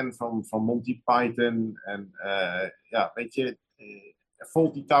groot fan van Monty Python. En ja, weet je,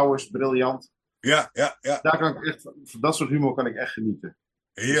 Fawlty Towers, briljant. Ja. Daar kan ik echt, van dat soort humor kan ik echt genieten.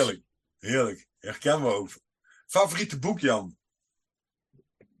 Heerlijk, heerlijk. Herkennen we over. Favoriete boek, Jan?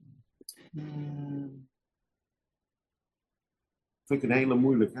 Vind ik een hele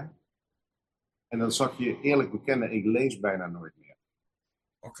moeilijke. En dan zal ik je eerlijk bekennen, ik lees bijna nooit meer.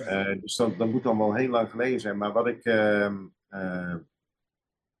 Oké. Dus dat moet dan wel heel lang geleden zijn. Maar wat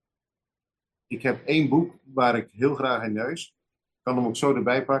ik heb 1 boek waar ik heel graag in neus. Ik kan hem ook zo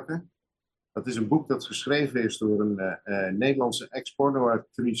erbij pakken. Dat is een boek dat geschreven is door een Nederlandse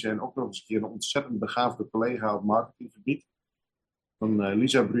ex-pornoactrice en ook nog eens een keer een ontzettend begaafde collega op marketinggebied. Van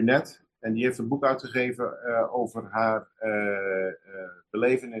Lisa Brunet. En die heeft een boek uitgegeven over haar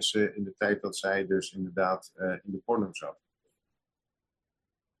belevenissen in de tijd dat zij dus inderdaad in de porno zat.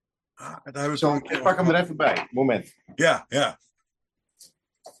 Ik pak hem er even bij. Moment. Ja.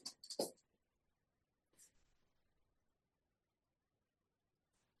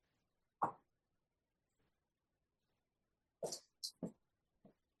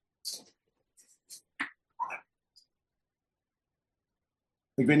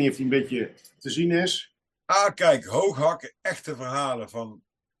 Ik weet niet of hij een beetje te zien is. Kijk, hooghakken, echte verhalen van...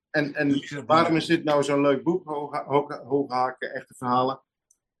 En waarom is dit nou zo'n leuk boek, Hooghakken, echte verhalen?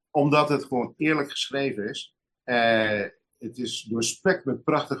 Omdat het gewoon eerlijk geschreven is. Het is doorspekt met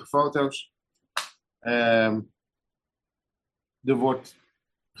prachtige foto's. Er wordt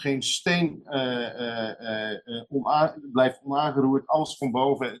geen steen blijft onaangeroerd. Alles van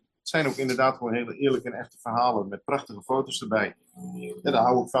boven. Het zijn ook inderdaad gewoon hele eerlijke en echte verhalen met prachtige foto's erbij. En daar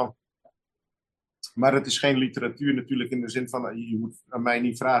hou ik van. Maar het is geen literatuur natuurlijk in de zin van, je moet aan mij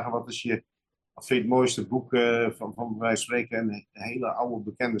niet vragen wat is je het mooiste boek van wij spreken een hele oude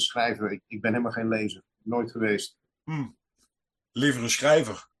bekende schrijver. Ik ben helemaal geen lezer, nooit geweest. Liever een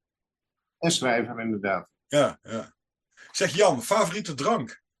schrijver. En schrijver inderdaad. Ja. Zeg Jan, favoriete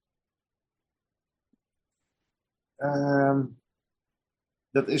drank?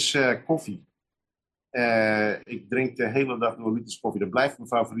 Dat is koffie. Ik drink de hele dag door liters koffie. Dat blijft mijn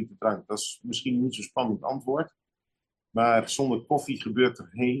favoriete drank. Dat is misschien niet zo'n spannend antwoord. Maar zonder koffie gebeurt er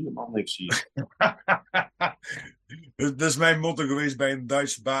helemaal niks hier. Dat is mijn motto geweest bij een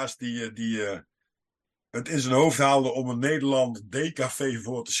Duitse baas die het in zijn hoofd haalde om een Nederland decafé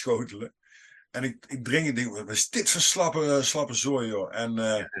voor te schotelen. En ik drink en denk, wat is dit voor slappe zooi, joh.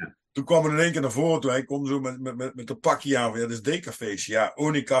 En toen kwam er in één keer naar voren toe. Hij komt zo met een pakje aan. Ja, dat is decafés. Ja,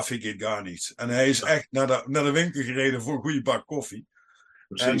 ohne koffie gaat gar niets. En hij is echt naar de winkel gereden voor een goede bak koffie.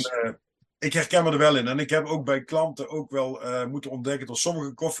 Precies. En ik herken me er wel in. En ik heb ook bij klanten ook wel moeten ontdekken dat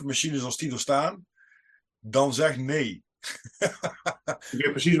sommige koffiemachines, als die er staan, dan zeg nee. Ik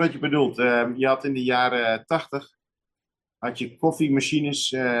weet precies wat je bedoelt. Je had in de jaren 80 had je koffiemachines.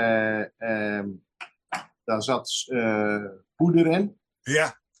 Daar zat poeder in.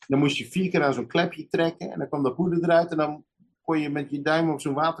 Ja. Dan moest je 4 keer aan zo'n klepje trekken en dan kwam de poeder eruit en dan kon je met je duim op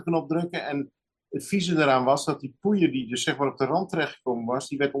zo'n waterknop drukken. En het vieze eraan was dat die poeier die dus zeg maar op de rand terechtgekomen was,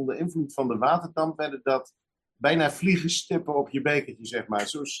 die werd onder invloed van de waterdamp, werden dat bijna vliegenstippen op je bekertje, zeg maar.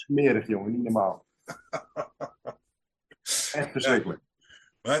 Zo smerig, jongen, niet normaal. Echt Ja. verschrikkelijk.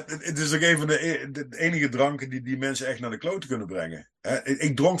 Maar het is ook een van de enige dranken die mensen echt naar de kloten kunnen brengen.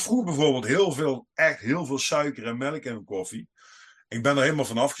 Ik dronk vroeger bijvoorbeeld echt heel veel suiker en melk in mijn koffie. Ik ben er helemaal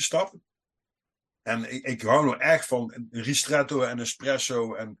van afgestapt. En ik hou nog echt van een ristretto en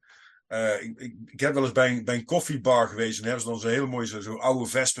espresso. En ik heb wel eens bij een koffiebar geweest. En hebben ze dan zo'n hele mooie zo oude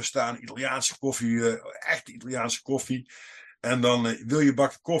Vespa staan. Italiaanse koffie, echt Italiaanse koffie. En dan wil je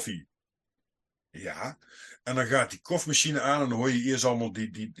bakken koffie. Ja. En dan gaat die koffiemachine aan en dan hoor je eerst allemaal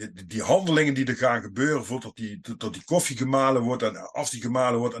die handelingen die er gaan gebeuren voordat die koffie gemalen wordt en als die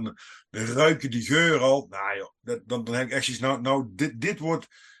gemalen wordt en dan ruik je die geur al. Nou joh, dan heb ik echt zoiets, nou dit wordt,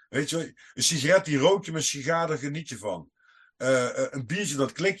 weet je, een sigaret die rook je met een sigaar, daar geniet je van. Een biertje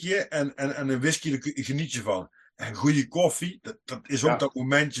dat klik je en een whisky daar geniet je van. En goede koffie, dat is ook Ja, dat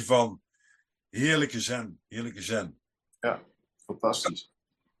momentje van heerlijke zen, heerlijke zen. ja, fantastisch.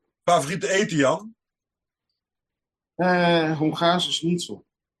 Favoriete eten, Jan? Hongaarse schnitzel.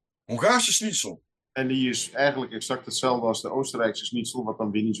 Hongaarse schnitzel. En die is eigenlijk exact hetzelfde als de Oostenrijkse schnitzel, wat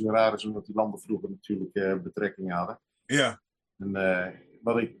dan weer niet zo raar is, omdat die landen vroeger natuurlijk betrekking hadden. Ja. En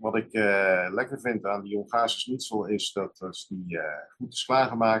wat ik lekker vind aan die Hongaarse schnitzel is dat als die goed is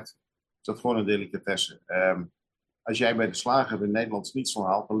klaargemaakt, is dat gewoon een delicatesse. Als jij bij de slager in Nederland schnitzel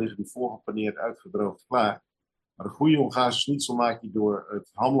haalt, dan liggen die voorgepaneerd, uitgedroogd klaar. Maar een goede Hongaarse schnitzel maak je door het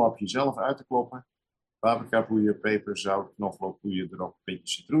hamlapje zelf uit te kloppen. Paprika poeier, peper, zout, knoflook poeier erop, een beetje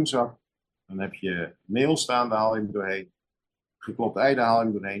citroensap. Dan heb je meel staan, daar haal je hem doorheen. Geklopt ei, daar haal je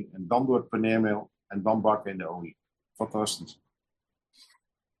hem doorheen. En dan door het paneermeel en dan bakken in de olie. Fantastisch.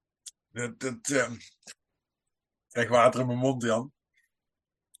 Krijg water in mijn mond, Jan.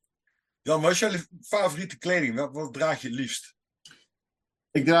 Jan, wat is jouw favoriete kleding? Wat draag je het liefst?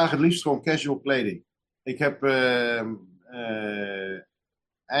 Ik draag het liefst gewoon casual kleding. Ik heb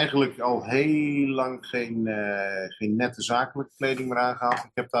eigenlijk al heel lang geen nette zakelijke kleding meer aangehad.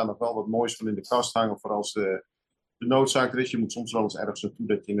 Ik heb daar nog wel wat moois van in de kast hangen, voor als de noodzaak er is. Je moet soms wel eens ergens naartoe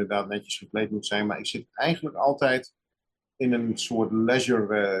dat je inderdaad netjes gekleed moet zijn. Maar ik zit eigenlijk altijd in een soort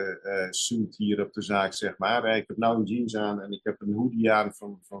leisure suit hier op de zaak, zeg maar. Ik heb nou een jeans aan en ik heb een hoodie aan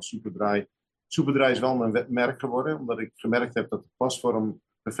van Superdry. Superdry is wel mijn merk geworden, omdat ik gemerkt heb dat de pasvorm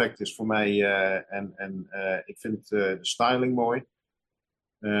perfect is voor mij. Ik vind de styling mooi.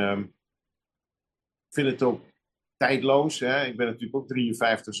 Ik vind het ook tijdloos. Hè? Ik ben natuurlijk ook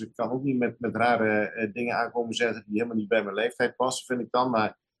 53, dus ik kan ook niet met rare dingen aankomen zetten die helemaal niet bij mijn leeftijd passen, vind ik dan.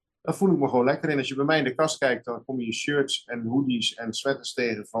 Maar daar voel ik me gewoon lekker in. Als je bij mij in de kast kijkt, dan kom je shirts en hoodies en sweaters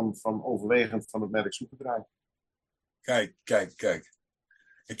tegen van overwegend van het merk Superdry. Kijk, kijk, kijk.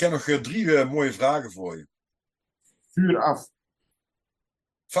 Ik heb nog 3 mooie vragen voor je. Vuur af.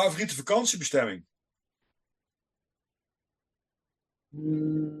 Favoriete vakantiebestemming?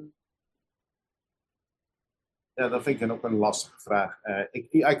 Ja, dat vind ik dan ook een lastige vraag.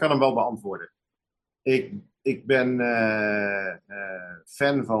 Ik kan hem wel beantwoorden. Ik ben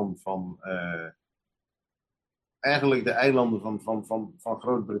fan van eigenlijk de eilanden van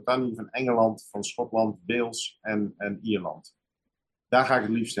Groot-Brittannië, van Engeland, van Schotland, Wales en Ierland. Daar ga ik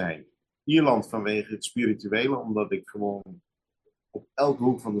het liefst heen. Ierland vanwege het spirituele, omdat ik gewoon op elke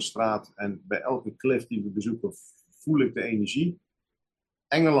hoek van de straat en bij elke cliff die we bezoeken voel ik de energie.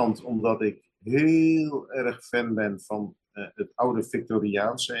 Engeland omdat ik heel erg fan ben van het oude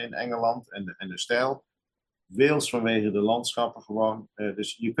Victoriaanse in Engeland en de stijl. Wales vanwege de landschappen gewoon.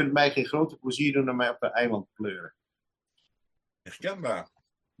 Dus je kunt mij geen grote plezier doen dan mij op de eiland kleuren. Herkenbaar.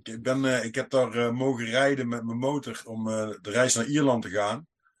 Ik heb daar mogen rijden met mijn motor om de reis naar Ierland te gaan.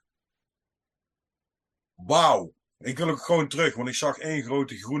 Wauw. Ik wil ook gewoon terug, want ik zag 1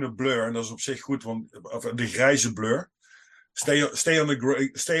 grote groene blur. En dat is op zich goed, of de grijze blur. Stay on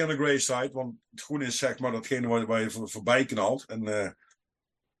the gray side, want het groene is zeg maar datgene waar je voorbij knalt. En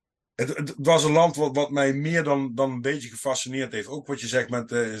het was een land wat mij meer dan een beetje gefascineerd heeft. Ook wat je zegt met,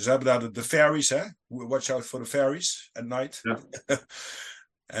 ze hebben daar de ferries, hè? Watch out for the ferries at night. Ja.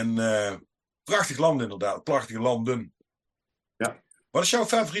 En prachtig land inderdaad, prachtige landen. Ja. Wat is jouw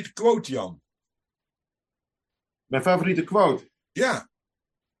favoriete quote, Jan? Mijn favoriete quote. Ja.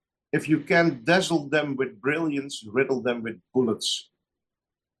 If you can't dazzle them with brilliance, riddle them with bullets.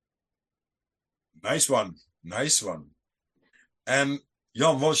 Nice one. Nice one. En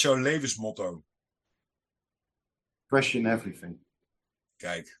Jan, wat is jouw levensmotto? Question everything.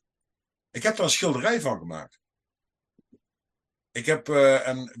 Kijk. Ik heb daar een schilderij van gemaakt.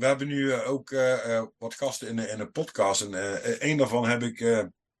 En we hebben nu ook wat gasten in de podcast. En één daarvan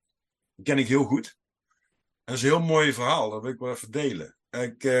ken ik heel goed. Dat is een heel mooi verhaal, dat wil ik wel even delen.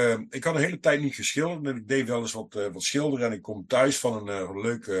 Ik had een hele tijd niet geschilderd. En ik deed wel eens wat schilderen. En ik kom thuis van een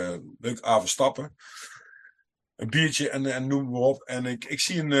leuk avond stappen. Een biertje en noem maar op. En ik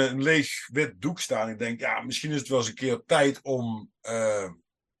zie een leeg wit doek staan. Ik denk, ja, misschien is het wel eens een keer tijd om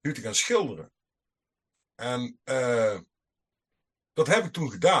nu te gaan schilderen. En dat heb ik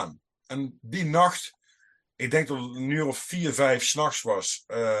toen gedaan. En die nacht, ik denk dat het een uur of 4, 5 s'nachts was,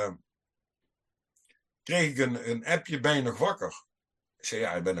 kreeg ik een appje, ben je nog wakker? Ik zei,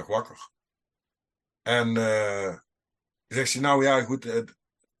 ja, ik ben nog wakker. En zegt ze, nou ja, goed,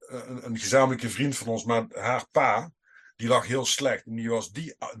 een gezamenlijke vriend van ons, maar haar pa, die lag heel slecht. En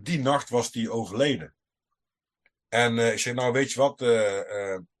die nacht was die overleden. En ik zei, nou weet je wat,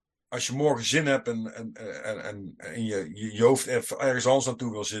 als je morgen zin hebt en je hoofd ergens anders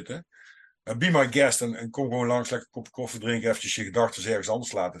naartoe wil zitten, be my guest en kom gewoon langs, lekker een kop koffie drinken, eventjes je gedachten ergens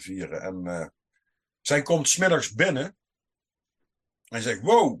anders laten vieren. En zij komt 's middags binnen en zegt,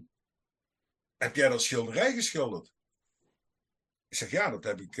 wow, heb jij dat schilderij geschilderd? Ik zeg, ja, dat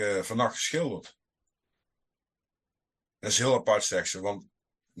heb ik vannacht geschilderd. Dat is heel apart, zegt ze, want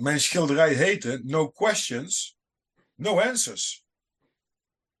mijn schilderij heette No Questions, No Answers.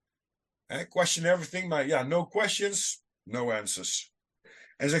 Question everything, maar ja, no questions, no answers.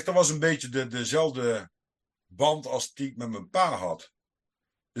 En zegt, dat was een beetje dezelfde band als die ik met mijn pa had.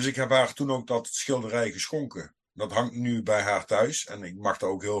 Dus ik heb haar toen ook dat schilderij geschonken. Dat hangt nu bij haar thuis en ik mag daar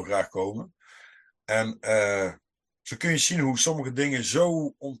ook heel graag komen. En zo kun je zien hoe sommige dingen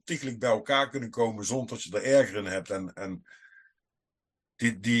zo ontiegelijk bij elkaar kunnen komen zonder dat je er erger in hebt. En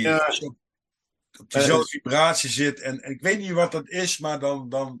Ja, als je op diezelfde vibratie zit en ik weet niet wat dat is, maar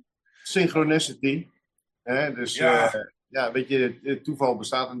dan synchronicity. Hè? Dus ja, ja, weet je, het toeval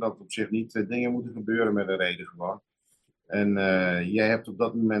bestaat in dat op zich niet. Dingen moeten gebeuren met een reden gewoon. En jij hebt op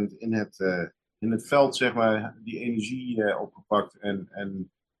dat moment in het veld, zeg maar, die energie opgepakt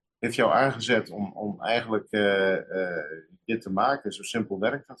en heeft jou aangezet om eigenlijk dit te maken. Zo simpel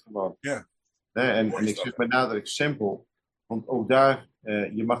werkt dat gewoon. ja, Hè? mooi En is ik dat. zeg met nadruk simpel, want ook daar,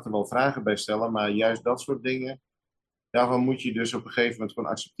 je mag er wel vragen bij stellen, maar juist dat soort dingen, daarvan moet je dus op een gegeven moment gewoon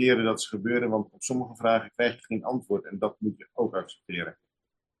accepteren dat ze gebeuren, want op sommige vragen krijg je geen antwoord en dat moet je ook accepteren.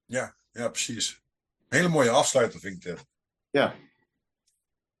 Ja, ja, precies. Hele mooie afsluiter vind ik dit. Ja.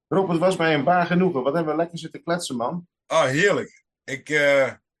 Rob, het was mij een waar genoegen. Wat hebben we lekker zitten kletsen, man. Ah, heerlijk. Ik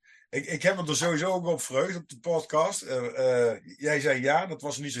heb me er sowieso ook op verheugd op de podcast. Jij zei ja, dat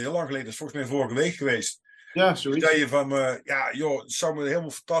was niet zo heel lang geleden. Dat is volgens mij vorige week geweest. Ja, Toen zei zoiets. je van me, ja joh, het zou me helemaal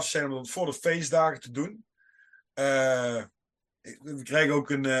fantastisch zijn om dat voor de feestdagen te doen. Eh, We krijgen ook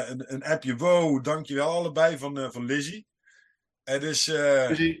een appje. Wow, dankjewel allebei van Lizzie. Dus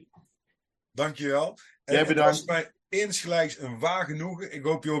Plezier. dankjewel. Jij Het was bedankt. mij insgelijks een waar genoegen. Ik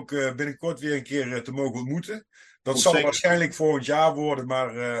hoop je ook binnenkort weer een keer te mogen ontmoeten. Dat Komt zal zeker. waarschijnlijk volgend jaar worden,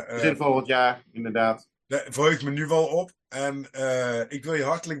 maar Begin volgend jaar, inderdaad. daar verheug ik me nu wel op. En ik wil je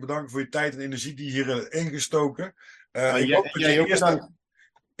hartelijk bedanken voor je tijd en energie die je hierin ingestoken. Nou, Ik hoop dat jij ook bedankt.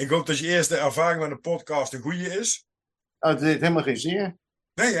 ik hoop dat je eerste ervaring met een podcast een goede is. Oh, het deed helemaal geen zeer.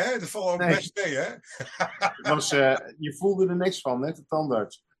 Nee, hè? Dat valt ook Nee, best mee, hè? het was, je voelde er niks van, net de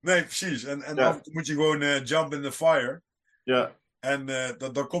tandarts. Nee, precies. En af Ja, en toe moet je gewoon jump in the fire. ja. En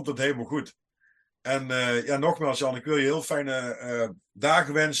dan komt het helemaal goed. En ja, nogmaals, Jan, ik wil je heel fijne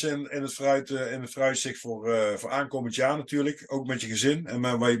dagen wensen in het vooruitzicht voor aankomend jaar natuurlijk. Ook met je gezin en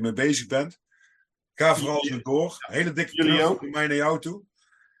waar je mee bezig bent. Ga vooral zo door. Hele dikke Jullie knuffel ook. van mij naar jou toe.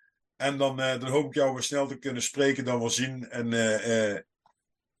 En dan hoop ik jou weer snel te kunnen spreken dan wel zien en,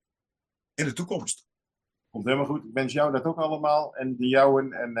 in de toekomst. Komt helemaal goed. Ik wens jou dat ook allemaal. En de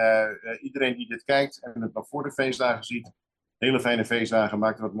jouwen en iedereen die dit kijkt en het nog voor de feestdagen ziet. Hele fijne feestdagen.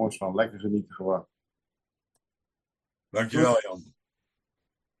 Maak er wat moois van. Lekker genieten gewoon. Goed. Dankjewel, Jan.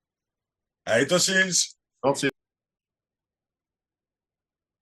 Hey, tot ziens. Tot ziens.